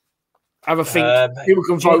 Have a think. People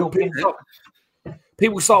can vote.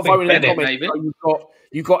 People start voting in the comments. So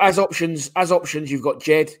you've got as options, you've got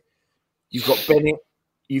Jed, you've got Bennett,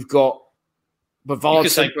 you've got Bovarson. You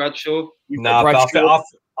could say Bradshaw. But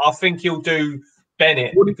I think he'll do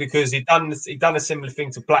Bennett because he done a similar thing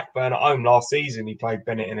to Blackburn at home last season. He played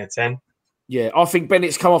Bennett in a 10. Yeah, I think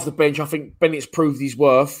Bennett's come off the bench. I think Bennett's proved his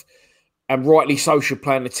worth, and rightly so should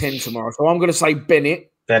play in the 10 tomorrow. So I'm going to say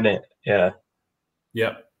Bennett. Yeah.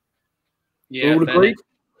 Yeah, all agreed?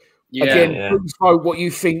 Yeah, Again, please vote what you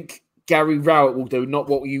think Gary Rowett will do, not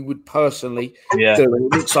what you would personally do. It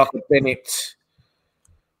looks like a Bennett.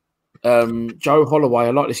 Joe Holloway,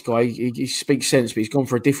 I like this guy. He speaks sense, but he's gone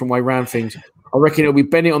for a different way around things. I reckon it'll be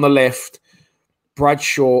Bennett on the left,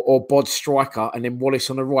 Bradshaw or Bod striker, and then Wallace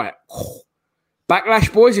on the right.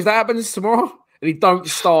 Backlash, boys, if that happens tomorrow, and he don't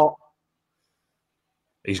start.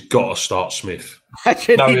 He's got to start Smith.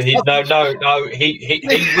 He will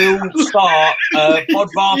start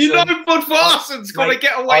Bodvarsson. You know Bodvarsson's got to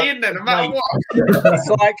get away in there no matter what. It's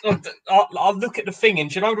like, I look at the thing and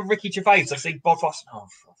do you know the Ricky Gervais? I see Bodvarsson. Oh,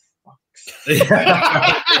 for fuck's sake.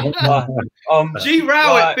 G.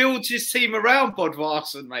 Rowett builds his team around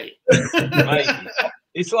Bodvarsson, mate.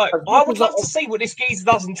 It's like, I would love to see what this geezer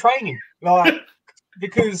does in training. Like,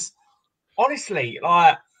 because, honestly,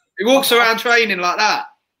 like... He walks around training like that.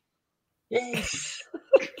 Yes.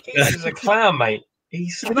 He's a clown, mate.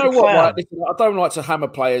 He's you know what? Right? I don't like to hammer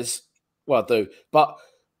players. Well, I do. But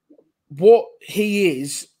what he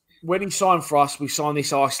is when he signed for us, we signed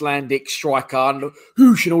this Icelandic striker and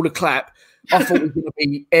whoosh and all the clap. I thought he was going to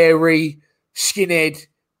be airy, skinhead,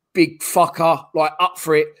 big fucker, like up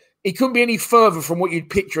for it. He couldn't be any further from what you'd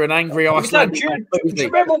picture an angry Icelandic. Do you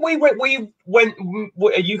remember we went?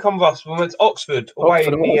 You come with us. We went to Oxford away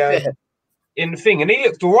in the thing, and he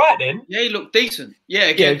looked all right then. Yeah, he looked decent. Yeah,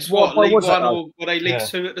 against League One or were they League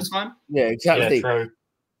Two at the time? Yeah, exactly. Yeah, true.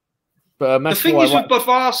 But the thing is with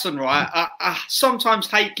Bodvarsson, right? I sometimes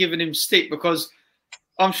hate giving him stick because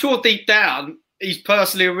I'm sure deep down he's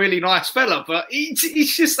personally a really nice fella, but he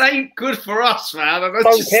just ain't good for us, man.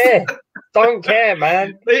 And Don't care,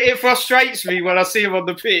 man. It frustrates me when I see him on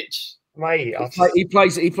the pitch. Mate, he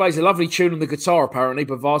plays a lovely tune on the guitar, apparently,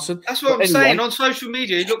 Bodvarsson. That's what I'm saying. On social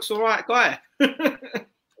media, he looks all right guy. Mate,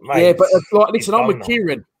 yeah, but listen, I'm with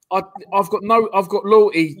Kieran. I've got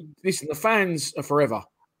loyalty. Listen, the fans are forever.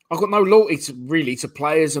 I've got no loyalty to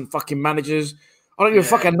players and fucking managers. I don't give a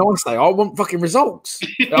fucking nice day. I want fucking results.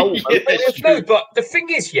 No, but the thing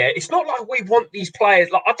is, it's not like we want these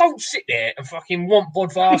players. Like, I don't sit there and fucking want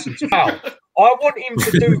Bodvarsson to fail. I want him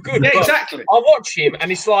to do good. Yeah, exactly. I watch him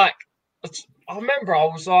and it's like, I remember I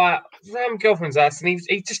was like, at my girlfriend's house and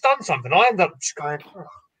he just done something. I ended up just going,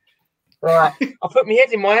 right. I put my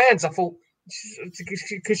head in my hands. I thought,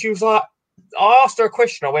 because she was like, I asked her a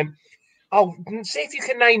question. I went, oh, see if you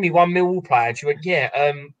can name me one Millwall player. And she went, yeah,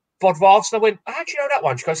 Bodvarsson. I went, how do you know that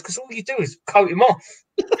one? She goes, because all you do is coat him off.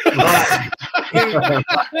 And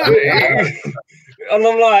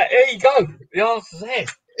I'm like, there you go. The answer's there.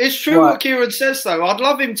 It's true what Kieran says, though. I'd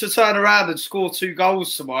love him to turn around and score 2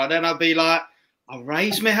 goals tomorrow. Then I'd be like, I'll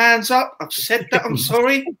raise my hands up. I've said that. I'm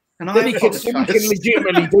sorry. And then he can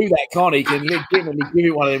legitimately do that, can't he? He can legitimately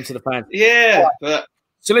give one of them to the fans. Yeah. But...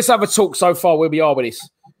 So let's have a talk so far where we are with this.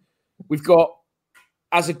 We've got,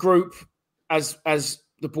 as a group, as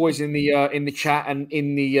the boys in the chat and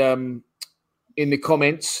in the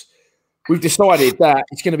comments, we've decided that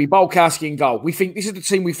it's going to be Bulkowski in goal. We think this is the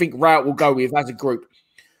team we think Rout will go with as a group.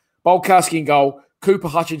 Bulkowski in goal, Cooper,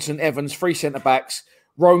 Hutchinson, Evans, 3 centre-backs,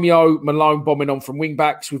 Romeo, Malone bombing on from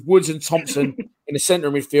wing-backs with Woods and Thompson in the centre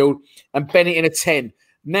of midfield and Bennett in a 10.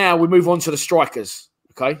 Now we move on to the strikers,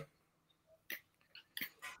 okay?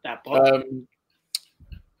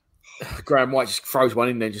 Graham White just throws one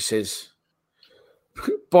in there and just says,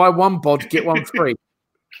 buy one bod, get one free.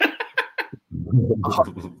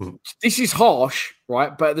 This is harsh,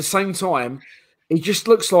 right? But at the same time, he just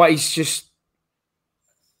looks like he's just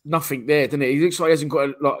nothing there, doesn't it? He looks like he hasn't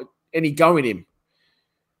got any go in him,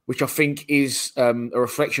 which I think is a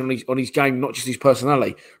reflection on his game, not just his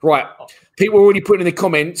personality. Right. People are already putting in the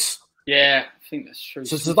comments. Yeah, I think that's true.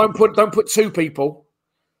 So don't put 2 people.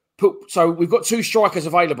 So we've got 2 strikers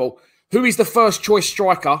available. Who is the first choice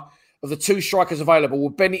striker of the 2 strikers available?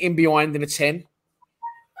 With Bennett in behind in a 10.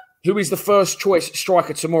 Who is the first choice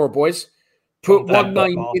striker tomorrow, boys? Put one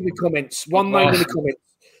name in the comments. One name in the comments.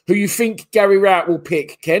 Who you think Gary Rout will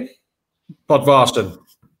pick, Ken? Bodvarsson.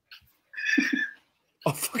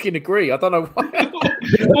 I fucking agree. I don't know why.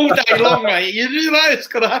 All day long, mate. You know it's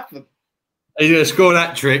going to happen. He's going to score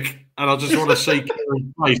that trick, and I just want to see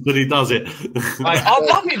Kieran's face when he does it. Mate, I'd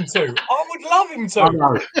love him to. I would love him to.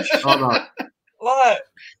 I know.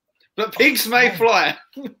 But pigs may fly.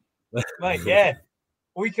 Mate, yeah.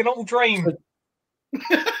 We can all dream.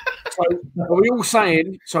 So are we all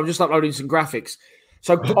saying, so I'm just uploading some graphics.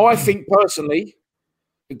 So I think personally,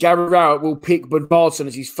 Gary Rout will pick Bodvarsson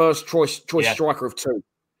as his first choice striker of 2.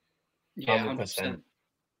 Yeah, 100%.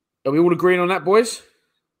 Are we all agreeing on that, boys?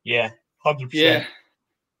 Yeah, 100%. Yeah.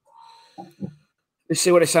 Let's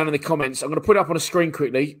see what they're saying in the comments. I'm going to put it up on a screen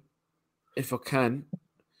quickly, if I can.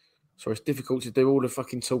 Sorry, it's difficult to do all the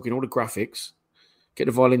fucking talking, all the graphics. Get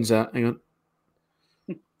the violins out. Hang on.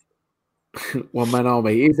 One man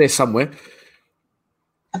army. Is there somewhere?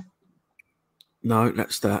 No,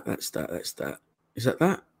 that's that. Is that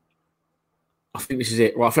that? I think this is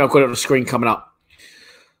it. Right, I think I've got it on the screen coming up.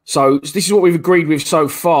 So this is what we've agreed with so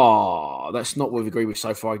far. That's not what we've agreed with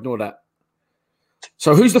so far. Ignore that.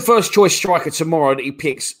 So who's the first choice striker tomorrow that he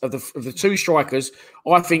picks of the 2 strikers?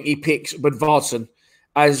 I think he picks Bodvarsson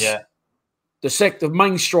as the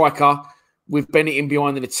main striker with Bennett in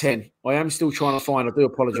behind in the 10. I am still trying to find. I do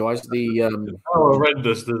apologise. How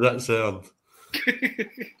horrendous does that sound?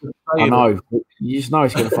 I know. You just know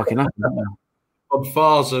it's going to fucking happen.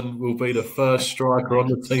 Bodvarsson will be the first striker on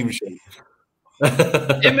the team sheet.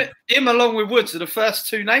 him along with Woods are the first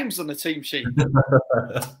 2 names on the team sheet.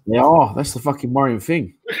 Yeah, that's the fucking worrying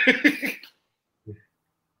thing.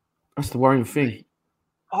 That's the worrying thing.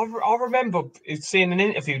 I remember seeing an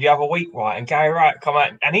interview the other week, right, and Gary Wright come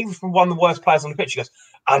out, and he was one of the worst players on the pitch. He goes,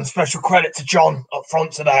 And special credit to John up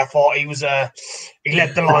front today. I thought he was he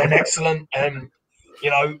led the line excellent.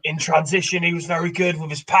 In transition, he was very good with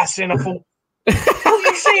his passing. I thought, what are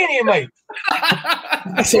you seeing here, mate?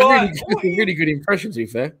 That's a really good impression, to be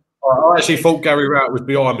fair. I actually thought Gary Rowett was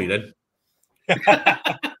behind me then.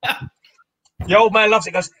 The old man loves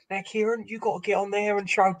it. He goes, now, Kieran, you got to get on there and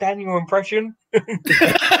show Dan your impression. There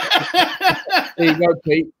you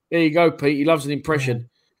go, Pete. He loves an impression.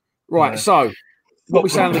 Right, so what we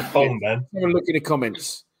saying? Have a look in the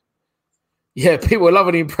comments. Yeah, people are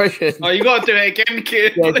loving the impression. Oh, you got to do it again,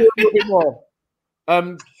 Kieran. Yeah, do a little bit more.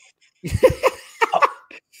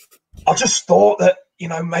 I just thought that,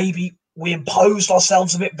 maybe we imposed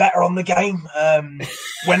ourselves a bit better on the game.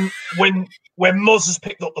 When Muzz has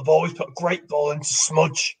picked up the ball, he's put a great ball into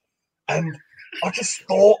Smudge. And I just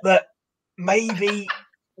thought that maybe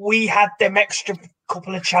we had them extra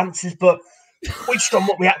couple of chances, but we just done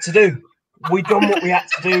what we had to do. We done what we had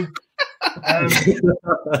to do.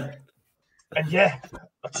 And yeah,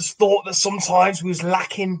 I just thought that sometimes we was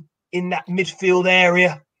lacking in that midfield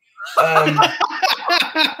area.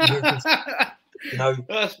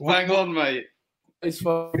 That's bang on, mate. It's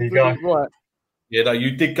fine. There you go. Right. Yeah, no,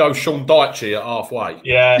 you did go Sean Dyche at halfway.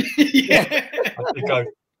 Yeah. Yeah. I did go.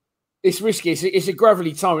 It's risky. It's a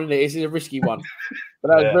gravelly tone, isn't it? It's a risky one. But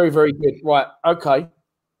that was very, very good. Right. Okay.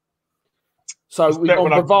 So we've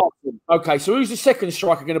got Bavardson. Okay. So who's the second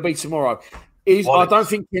striker going to be tomorrow? I don't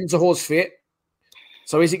think Kenzahor's fit.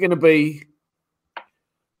 So is it going to be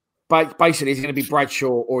basically? Is it going to be Bradshaw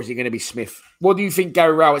or is it going to be Smith? What do you think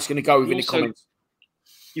Gary Rowett's going to go with in the comments?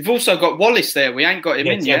 You've also got Wallace there. We ain't got him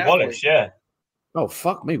in yet. Wallace, yeah. Oh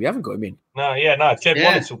fuck me, we haven't got him in. No. Jed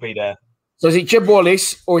Wallace will be there. So is it Jed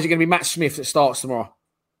Wallace or is it going to be Matt Smith that starts tomorrow?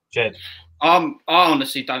 Jed. I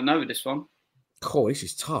honestly don't know this one. Oh, this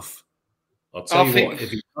is tough. I'll tell you what,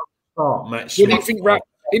 if you start Matt Smith, What do you think,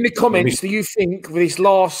 in the comments, do you think with his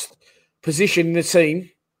last position in the team,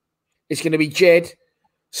 it's going to be Jed,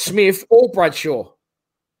 Smith, or Bradshaw?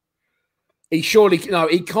 He can't.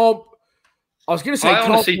 I was going to say, I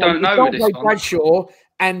honestly don't know with this one. Bradshaw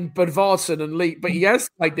and Bavardson and Lee, but he has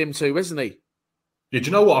played them too, hasn't he? Did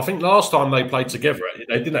you know what? I think last time they played together,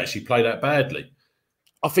 they didn't actually play that badly.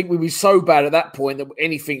 I think we were so bad at that point that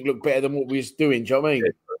anything looked better than what we was doing. Do you know what I mean?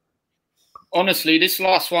 Honestly, this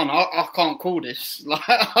last one, I can't call this.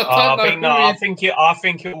 I think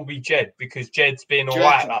it will be Jed because Jed's been all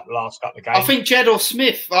right that last couple of games. I think Jed or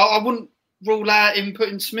Smith. I wouldn't rule out him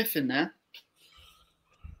putting Smith in there.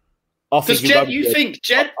 Because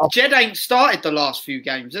Jed ain't started the last few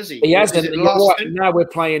games, has he? He hasn't. Right. Now we're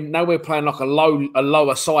playing like a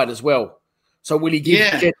lower side as well. So will he give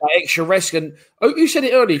Jed that extra rest? And you said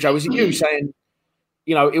it earlier, Joe. Was it you saying?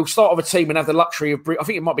 He'll start with a team and have the luxury of. I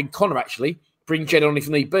think it might have been Connor actually. Bring Jed on if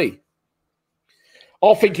need be.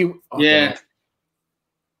 I think he. I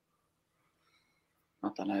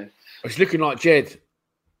don't know. It's looking like Jed.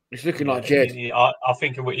 I think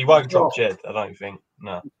he won't drop Jed. I don't think.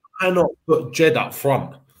 No. Cannot put Jed up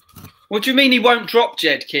front. What do you mean he won't drop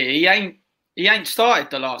Jed, Key? He ain't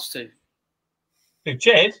started the last two. Who,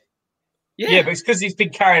 Jed? Yeah, but it's because he's been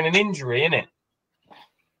carrying an injury, isn't it?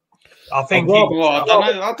 I think.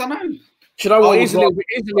 I don't know. Do you know what? Here's a little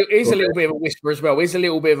bit of a whisper as well. Here's a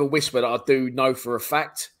little bit of a whisper that I do know for a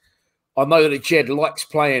fact. I know that Jed likes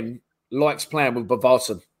playing with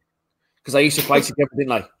Bavardson because they used to play together, didn't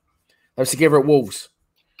they? They were together at Wolves.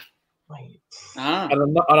 And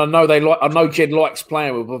I know I know Jed likes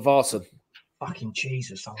playing with Bavardson. Fucking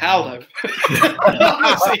Jesus! How though?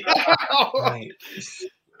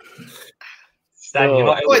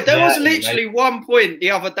 There was literally one point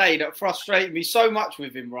the other day that frustrated me so much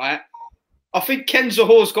with him, right? I think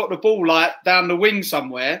Kenzahor's got the ball down the wing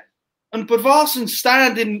somewhere, and Bavardsen's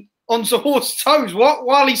standing on Zahor's toes.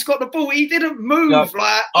 While he's got the ball, he didn't move. I was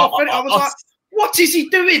like, what is he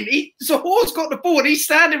doing? Zahor's got the ball and he's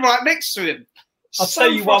standing right next to him. I'll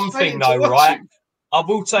tell you one thing though, right? I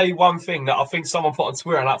will tell you one thing that I think someone put on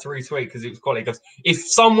Twitter and I had to retweet because it was quality. Because if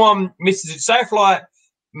someone misses it, say if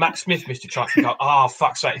Matt Smith missed a chance, you go,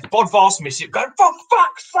 fuck's sake. If Bavardson missed it, go,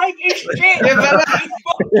 fuck's sake, it's shit.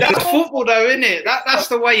 That's football though, isn't it? That's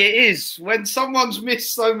the way it is. When someone's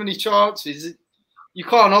missed so many chances, you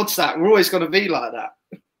can't odds that. We're always going to be like that.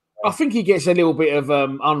 I think he gets a little bit of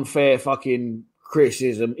unfair fucking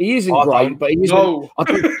criticism. He isn't great, but he isn't. No.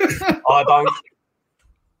 I don't.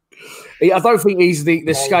 I don't think he's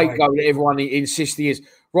the scapegoat that everyone insists he is.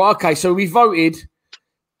 Right, okay, so we voted.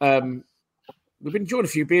 We've been enjoying a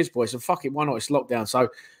few beers, boys, and fuck it, why not? It's lockdown. So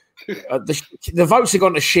the votes have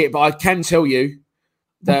gone to shit, but I can tell you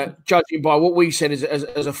that judging by what we said as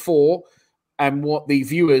a 4 and what the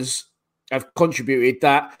viewers have contributed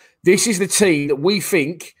that this is the team that we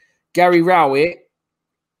think Gary Rowett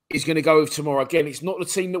is going to go with tomorrow. Again, it's not the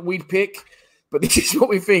team that we'd pick, but this is what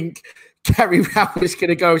we think Gary Rowett is going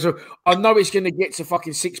to go. So I know it's going to get to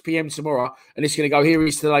fucking 6 p.m. tomorrow, and it's going to go, here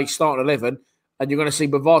is today, starting 11, and you're going to see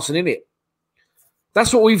Bodvarsson in it.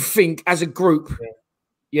 That's what we think as a group,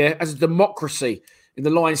 as a democracy in the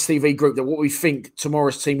Lions TV group, that what we think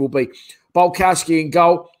tomorrow's team will be. Bulkowski in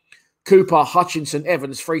goal, Cooper, Hutchinson,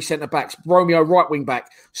 Evans, 3 centre-backs, Romeo right wing-back,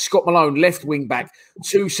 Scott Malone left wing-back,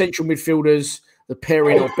 2 central midfielders, the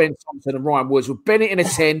pairing of Ben Thompson and Ryan Woods, with Bennett in a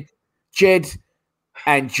 10, Jed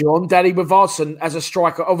and John Daddy Bodvarsson as a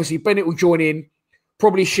striker. Obviously, Bennett will join in,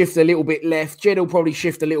 probably shift a little bit left, Jed will probably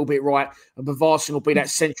shift a little bit right, and Bodvarsson will be that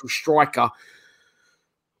central striker.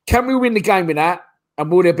 Can we win the game with that?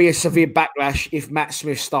 And will there be a severe backlash if Matt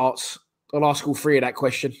Smith starts? I'll ask all 3 of that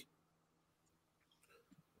question.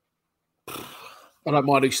 I don't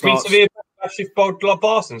mind who starts. Severe backlash if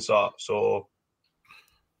Bodvarsson starts, or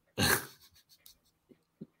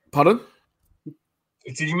pardon?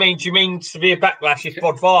 Do you mean severe backlash if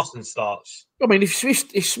Bodvarsson starts? I mean, if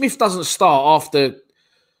Smith doesn't start after.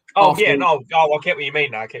 I get what you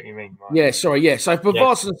mean now. I get what you mean. Right. Yeah, sorry, yeah. So if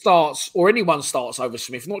Bodvarsson starts, or anyone starts over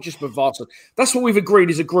Smith, not just Bodvarsson, that's what we've agreed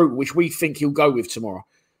as a group, which we think he'll go with tomorrow.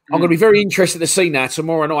 I'm going to be very interested to see now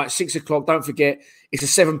tomorrow night, 6 o'clock. Don't forget, it's a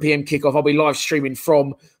 7 p.m. kickoff. I'll be live streaming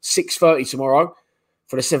from 6:30 tomorrow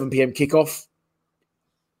for the 7 p.m. kickoff.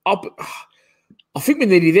 I think we're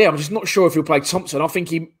nearly there. I'm just not sure if he'll play Thompson. I think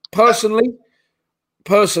he personally,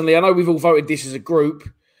 I know we've all voted this as a group.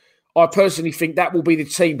 I personally think that will be the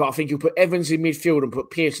team, but I think he'll put Evans in midfield and put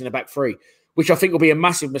Pearce in the back 3, which I think will be a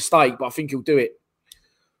massive mistake, but I think he'll do it.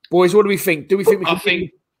 Boys, what do we think?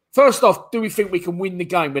 First off, do we think we can win the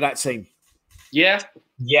game with that team? Yeah.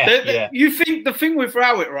 Yeah. You think the thing with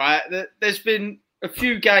Rowett, right, that there's been a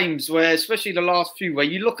few games where, especially the last few, where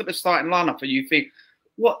you look at the starting lineup and you think,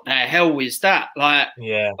 what the hell is that? Like,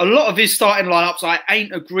 a lot of his starting lineups I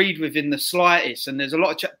ain't agreed with in the slightest, and there's a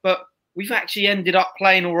lot of but we've actually ended up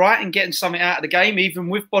playing all right and getting something out of the game, even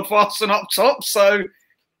with Bodvarsson up top. So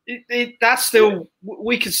that's still,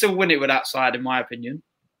 we can still win it with that side, in my opinion.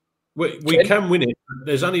 We can win it.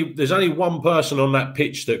 There's only one person on that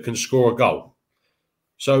pitch that can score a goal.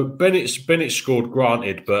 So Bennett scored,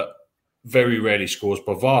 granted, but very rarely scores.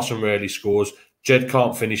 Bodvarsson rarely scores. Jed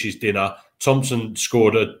can't finish his dinner. Thompson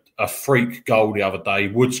scored a freak goal the other day.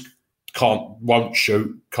 Woods won't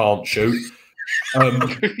shoot.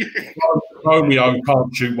 Romeo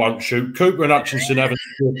can't shoot, won't shoot. Cooper and Hutchinson haven't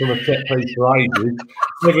scored from a set piece for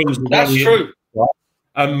ages. That's true.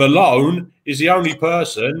 And Malone is the only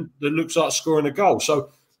person that looks like scoring a goal.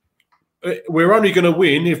 So we're only going to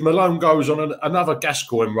win if Malone goes on another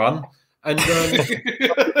Gascoigne run. And do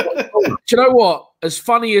you know what? As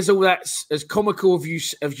funny as all that, as comical of you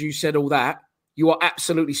said all that, you are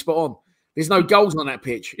absolutely spot on. There's no goals on that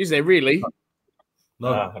pitch, is there? Really?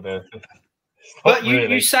 No. But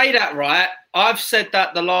you say that, right? I've said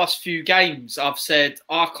that the last few games. I've said,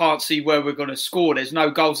 I can't see where we're going to score. There's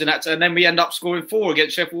no goals in that. And then we end up scoring 4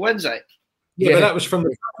 against Sheffield Wednesday. Yeah, but that was from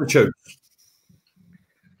the substitute.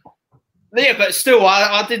 Yeah, but still,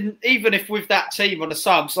 I didn't, even if with that team on the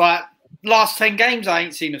subs, like last 10 games, I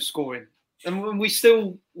ain't seen us scoring. And we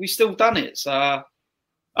still done it. So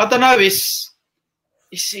I don't know. It's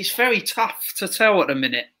very tough to tell at the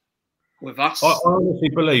minute with us. I honestly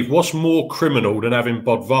believe what's more criminal than having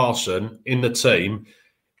Bodvarsson in the team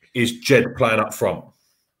is Jed playing up front.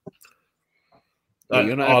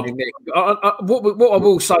 You're not having what I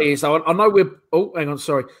will say is, though, I know we're... Oh, hang on,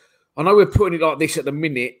 sorry. I know we're putting it like this at the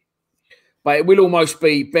minute, but it will almost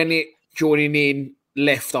be Bennett joining in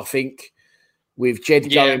left, I think, with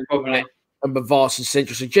Jed going probably, and Bodvarsson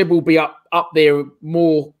central. So Jed will be up there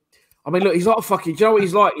more. I mean, look, he's like a fucking... Do you know what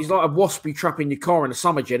he's like? He's like a wasp you trap in your car in the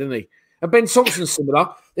summer, Jed, isn't he? And Ben Thompson's similar.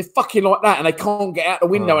 They're fucking like that, and they can't get out the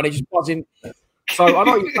window, and they just buzz in. So I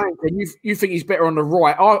know what you're saying, Ken. You think he's better on the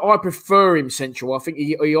right. I prefer him central. I think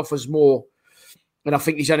he offers more, and I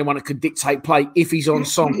think he's the only one that can dictate play if he's on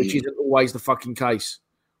song, which isn't always the fucking case.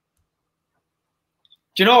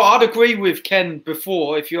 Do you know what? I'd agree with Ken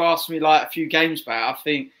before. If you asked me like a few games back, I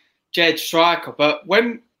think Jed striker. But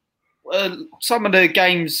when some of the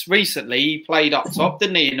games recently, he played up top,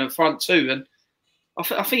 didn't he, in the front 2, and I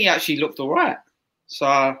think he actually looked all right. So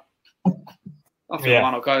I think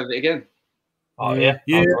why not go with it again? Oh yeah.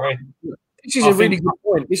 This is a really good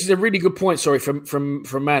point. This is a really good point. Sorry, from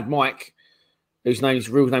Mad Mike, whose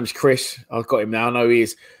real name's Chris. I've got him now. I know he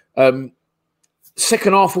is.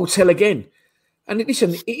 Second half will tell again. And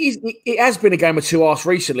listen, it has been a game of 2 halves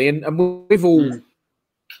recently, and we've all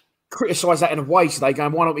criticise that in a way today,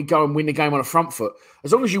 going, why don't we go and win the game on a front foot?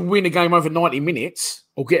 As long as you win a game over 90 minutes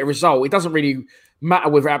or get a result, it doesn't really matter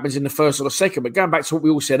whether it happens in the first or the second. But going back to what we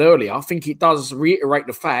all said earlier, I think it does reiterate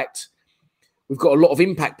the fact we've got a lot of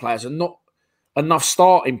impact players and not enough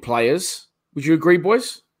starting players. Would you agree,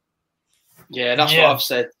 boys? Yeah, that's what I've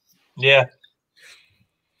said. Yeah.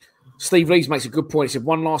 Steve Lees makes a good point. He said,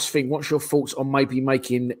 one last thing. What's your thoughts on maybe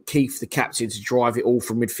making Keith the captain to drive it all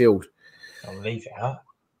from midfield? I'll leave it out.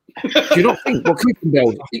 Do you not think? Well,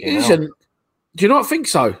 Kuippenbeld isn't. Do you not think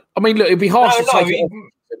so? I mean, look, it'd be harsh to take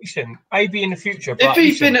listen, maybe in the future. If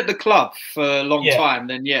he's been at the club for a long time,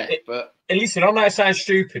 then but listen, I know it sounds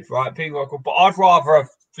stupid, right? People are, but I'd rather have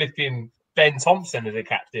flipping Ben Thompson as a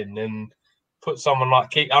captain than put someone like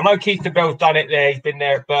Keith. I know Keith Bell's done it there. He's been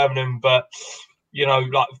there at Birmingham, but you know,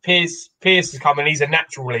 like Pierce has come and he's a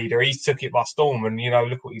natural leader. He's took it by storm, and you know,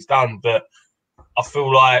 look what he's done. But I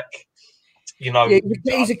feel like, you know,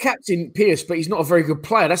 he's a captain, Pierce, but he's not a very good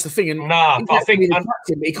player. That's the thing. And but I think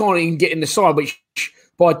captain, he can't even get in the side, which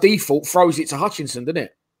by default throws it to Hutchinson, doesn't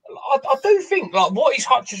it? I do think, like, what is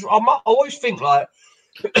Hutchinson? I always think, like,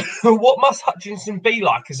 what must Hutchinson be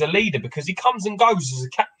like as a leader? Because he comes and goes as a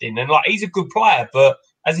captain, and like he's a good player, but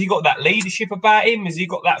has he got that leadership about him? Has he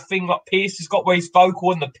got that thing like Pierce has got, where he's vocal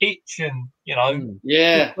on the pitch, and you know?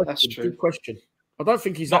 Yeah, that's true. Good question. I don't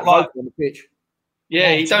think he's that vocal on the pitch.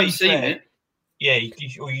 Yeah, he don't seem it. Yeah,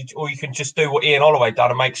 or you can just do what Ian Holloway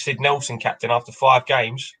done and make Sid Nelson captain after 5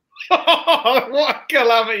 games. What a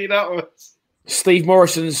calamity that was. Steve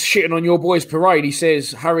Morrison's shitting on your boys' parade. He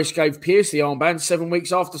says Harris gave Pierce the armband 7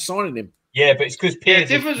 weeks after signing him. Yeah, but it's because Pierce...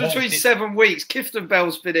 Yeah, difference between 7 weeks. Clifton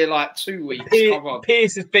Bell's been here like 2 weeks.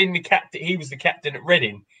 Pierce has been the captain. He was the captain at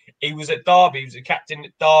Reading. He was at Derby. He was the captain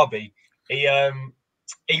at Derby.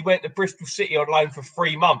 He went to Bristol City on loan for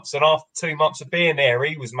 3 months, and after 2 months of being there,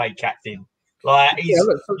 he was made captain. Like,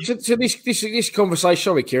 so this conversation,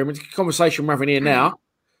 sorry, Kieran, the conversation we're having here now,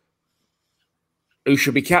 who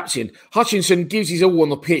should be captain? Hutchinson gives his all on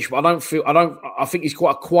the pitch, but I think he's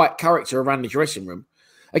quite a quiet character around the dressing room.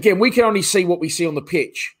 Again, we can only see what we see on the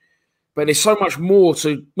pitch, but there's so much more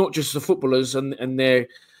to not just the footballers and their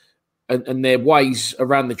ways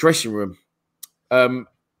around the dressing room.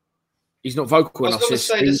 He's not vocal enough. I was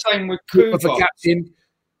going to say the same with Cooper. For captain,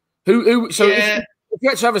 if you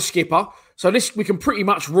had to have a skipper, so this we can pretty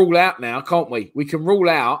much rule out now, can't we? We can rule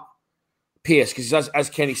out Pierce because, as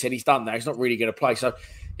Kenny said, he's done that. He's not really going to play. So,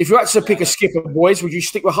 if you had to pick a skipper, boys, would you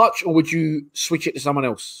stick with Hutch or would you switch it to someone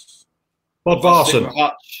else? Bob Varson.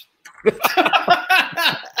 Hutch.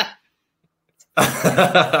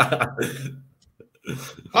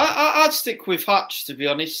 I'd stick with Hutch, to be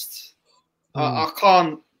honest. I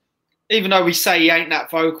can't, even though we say he ain't that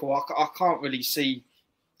vocal, I can't really see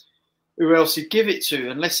who else he'd give it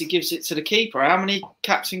to unless he gives it to the keeper. How many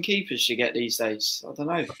captain keepers you get these days? I don't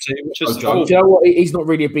know. Do you know what? He's not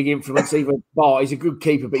really a big influence either. Bart, he's a good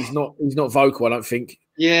keeper, but he's not vocal, I don't think.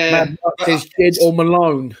 Yeah. Says Jed or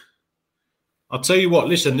Malone. I'll tell you what,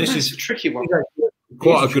 listen, this is a tricky one.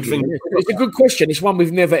 Quite a good thing. It's a good question. It's one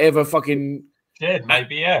we've never ever fucking... Jed,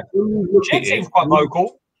 maybe, yeah. Jed seems quite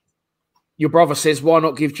vocal. Your brother says, why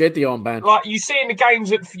not give Jed the armband? Like, you see in the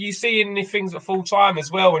games, you see in the things at full time as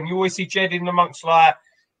well, and you always see Jed in amongst, like,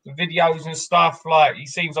 the videos and stuff. Like, he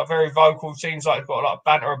seems like very vocal, seems like he's got a lot of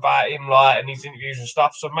banter about him, like, and his interviews and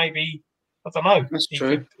stuff. So maybe, I don't know. That's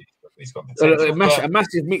true. He's got potential. A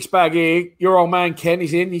massive mixed bag here. Your old man, Ken,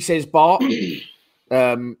 is in. He says, Bart.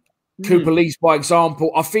 Cooper leads by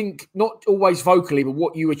example. I think not always vocally, but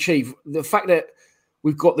what you achieve. The fact that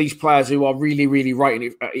we've got these players who are really, really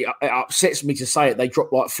rating. It upsets me to say it. They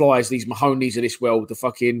drop like flies. These Mahoneys of this world, the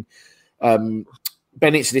fucking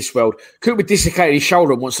Bennett's of this world. Cooper dislocated his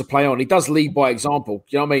shoulder and wants to play on. He does lead by example.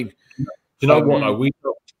 You know what I mean? You know what? Though?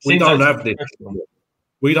 We don't have this.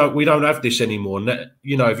 We don't have this anymore. And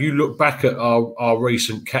you know, if you look back at our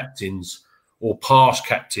recent captains or past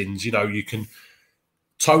captains, you know, you can.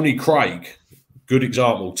 Tony Craig, good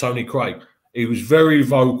example. Tony Craig. He was very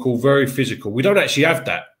vocal, very physical. We don't actually have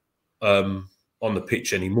that on the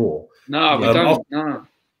pitch anymore. No, we don't. No.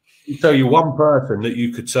 I'll tell you one person that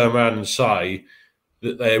you could turn around and say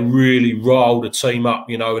that they really riled the team up,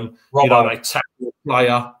 you know, and Robbo. You know, they tackle the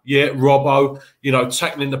player. Yeah, Robbo, you know,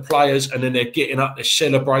 tackling the players, and then they're getting up, they're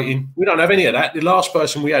celebrating. We don't have any of that. The last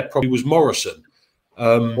person we had probably was Morrison. What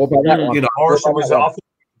about that one? You know, Morrison was a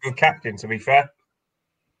good captain, to be fair.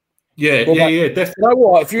 Yeah, definitely. You know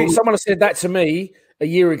what? If someone had said that to me a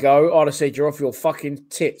year ago, I'd have said, you're off your fucking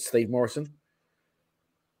tits, Steve Morrison.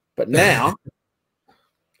 But now...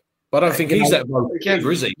 But I don't think he's that vocal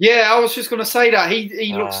either, is he? Yeah, I was just going to say that.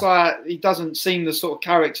 He looks like he doesn't seem the sort of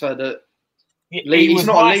character that He's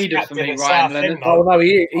not a leader for me, Ryan Leonard. Oh no,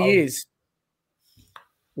 he is.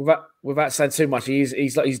 Without saying too much,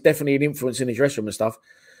 he's definitely an influence in the dressing room and stuff.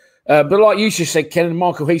 But like you just said, Ken, and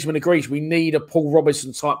Michael Heisman agrees, we need a Paul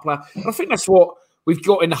Robinson type player. And I think that's what we've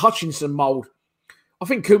got in the Hutchinson mould. I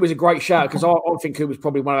think Cooper's a great shout because I think Cooper's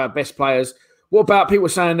probably one of our best players. What about people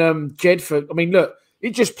saying Jedford? I mean, look,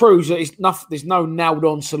 it just proves that there's no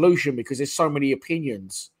nailed-on solution because there's so many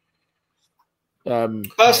opinions.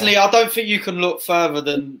 Personally, I don't think you can look further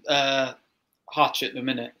than Hutch at the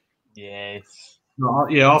minute. Yes. No,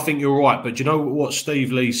 I think you're right. But you know what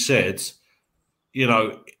Steve Lee said? You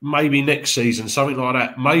know, maybe next season, something like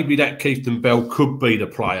that. Maybe that Keithton Bell could be the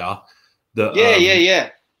player that. Yeah.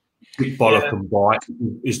 Big bollock and bite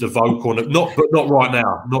is the vocal. But not right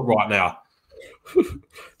now. Not right now.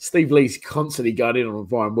 Steve Lee's constantly going in on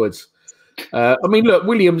Brian Woods. I mean, look,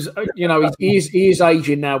 Williams. You know, he is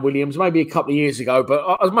aging now. Williams, maybe a couple of years ago,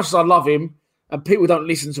 but as much as I love him, and people don't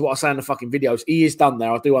listen to what I say in the fucking videos, he is done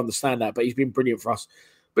now. I do understand that, but he's been brilliant for us.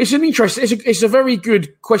 But it's an interesting. It's a very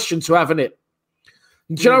good question to have, isn't it?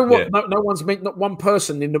 Do you know what? Yeah. No one's meant. Not one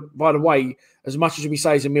person by the way, as much as we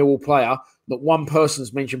say he's a Millwall player, not one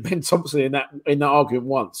person's mentioned Ben Thompson in that argument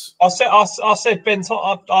once. I said Ben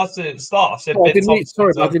Thompson. I said at the start. I said Ben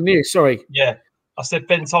Thompson. I didn't hear. Sorry. Yeah, I said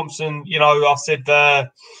Ben Thompson. You know, I said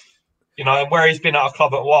and where he's been at our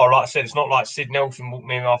club at a while. Like I said, it's not like Sid Nelson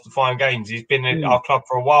walked in after 5 games. He's been at our club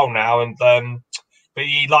for a while now, and but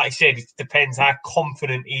he, like I said, it depends how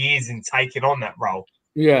confident he is in taking on that role.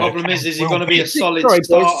 Yeah. Problem is he going to be a solid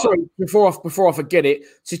starter? Sorry, before I forget it,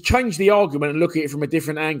 to change the argument and look at it from a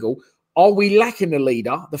different angle, are we lacking a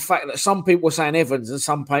leader? The fact that some people were saying Evans and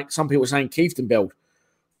some people were saying Keithton Bell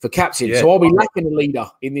for captain. Yeah. So are we lacking a leader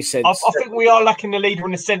in this sense? I think we are lacking a leader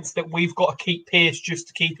in the sense that we've got to keep Pearce just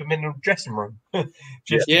to keep him in the dressing room. To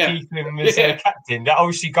keep him as a captain. That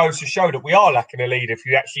obviously goes to show that we are lacking a leader if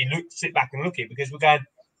you actually sit back and look at it, because we're going,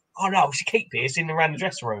 oh no, we should keep Pearce in around the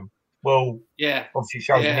dressing room. Well, obviously it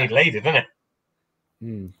shows you need a leader, doesn't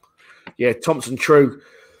it? Yeah, Thompson, true.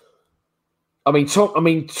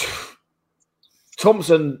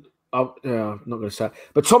 Thompson, I'm not going to say it,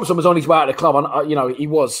 but Thompson was on his way out of the club, and he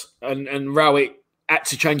was, and Rowett had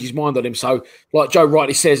to change his mind on him. So, like Joe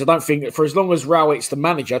rightly says, I don't think that for as long as Rowett's the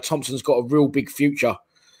manager, Thompson's got a real big future.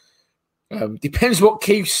 Depends what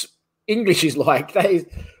Keith's English is like. That is,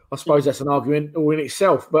 I suppose that's an argument all in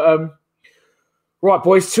itself. But right,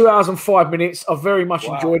 boys, 2 hours and 5 minutes. I've very much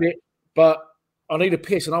enjoyed it, but I need a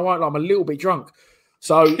piss, and I won't lie, I'm a little bit drunk.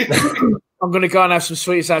 So I'm going to go and have some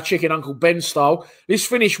sweet and sour chicken, Uncle Ben style. Let's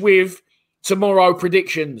finish with tomorrow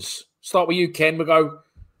predictions. Start with you, Ken. We'll go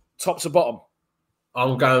top to bottom.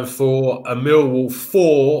 I'm going for a Millwall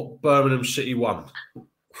 4, Birmingham City 1.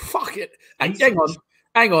 Fuck it. Hang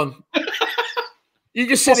on. You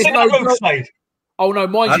just said there's no... Oh, no,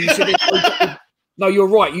 mind you said there's no, you're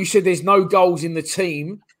right. You said there's no goals in the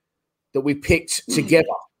team that we picked together.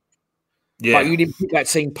 Yeah. But you didn't pick that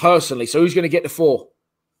team personally. So who's going to get the 4?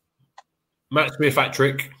 Matt Smith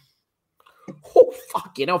hat-trick. Oh,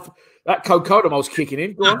 fucking hell. That Cocodamol's kicking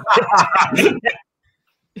in. Go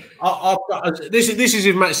on. This is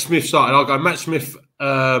if Matt Smith started. I'll go Matt Smith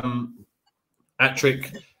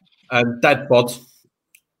hat-trick and Dad Bod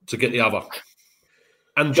to get the other.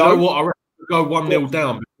 And Joe, what? I reckon we'll go 1-0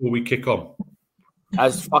 down before we kick on.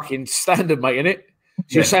 As fucking standard, mate, innit?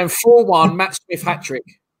 So you're saying 4-1, Matt Smith hat-trick.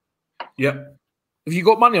 Yep. Have you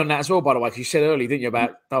got money on that as well, by the way? Because you said earlier, didn't you,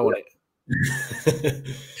 about throwing it?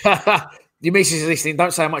 Your missus is listening.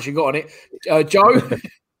 Don't say how much you got on it. Joe?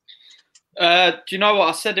 Do you know what?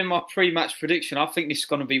 I said in my pre-match prediction, I think this is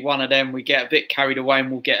going to be one of them. We get a bit carried away and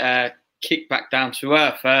we'll get kicked back down to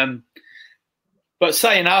earth. But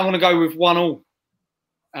saying that, I'm going to go with 1-1.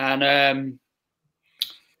 And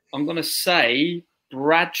I'm going to say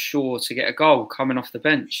Bradshaw to get a goal coming off the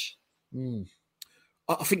bench.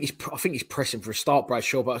 I think he's pressing for a start,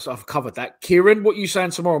 Bradshaw, but I've covered that. Kieran, what are you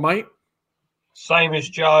saying tomorrow, mate? Same as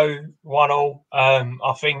Joe, 1-1.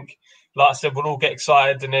 I think, like I said, we'll all get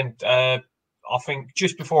excited, and then I think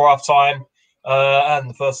just before half time, and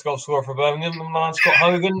the first goal scorer for Birmingham, Scott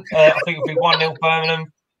Hogan. I think it'll be 1-0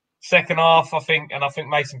 Birmingham. Second half, I think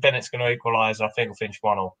Mason Bennett's going to equalise. I think we'll finish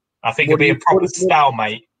 1-0. I think it'll be a proper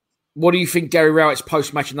stalemate. What do you think Gary Rowett's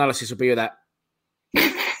post-match analysis will be of that?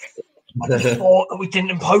 I just thought that we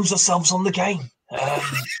didn't impose ourselves on the game.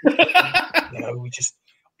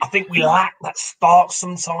 I think we lack that spark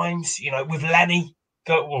sometimes, with Lenny.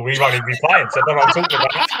 Well, we won't even be playing, so I don't know what I'm talking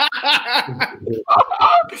about.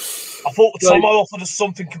 I thought Tomo offered us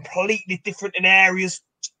something completely different in areas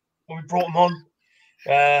when we brought him on.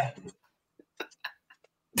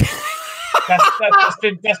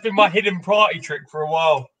 That's been my hidden party trick for a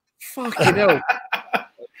while. Fucking hell.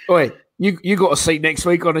 Oi, you got a seat next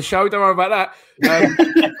week on the show. Don't worry about that. Do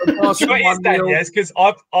you know what it is, Dan? Yes, because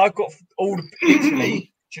I've got all the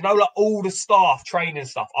literally. Do you know, like all the staff training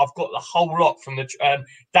stuff? I've got the whole lot from the dad.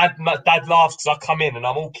 Dad laughs because I come in and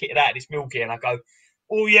I'm all kitted out in this meal gear, and I go,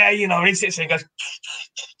 "Oh yeah, you know." And he sits there and goes,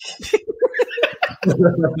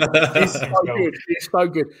 "It's so good. It's so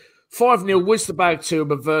good." 5-0 Worcester to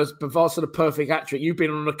Bavas to the perfect hat trick. You've been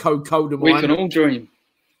on a cold of mine. We can all dream.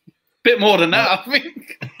 Bit more than that, I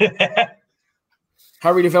think.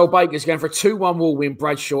 Harry Lavelle Baker's going for a 2-1 wall win.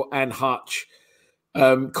 Bradshaw and Hutch.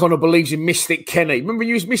 Connor believes in Mystic Kenny. Remember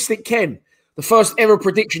you used Mystic Ken? The first ever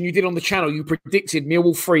prediction you did on the channel, you predicted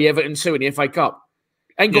Millwall 3, Everton 2 in the FA Cup.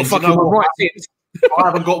 Ain't got fucking one right since. I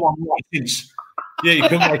haven't got one right since. Yeah, you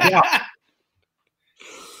couldn't make it up.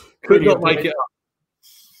 Could not make it up.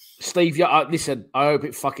 Steve, listen, I hope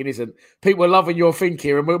it fucking isn't. People are loving your thing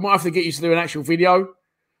here, and we might have to get you to do an actual video.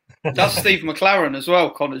 That's Steve McLaren as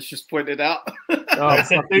well, Connor's just pointed out.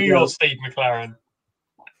 Do your Steve McLaren.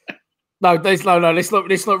 No, let's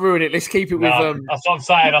not ruin it. Let's keep it with. That's what I'm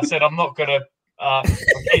saying. I said I'm not gonna. I'm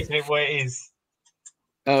keeping it where it is.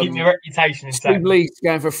 Keep your reputation intact. Steve Lee's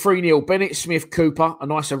going for 3-0. Bennett, Smith, Cooper, a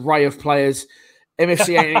nice array of players.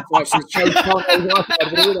 MFC 8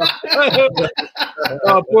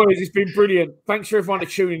 Oh, boys, it's been brilliant. Thanks for everyone for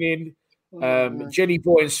tuning in. Jenny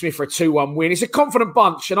Boy and Smith for a 2-1 win. It's a confident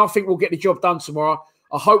bunch, and I think we'll get the job done tomorrow.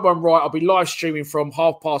 I hope I'm right. I'll be live streaming from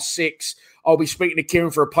 6:30. I'll be speaking to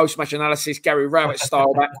Kieran for a post-match analysis, Gary Rowett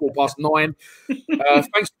style, about 9:15.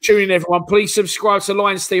 Thanks for tuning in, everyone. Please subscribe to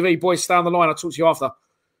Lions TV. Boys, stay on the line. I'll talk to you after.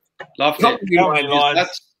 Love it.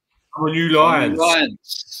 That's our new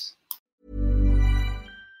Lions.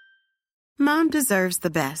 Mom deserves the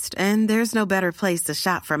best, and there's no better place to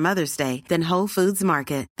shop for Mother's Day than Whole Foods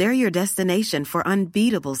Market. They're your destination for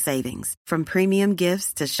unbeatable savings, from premium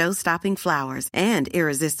gifts to show-stopping flowers and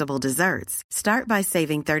irresistible desserts. Start by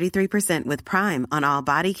saving 33% with Prime on all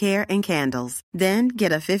body care and candles. Then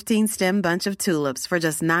get a 15-stem bunch of tulips for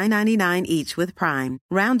just $9.99 each with Prime.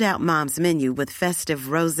 Round out Mom's menu with festive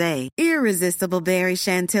rosé, irresistible berry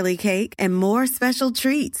chantilly cake, and more special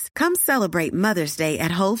treats. Come celebrate Mother's Day at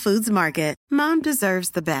Whole Foods Market. Mom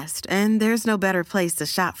deserves the best, and there's no better place to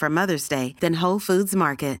shop for Mother's Day than Whole Foods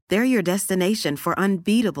Market. They're your destination for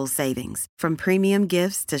unbeatable savings, from premium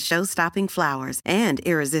gifts to show-stopping flowers and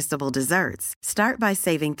irresistible desserts. Start by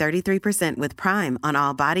saving 33% with Prime on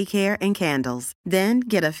all body care and candles. Then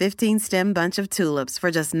get a 15-stem bunch of tulips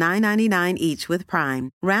for just $9.99 each with Prime.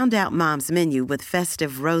 Round out Mom's menu with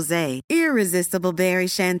festive rosé, irresistible berry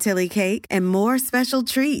chantilly cake, and more special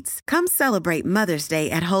treats. Come celebrate Mother's Day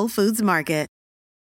at Whole Foods Market.